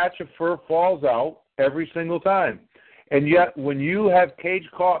that patch of fur falls out every single time. And yet, when you have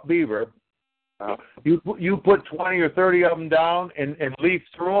cage-caught beaver, you put 20 or 30 of them down and leaf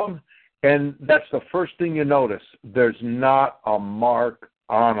through them, and that's the first thing you notice. There's not a mark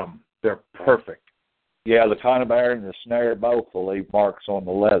on them. They're perfect. Yeah, the conibear and the snare both will leave marks on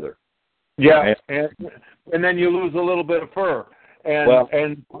the leather. Yeah, and then you lose a little bit of fur.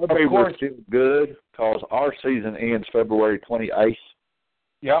 And our beaver's still good because our season ends February 28th.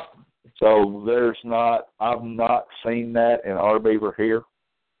 Yep. So I've not seen that in our beaver here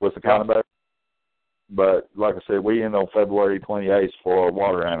with the conibear. But like I said, we end on February 28th for our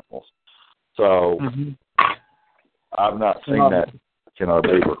water animals. So I've not seen that in our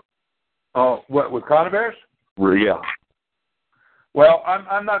beaver. Oh, what, with conibears? Yeah. Well,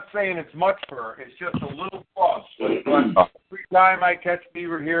 I'm not saying it's much fur. It's just a little plus. But every time I catch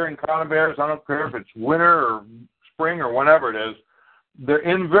beaver here in conibears, I don't care if it's winter or spring or whenever it is, they're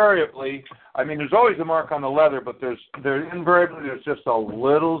invariably, there's always a mark on the leather, but there's just a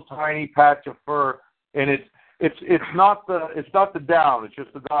little tiny patch of fur, and it's not the down, it's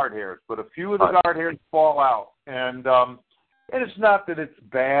just the guard hairs. But a few of the guard hairs fall out, and it's not that it's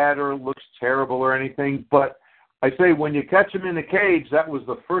bad or looks terrible or anything, but I say when you catch them in the cage, that was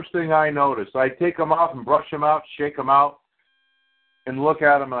the first thing I noticed. I take them off and brush them out, shake them out, and look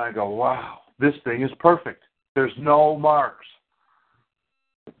at them, and I go, wow, this thing is perfect. There's no marks.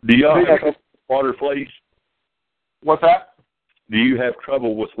 Do you have trouble with water fleas? What's that? Do you have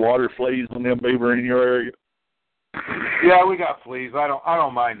trouble with water fleas on them beaver in your area? Yeah, we got fleas. I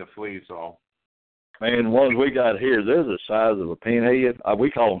don't mind the fleas though. Man, the ones we got here, they're the size of a pinhead.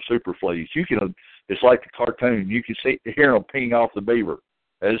 We call them super fleas. It's like the cartoon. You can hear them ping off the beaver.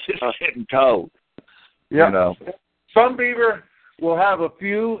 It's just getting cold. Yeah. You know. Some beaver will have a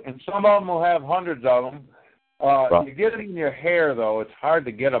few, and some of them will have hundreds of them. Right. You get them in your hair, though, it's hard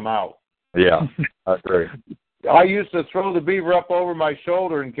to get them out. Yeah, I agree. I used to throw the beaver up over my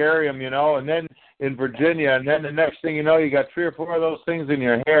shoulder and carry them, and then in Virginia, and then the next thing you know, you got 3 or 4 of those things in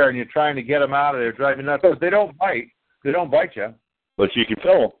your hair, and you're trying to get them out of there, driving nuts. But they don't bite. They don't bite you. But you can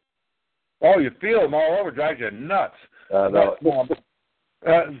feel them. Oh, you feel them all over, drives you nuts. No.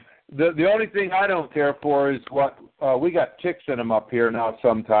 The only thing I don't care for is what we got ticks in them up here now.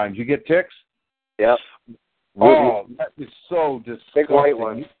 Sometimes you get ticks. Yep. Oh, that is so disgusting. Big white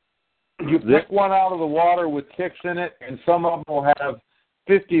ones. You pick one out of the water with ticks in it, and some of them will have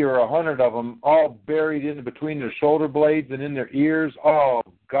 50 or 100 of them all buried in between their shoulder blades and in their ears. Oh,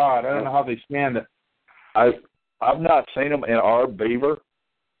 God, I don't know how they stand it. I've not seen them in our beaver,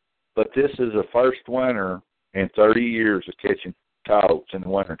 but this is the first winter in 30 years of catching coyotes in the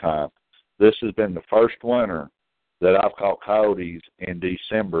wintertime. This has been the first winter that I've caught coyotes in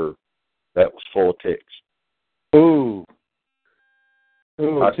December that was full of ticks. Ooh.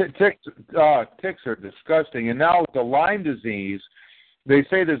 Ticks are disgusting. And now with the Lyme disease, they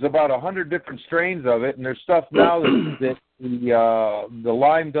say there's about 100 different strains of it, and there's stuff now that the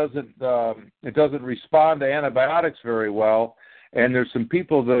Lyme doesn't respond to antibiotics very well, and there's some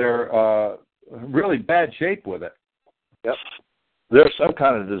people that are really bad shape with it. Yep. There's some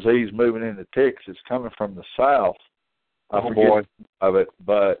kind of disease moving into ticks. It's coming from the south. I forget of it,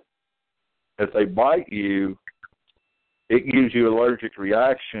 but if they bite you, it gives you an allergic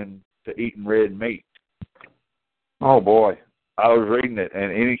reaction to eating red meat. Oh, boy. I was reading it,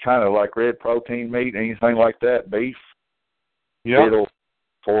 and any kind of like red protein meat, anything like that, beef, it'll,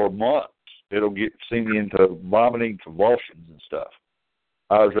 for months, it'll send you into vomiting, convulsions and stuff.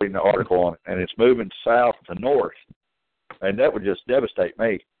 I was reading an article on it, and it's moving south to north, and that would just devastate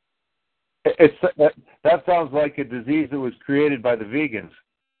me. That sounds like a disease that was created by the vegans.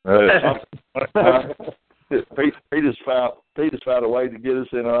 He just found a way to get us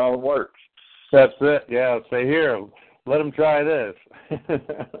in our own works. That's it. Yeah. Say here, let them try this.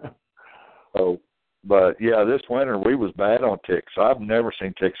 But yeah, this winter we was bad on ticks. I've never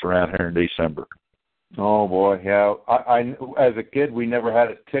seen ticks around here in December. Oh boy, yeah. I as a kid we never had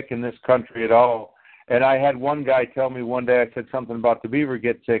a tick in this country at all. And I had one guy tell me one day, I said something about the beaver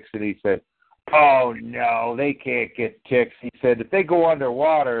get ticks, and he said, "Oh no, they can't get ticks." He said, "If they go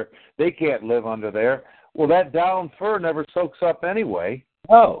underwater, they can't live under there." Well, that down fur never soaks up anyway.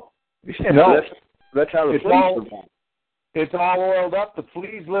 Oh, no, that's how the fleas are born. It's all oiled up. The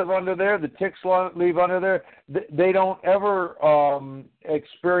fleas live under there. The ticks live under there. They don't ever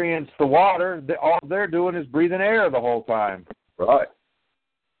experience the water. All they're doing is breathing air the whole time. Right.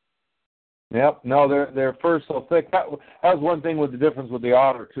 Yep. No, their fur's so thick. That was one thing with the difference with the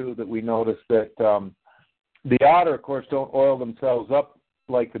otter too that we noticed, that the otter, of course, don't oil themselves up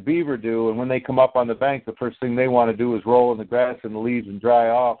like the beaver do, and when they come up on the bank, the first thing they want to do is roll in the grass and the leaves and dry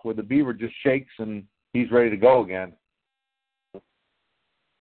off, where the beaver just shakes and he's ready to go again.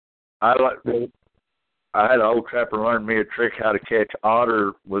 I had an old trapper learn me a trick how to catch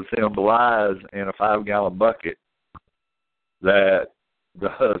otter with them lies in a 5-gallon bucket that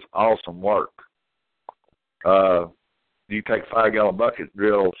does awesome work. You take a 5-gallon bucket,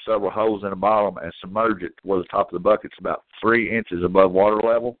 drill several holes in the bottom, and submerge it to where the top of the bucket's about 3 inches above water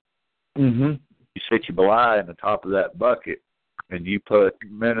level. Mm-hmm. You set your belie in the top of that bucket, and you put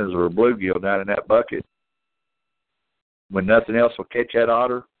minnows or bluegill down in that bucket. When nothing else will catch that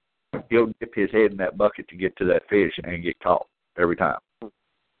otter, he'll dip his head in that bucket to get to that fish and get caught every time.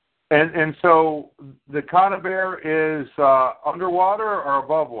 And so the conibear is underwater or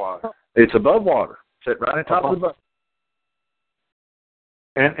above water? It's above water. Sit right on top of the bucket.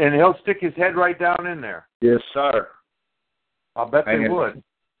 And he'll stick his head right down in there. Yes, sir. I'll bet they would.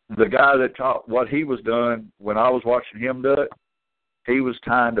 The guy that taught what he was doing when I was watching him do it, he was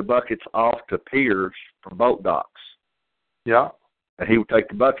tying the buckets off to piers from boat docks. Yeah. And he would take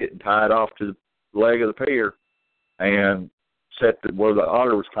the bucket and tie it off to the leg of the pier and set where the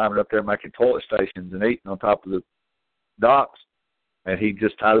otter was climbing up there making toilet stations and eating on top of the docks. And he'd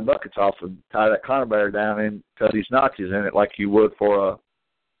just tie the buckets off and tie that conibear down and cut these notches in it like you would for a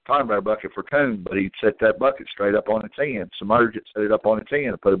conibear bucket for coon. But he'd set that bucket straight up on its end, submerge it, set it up on its end,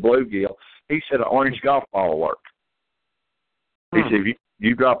 and put a bluegill. He said an orange golf ball will work. He said, if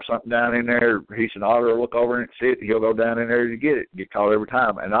you drop something down in there, he said, otter will look over and see it, he'll go down in there to get it, get caught every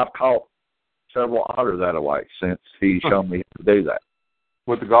time. And I've caught several otters that away since he showed me how to do that.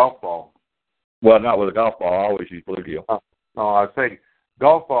 With the golf ball? Well, not with a golf ball. I always use bluegill. Oh, I was thinking,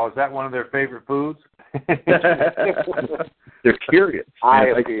 golf ball, is that one of their favorite foods? They're curious. I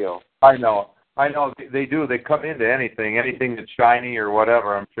know. They do. They come into anything that's shiny or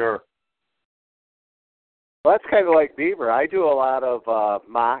whatever, I'm sure. Well, that's kind of like beaver. I do a lot of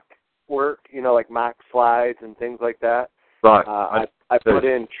mock work, like mock slides and things like that. Right. I put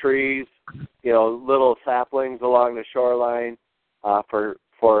in trees, little saplings along the shoreline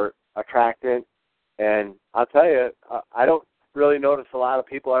for attractant. And I'll tell you, I don't really notice a lot of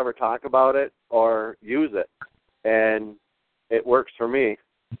people ever talk about it or use it. And it works for me.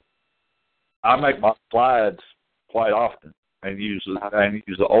 I make my slides quite often and use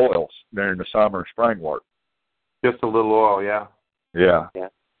the oils during the summer and spring work. Just a little oil, yeah. Yeah.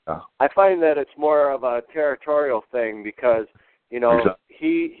 I find that it's more of a territorial thing because, exactly.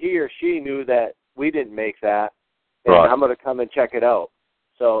 he or she knew that we didn't make that, and right. I'm going to come and check it out.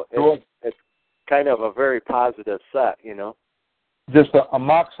 So it's kind of a very positive set, Just a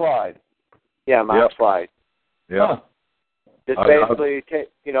mock slide. Yeah, mock slide. Yeah. Huh. Just basically, if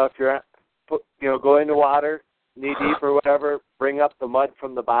you're go in the water, knee deep or whatever, bring up the mud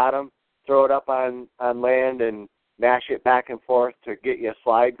from the bottom, throw it up on land, and mash it back and forth to get you a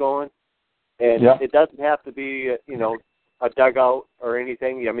slide going. And it doesn't have to be, a dugout or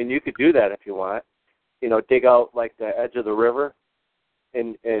anything. I mean, you could do that if you want. Dig out like the edge of the river,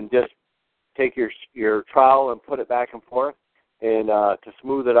 and just take your trowel and put it back and forth, and to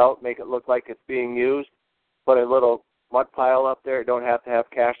smooth it out, make it look like it's being used. Put a little mud pile up there. Don't have to have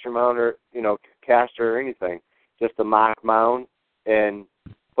caster mound or caster or anything. Just a mock mound, and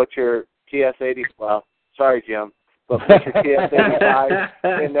put your TS-80. Well, sorry, Jim, but put your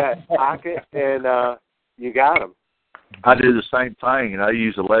TS-85 in that pocket, and you got them. I do the same thing, and I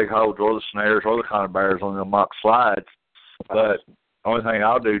use the leg holds or the snares or the conibears on the mock slides. But the only thing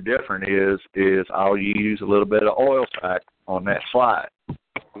I'll do different is I'll use a little bit of oil sac on that slide.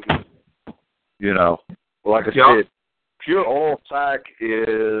 Like I said, pure oil sac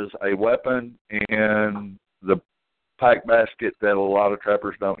is a weapon in the pack basket that a lot of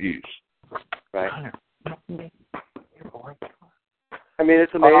trappers don't use. Right. I mean,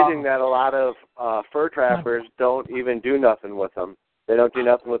 it's amazing that a lot of fur trappers don't even do nothing with them. They don't do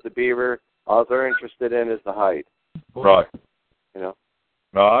nothing with the beaver. All they're interested in is the hide. Right. No,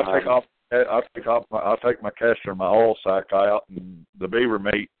 I'll take my caster and my oil sac out, and the beaver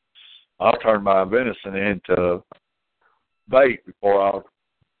meat, I'll turn my venison into bait before I'll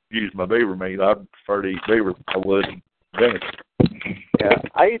use my beaver meat. I prefer to eat beaver than I would venison. Yeah,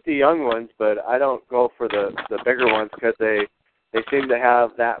 I eat the young ones, but I don't go for the bigger ones because they seem to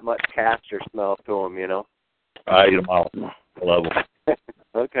have that much caster smell to them, I eat them all. I love them.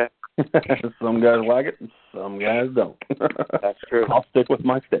 Okay. Some guys like it, some guys don't. That's true. I'll stick with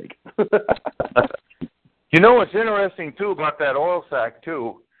my steak. What's interesting, too, about that oil sac,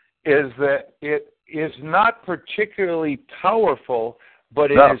 too, is that it is not particularly powerful,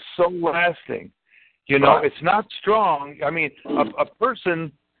 but it is so lasting. It's not strong. I mean, a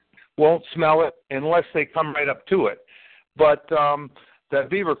person won't smell it unless they come right up to it. But that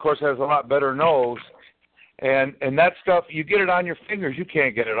beaver, of course, has a lot better nose. And that stuff, you get it on your fingers, you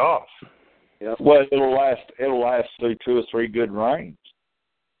can't get it off. Yep. Well, it'll last through 2 or 3 good rains.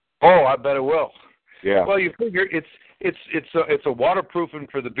 Oh, I bet it will. Yeah. Well, you figure it's a waterproofing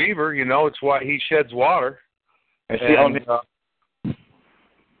for the beaver. It's why he sheds water. And see,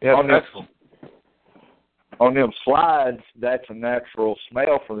 on them slides, that's a natural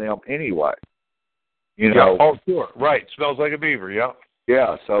smell for them anyway. Oh, sure. Right. Smells like a beaver, yeah.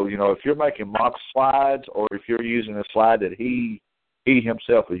 Yeah, so, if you're making mock slides or if you're using a slide that he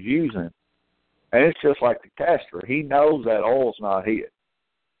himself is using, and it's just like the caster, he knows that oil's not his.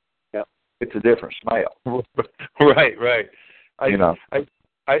 Yep. It's a different smell. Right. When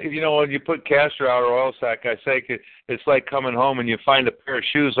you put castor out or oil sac, I say it's like coming home and you find a pair of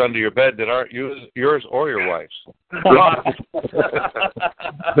shoes under your bed that aren't yours or your wife's.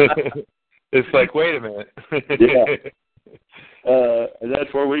 It's like, wait a minute. Yeah. And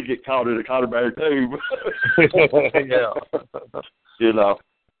that's where we get caught in a conibear tube. Yeah.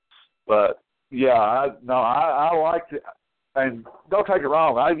 But I like it. And don't take it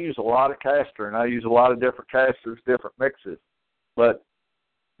wrong, I use a lot of caster and I use a lot of different casters, different mixes. But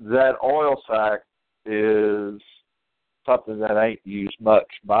that oil sac is something that ain't used much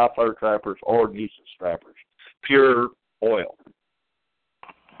by fur trappers or nuisance trappers. Pure oil.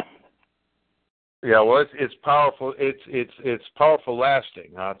 Yeah, well, it's powerful. It's powerful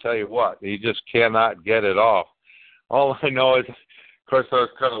lasting. I'll tell you what, you just cannot get it off. All I know is, of course, I was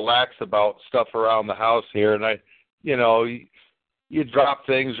kind of lax about stuff around the house here, and you drop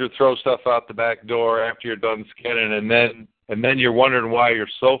things or throw stuff out the back door after you're done skinning, and then you're wondering why your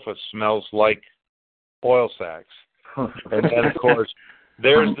sofa smells like oil sacks. And then, of course,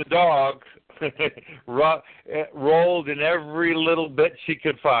 there's the dog rolled in every little bit she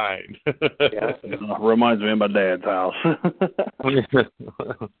could find. Yeah. Reminds me of my dad's house.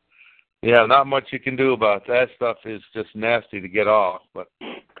 Yeah, not much you can do about that. Stuff is just nasty to get off. But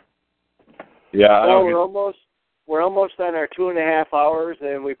yeah, we're almost on our 2.5 hours,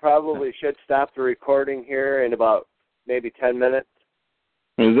 and we probably should stop the recording here in about maybe 10 minutes.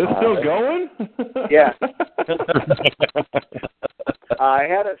 Is this still going? Yeah. I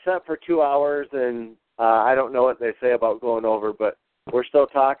had it set for 2 hours, and I don't know what they say about going over, but we're still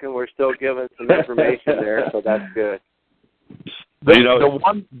talking. We're still giving some information there, so that's good. The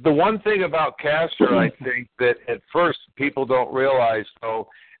one thing about Castor, I think, that at first people don't realize, though,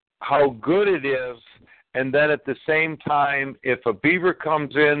 how good it is, and then at the same time, if a beaver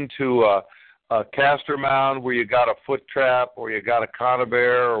comes into a Castor mound where you got a foot trap or you got a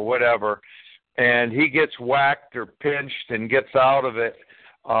conibear or whatever, and he gets whacked or pinched and gets out of it,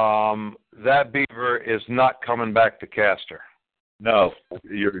 that beaver is not coming back to Castor. No,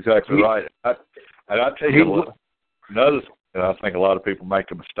 you're exactly right. And I'll tell you another thing that I think a lot of people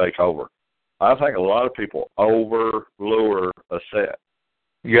make a mistake over. I think a lot of people over-lure a set.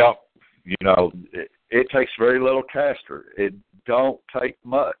 Yep. It takes very little Castor. It don't take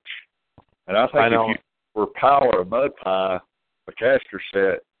much. And I think if you overpower a mud pie, a Castor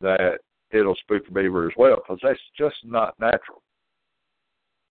set, that it'll spook a beaver as well, because that's just not natural.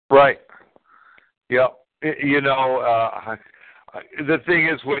 Right. Yep. The thing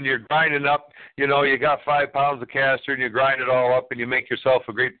is, when you're grinding up, you got 5 pounds of Castor and you grind it all up and you make yourself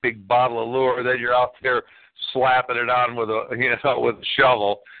a great big bottle of lure, then you're out there slapping it on with a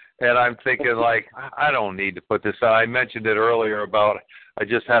shovel. And I'm thinking, like, I don't need to put this on. I mentioned it earlier about I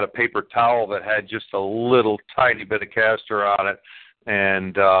just had a paper towel that had just a little tiny bit of Castor on it.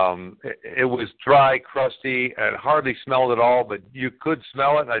 And it was dry, crusty, and hardly smelled at all, but you could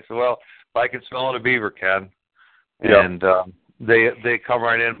smell it. And I said, well, if I can smell it, a beaver can. Yep. And they come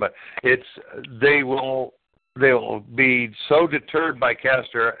right in. But they will be so deterred by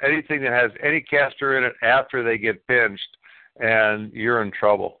Castor, anything that has any Castor in it after they get pinched, and you're in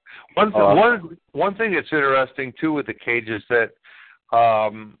trouble. One thing that's interesting, too, with the cages that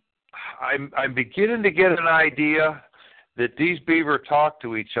I'm beginning to get an idea that these beaver talk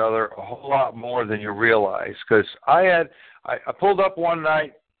to each other a whole lot more than you realize. Because I pulled up one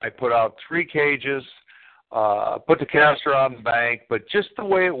night, I put out 3 cages, put the Castor on the bank, but just the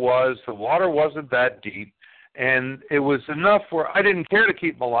way it was, the water wasn't that deep, and it was enough where I didn't care to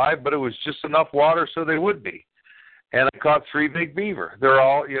keep them alive, but it was just enough water so they would be. And I caught 3 big beaver. They're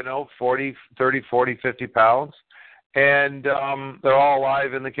all, 30, 40, 50 pounds, and they're all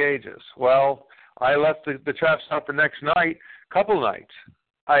alive in the cages. Well, I left the traps out the next night, couple nights.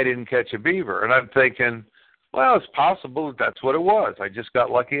 I didn't catch a beaver. And I'm thinking, well, it's possible that's what it was. I just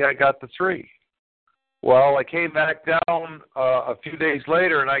got lucky I got the 3. Well, I came back down a few days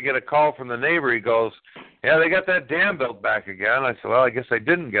later, and I get a call from the neighbor. He goes, yeah, they got that dam built back again. I said, well, I guess I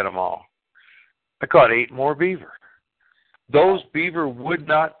didn't get them all. I caught 8 more beaver. Those beaver would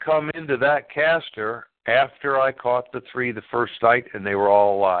not come into that Castor after I caught the 3 the first night, and they were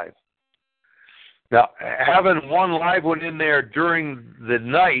all alive. Now, having one live one in there during the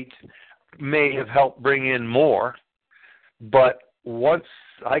night may have helped bring in more, but once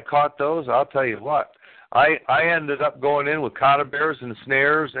I caught those, I'll tell you what, I ended up going in with conibears and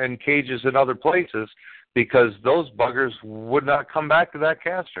snares and cages in other places because those buggers would not come back to that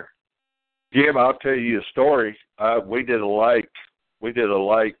Castor. Jim, I'll tell you a story. We did a lake.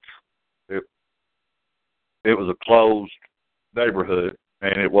 It was a closed neighborhood,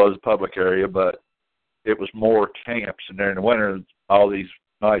 and it was a public area, but it was more camps. And during the winter, all these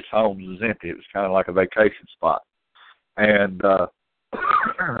nice homes was empty. It was kind of like a vacation spot. And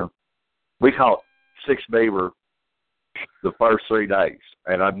we caught 6 beaver the first 3 days,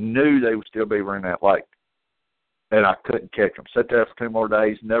 and I knew they were still beaver in that lake. And I couldn't catch them. Sat there for 2 more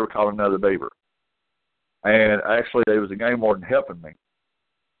days, never caught another beaver. And actually, there was a game warden helping me.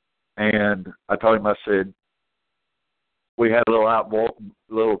 And I told him, I said, we had a little outboard,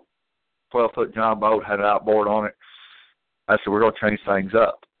 little 12-foot John boat, had an outboard on it. I said, we're going to change things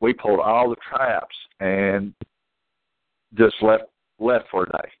up. We pulled all the traps and just left for a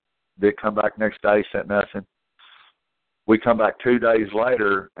day. Did come back next day, said nothing. We come back 2 days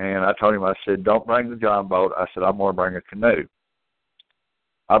later, and I told him, I said, don't bring the John boat. I said, I'm going to bring a canoe.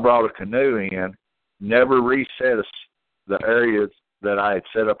 I brought a canoe in, never reset the areas that I had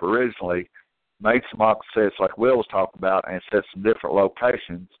set up originally, made some offsets like Will was talking about, and set some different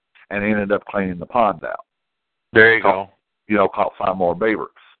locations, and ended up cleaning the pond out. There you go. Caught 5 more beaver.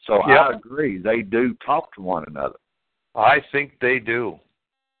 So yep. I agree, they do talk to one another. I think they do.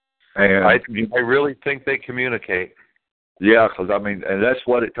 And I really think they communicate. Yeah, because, and that's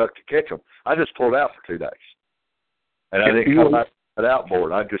what it took to catch them. I just pulled out for 2 days. And I didn't come back to that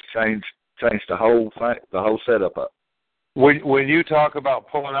outboard. I just changed the whole thing, the whole setup up. When you talk about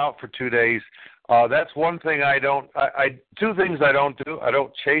pulling out for 2 days, that's one thing I don't. Two things I don't do. I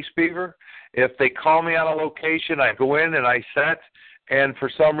don't chase beaver. If they call me on a location, I go in and I set, and for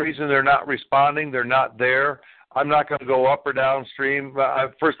some reason they're not responding, they're not there, I'm not going to go up or downstream.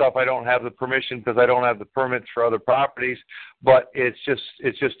 First off, I don't have the permission because I don't have the permits for other properties, but it's just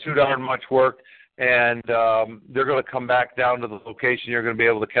too darn much work, and they're going to come back down to the location. You're going to be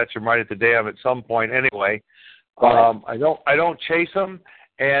able to catch them right at the dam at some point anyway. I don't chase them,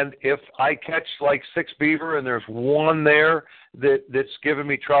 and if I catch like 6 beaver and there's one there that's giving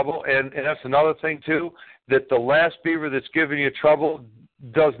me trouble, and that's another thing too, that the last beaver that's giving you trouble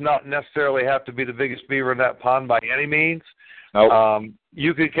does not necessarily have to be the biggest beaver in that pond by any means. Nope.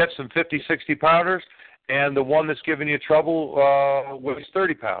 You could catch some 50, 60 pounders, and the one that's giving you trouble weighs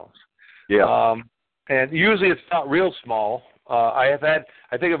 30 pounds. Yeah. And usually it's not real small. I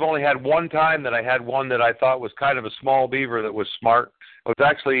think I've only had one time that I had one that I thought was kind of a small beaver that was smart. It was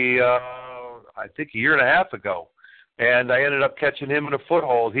actually, I think, a year and a half ago. And I ended up catching him in a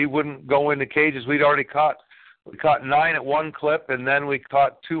foothold. He wouldn't go into cages. We caught 9 at one clip, and then we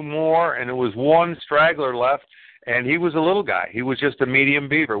caught 2 more, and it was one straggler left, and he was a little guy. He was just a medium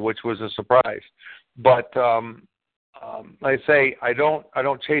beaver, which was a surprise. But like I say, I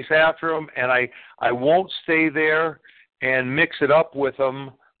don't chase after them, and I won't stay there and mix it up with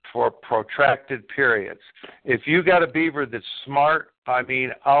them for protracted periods. If you got a beaver that's smart,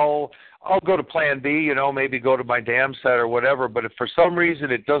 I'll go to plan B, maybe go to my dam set or whatever, but if for some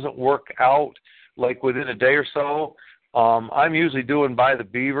reason it doesn't work out, like within a day or so, I'm usually doing by the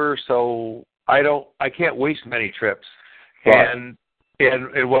beaver, so I can't waste many trips. Right.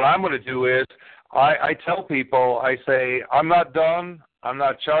 And what I'm going to do is I tell people, I say, I'm not done, I'm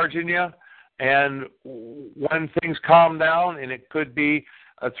not charging you, and when things calm down, and it could be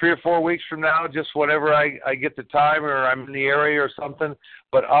 3 or 4 weeks from now, just whenever I get the time or I'm in the area or something,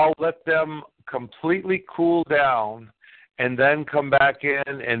 but I'll let them completely cool down and then come back in,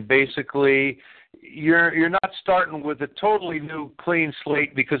 and basically you're not starting with a totally new clean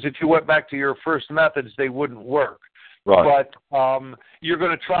slate, because if you went back to your first methods, they wouldn't work. Right. But you're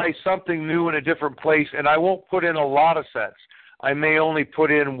going to try something new in a different place, and I won't put in a lot of sets. I may only put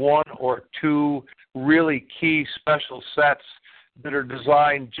in 1 or 2 really key special sets that are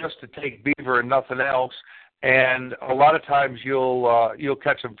designed just to take beaver and nothing else. And a lot of times you'll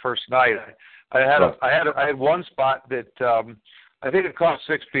catch them first night. I had one spot that I think it caught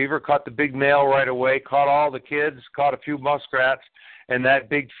 6 beaver, caught the big male right away, caught all the kids, caught a few muskrats, and that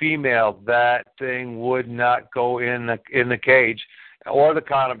big female, that thing would not go in the cage or the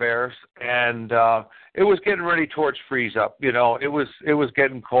conibears, and it was getting ready towards freeze up. It was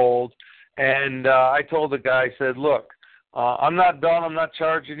getting cold, and I told the guy, I said, look, I'm not done. I'm not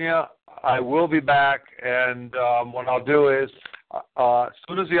charging you. I will be back, and what I'll do is, as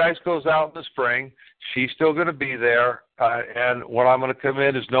soon as the ice goes out in the spring, she's still going to be there, and what I'm going to come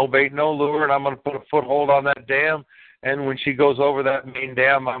in is no bait, no lure, and I'm going to put a foothold on that dam, and when she goes over that main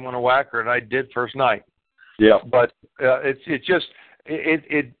dam, I'm going to whack her, and I did first night. Yeah. But it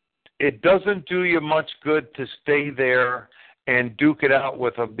doesn't do you much good to stay there and duke it out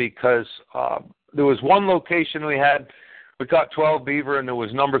with them, because there was one location we caught 12 beaver, and there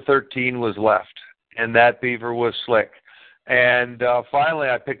was number 13 was left, and that beaver was slick. And finally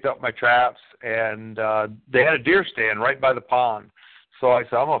I picked up my traps, and they had a deer stand right by the pond. So I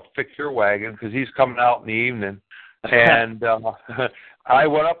said, I'm going to fix your wagon because he's coming out in the evening. And I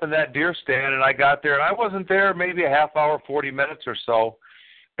went up in that deer stand, and I got there, and I wasn't there maybe a half hour, 40 minutes or so,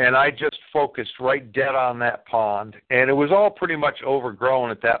 and I just focused right dead on that pond. And it was all pretty much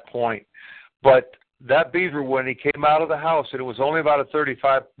overgrown at that point. But that beaver, when he came out of the house, and it was only about a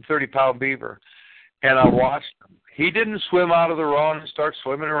 30-pound beaver, and I watched him. He didn't swim out of the run and start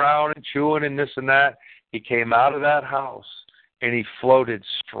swimming around and chewing and this and that. He came out of that house, and he floated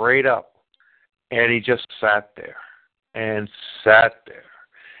straight up, and he just sat there and sat there.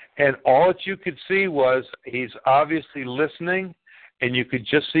 And all that you could see was he's obviously listening, and you could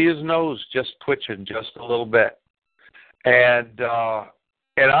just see his nose just twitching just a little bit. And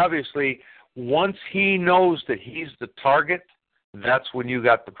obviously, once he knows that he's the target, that's when you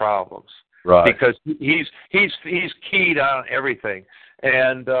got the problems. Right. Because he's keyed on everything.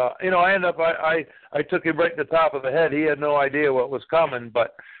 And I took him right to the top of the head. He had no idea what was coming,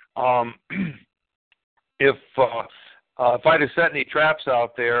 but if I'd have set any traps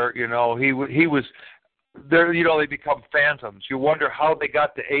out there, he was there. They become phantoms. You wonder how they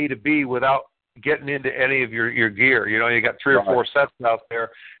got to A to B without getting into any of your gear. You got 3 or 4 sets out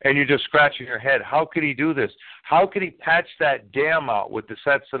there, and you're just scratching your head. How could he do this? How could he patch that dam out with the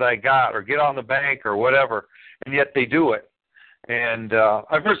sets that I got, or get on the bank, or whatever? And yet they do it. And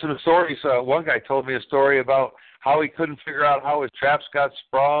I've heard some stories. One guy told me a story about how he couldn't figure out how his traps got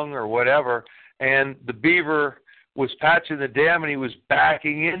sprung or whatever, and the beaver was patching the dam and he was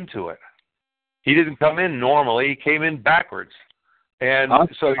backing into it. He didn't come in normally. He came in backwards. And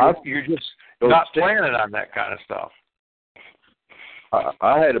so you're just not planning on that kind of stuff.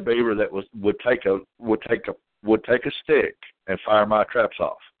 I had a beaver that would take a stick and fire my traps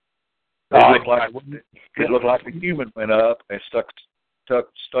off. It looked like a human went up and stuck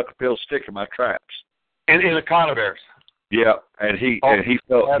a pill stick in my traps. In the conibears. Yeah, and he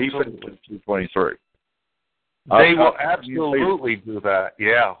fell with 223. They will absolutely do that.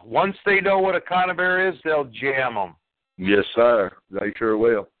 Yeah, once they know what a conibear is, they'll jam them. Yes, sir. They sure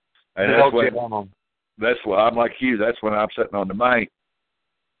will. And that's what I'm like you. That's when I'm sitting on the bank.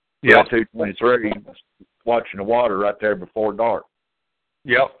 Yeah, 223, watching the water right there before dark.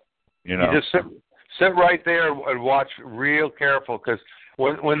 Yep. You just sit right there and watch real careful, because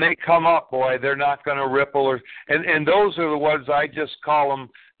when they come up, boy, they're not going to ripple and those are the ones I just call them.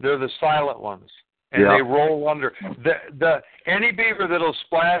 They're the silent ones, and they roll under. Any beaver that'll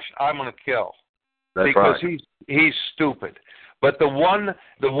splash, I'm going to kill. That's because right. he's stupid. But the ones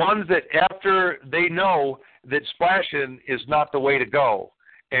that after they know that splashing is not the way to go,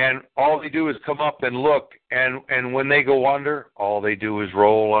 and all they do is come up and look, and when they go under, all they do is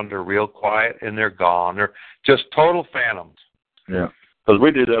roll under real quiet, and they're gone. They're just total phantoms. Yeah, because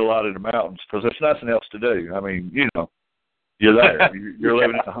we did that a lot in the mountains, because there's nothing else to do. I mean, you're there. You're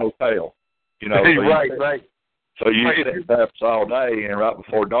living in a hotel. So right. So you set traps all day, and right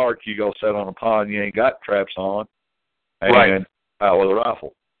before dark, you go set on a pond you ain't got traps on, and out with a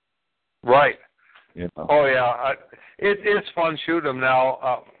rifle. Right. Oh, yeah. It's fun shooting them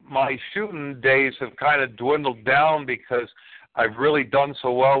now. My shooting days have kind of dwindled down because I've really done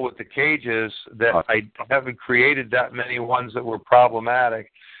so well with the cages that I haven't created that many ones that were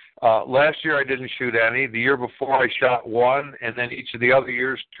problematic. Last year I didn't shoot any. The year before I shot 1, and then each of the other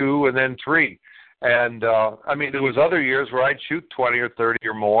years 2, and then 3. And, there was other years where I'd shoot 20 or 30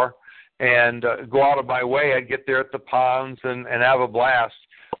 or more and go out of my way. I'd get there at the ponds and have a blast.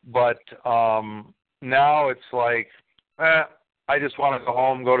 But now it's like, I just want to go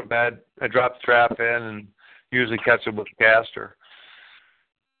home, go to bed. I drop the trap in and usually catch it with a caster.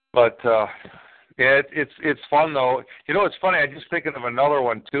 But, it's fun, though. It's funny. I'm just thinking of another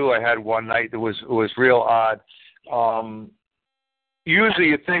one, too, I had one night that was real odd. Usually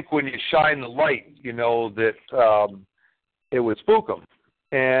you think when you shine the light, that it would spook them.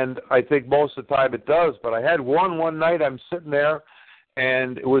 And I think most of the time it does. But I had one night I'm sitting there,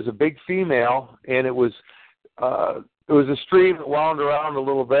 and it was a big female, and it was a stream that wound around a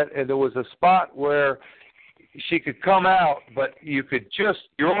little bit, and there was a spot where she could come out, but you're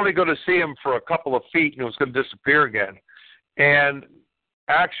only going to see him for a couple of feet, and it was going to disappear again. And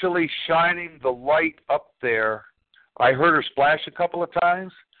actually shining the light up there, I heard her splash a couple of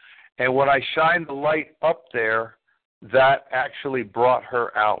times, and when I shined the light up there, that actually brought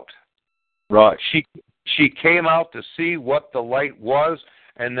her out. Right. She came out to see what the light was,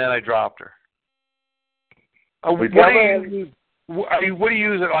 and then I dropped her. What do you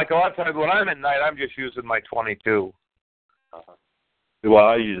use? Like a lot of times when I'm at night, I'm just using my 22. Well,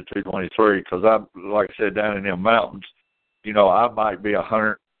 I use a 223 because I'm, like I said, down in them mountains. I might be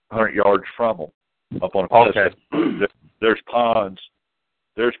 100 yards from them up on a cliff. Okay. There's ponds.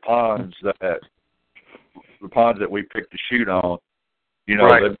 There's ponds that we picked to shoot on.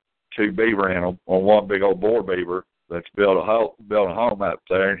 There's 2 beaver in them on one big old boar beaver that's built a home up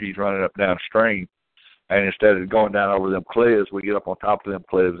there, and he's running up downstream. And instead of going down over them cliffs, we get up on top of them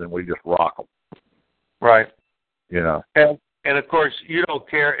cliffs and we just rock them. Right. And of course, you don't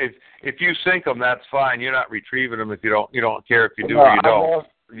care if you sink them. That's fine. You're not retrieving them if you don't care if you do or you don't.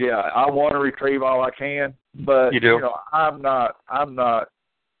 I want to retrieve all I can, but you do. I'm not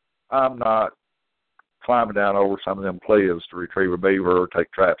climbing down over some of them cliffs to retrieve a beaver or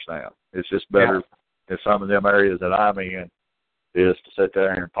take traps down. It's just better in some of them areas that I'm in is to sit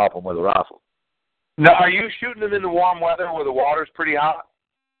there and pop them with a rifle. Now, are you shooting them in the warm weather where the water's pretty hot?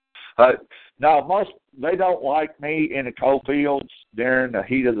 No, they don't like me in the cold fields during the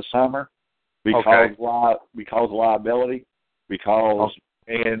heat of the summer. because of liability. Because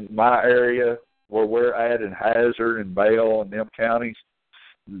in my area where we're at in Hazard and Bale and them counties,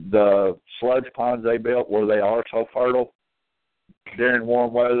 the sludge ponds they built where they are so fertile, during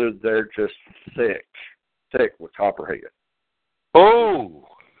warm weather, they're just thick with copperhead. Oh!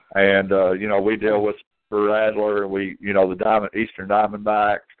 And, we deal with the rattler, the eastern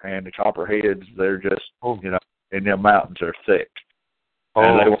diamondback and the copperheads, they're just, in them mountains, they're thick.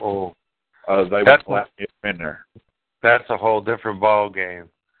 And they won't let me in there. That's a whole different ball game.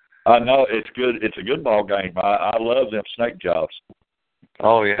 I know, it's good. It's a good ball game. I love them snake jobs.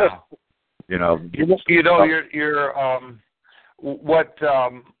 Oh, yeah. You're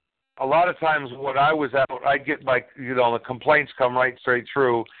a lot of times when I was out, I get the complaints come right straight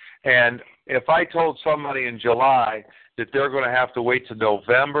through. And if I told somebody in July that they're going to have to wait till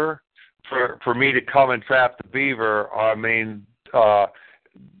November for me to come and trap the beaver, I mean,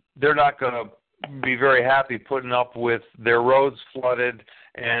 they're not going to be very happy putting up with their roads flooded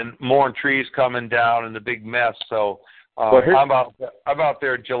and more trees coming down and the big mess. So I'm out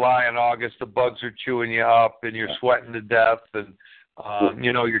there in July and August. The bugs are chewing you up and you're sweating to death and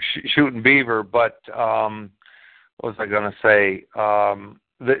you're shooting beaver. But what was I going to say?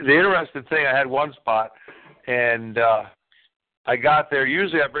 The interesting thing, I had one spot, and I got there.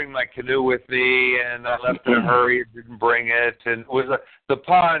 Usually I bring my canoe with me, and I left in a hurry and didn't bring it. And it was the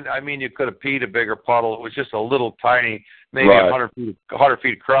pond, I mean, you could have peed a bigger puddle. It was just a little tiny, maybe 100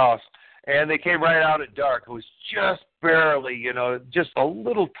 feet across. And they came right out at dark. It was just barely, just a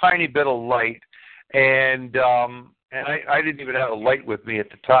little tiny bit of light. And I didn't even have a light with me at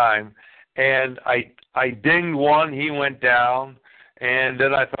the time. And I dinged one. He went down. And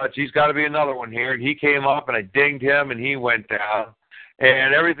then I thought, geez, got to be another one here. And he came up, and I dinged him, and he went down.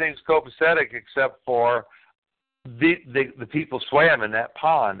 And everything's copacetic except for the people swam in that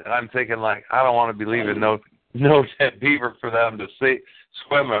pond. And I'm thinking, I don't want to be leaving no dead beaver for them to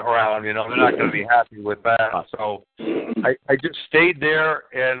swim around. They're not going to be happy with that. So I just stayed there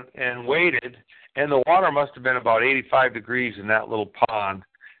and waited. And the water must have been about 85 degrees in that little pond.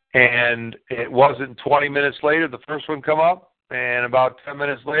 And it wasn't 20 minutes later, the first one come up. And about 10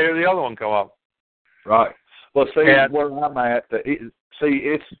 minutes later, the other one come up. Right. Well, where I'm at, it's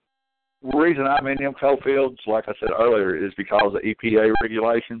the reason I'm in them coal fields, like I said earlier, is because of EPA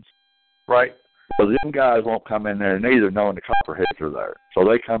regulations. Right. So them guys won't come in there neither knowing the copperheads are there. So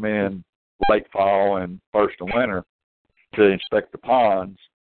they come in late fall and first of winter to inspect the ponds,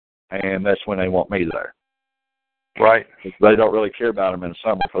 and that's when they want me there. Right. They don't really care about them in the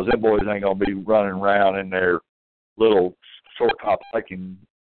summer because them boys ain't going to be running around in their little short top hiking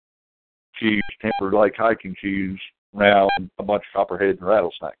shoes, tempered lake hiking shoes, around a bunch of copperheads and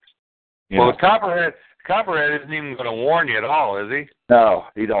rattlesnakes. The copperhead isn't even going to warn you at all, is he? No,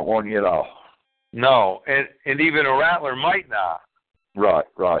 he don't warn you at all. No, and even a rattler might not. Right.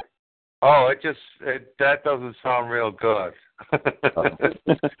 Oh, that doesn't sound real good.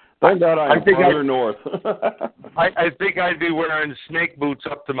 Thank God I'm farther north. I think I'd be wearing snake boots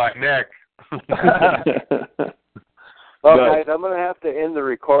up to my neck. Well, guys, I'm going to have to end the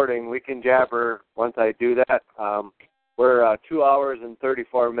recording. We can jabber once I do that. We're 2 hours and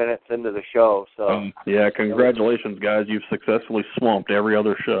 34 minutes into the show. So congratulations, guys. You've successfully swamped every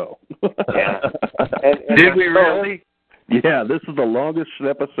other show. Yeah. Did we really? Yeah, this is the longest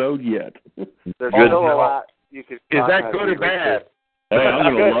episode yet. There's still a lot you could. Is that good or bad? Hey,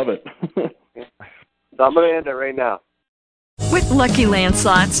 I'm going to love it. So I'm going to end it right now. With Lucky Land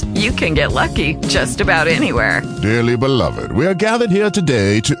Slots, you can get lucky just about anywhere. Dearly beloved, we are gathered here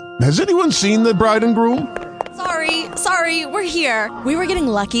today to... Has anyone seen the bride and groom? Sorry, we're here. We were getting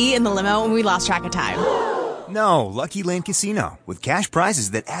lucky in the limo and we lost track of time. No, Lucky Land Casino, with cash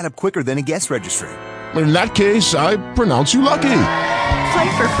prizes that add up quicker than a guest registry. In that case, I pronounce you lucky.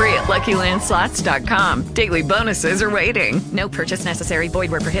 Play for free at LuckyLandSlots.com. Daily bonuses are waiting. No purchase necessary.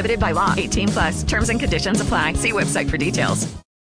 Void where prohibited by law. 18+. Terms and conditions apply. See website for details.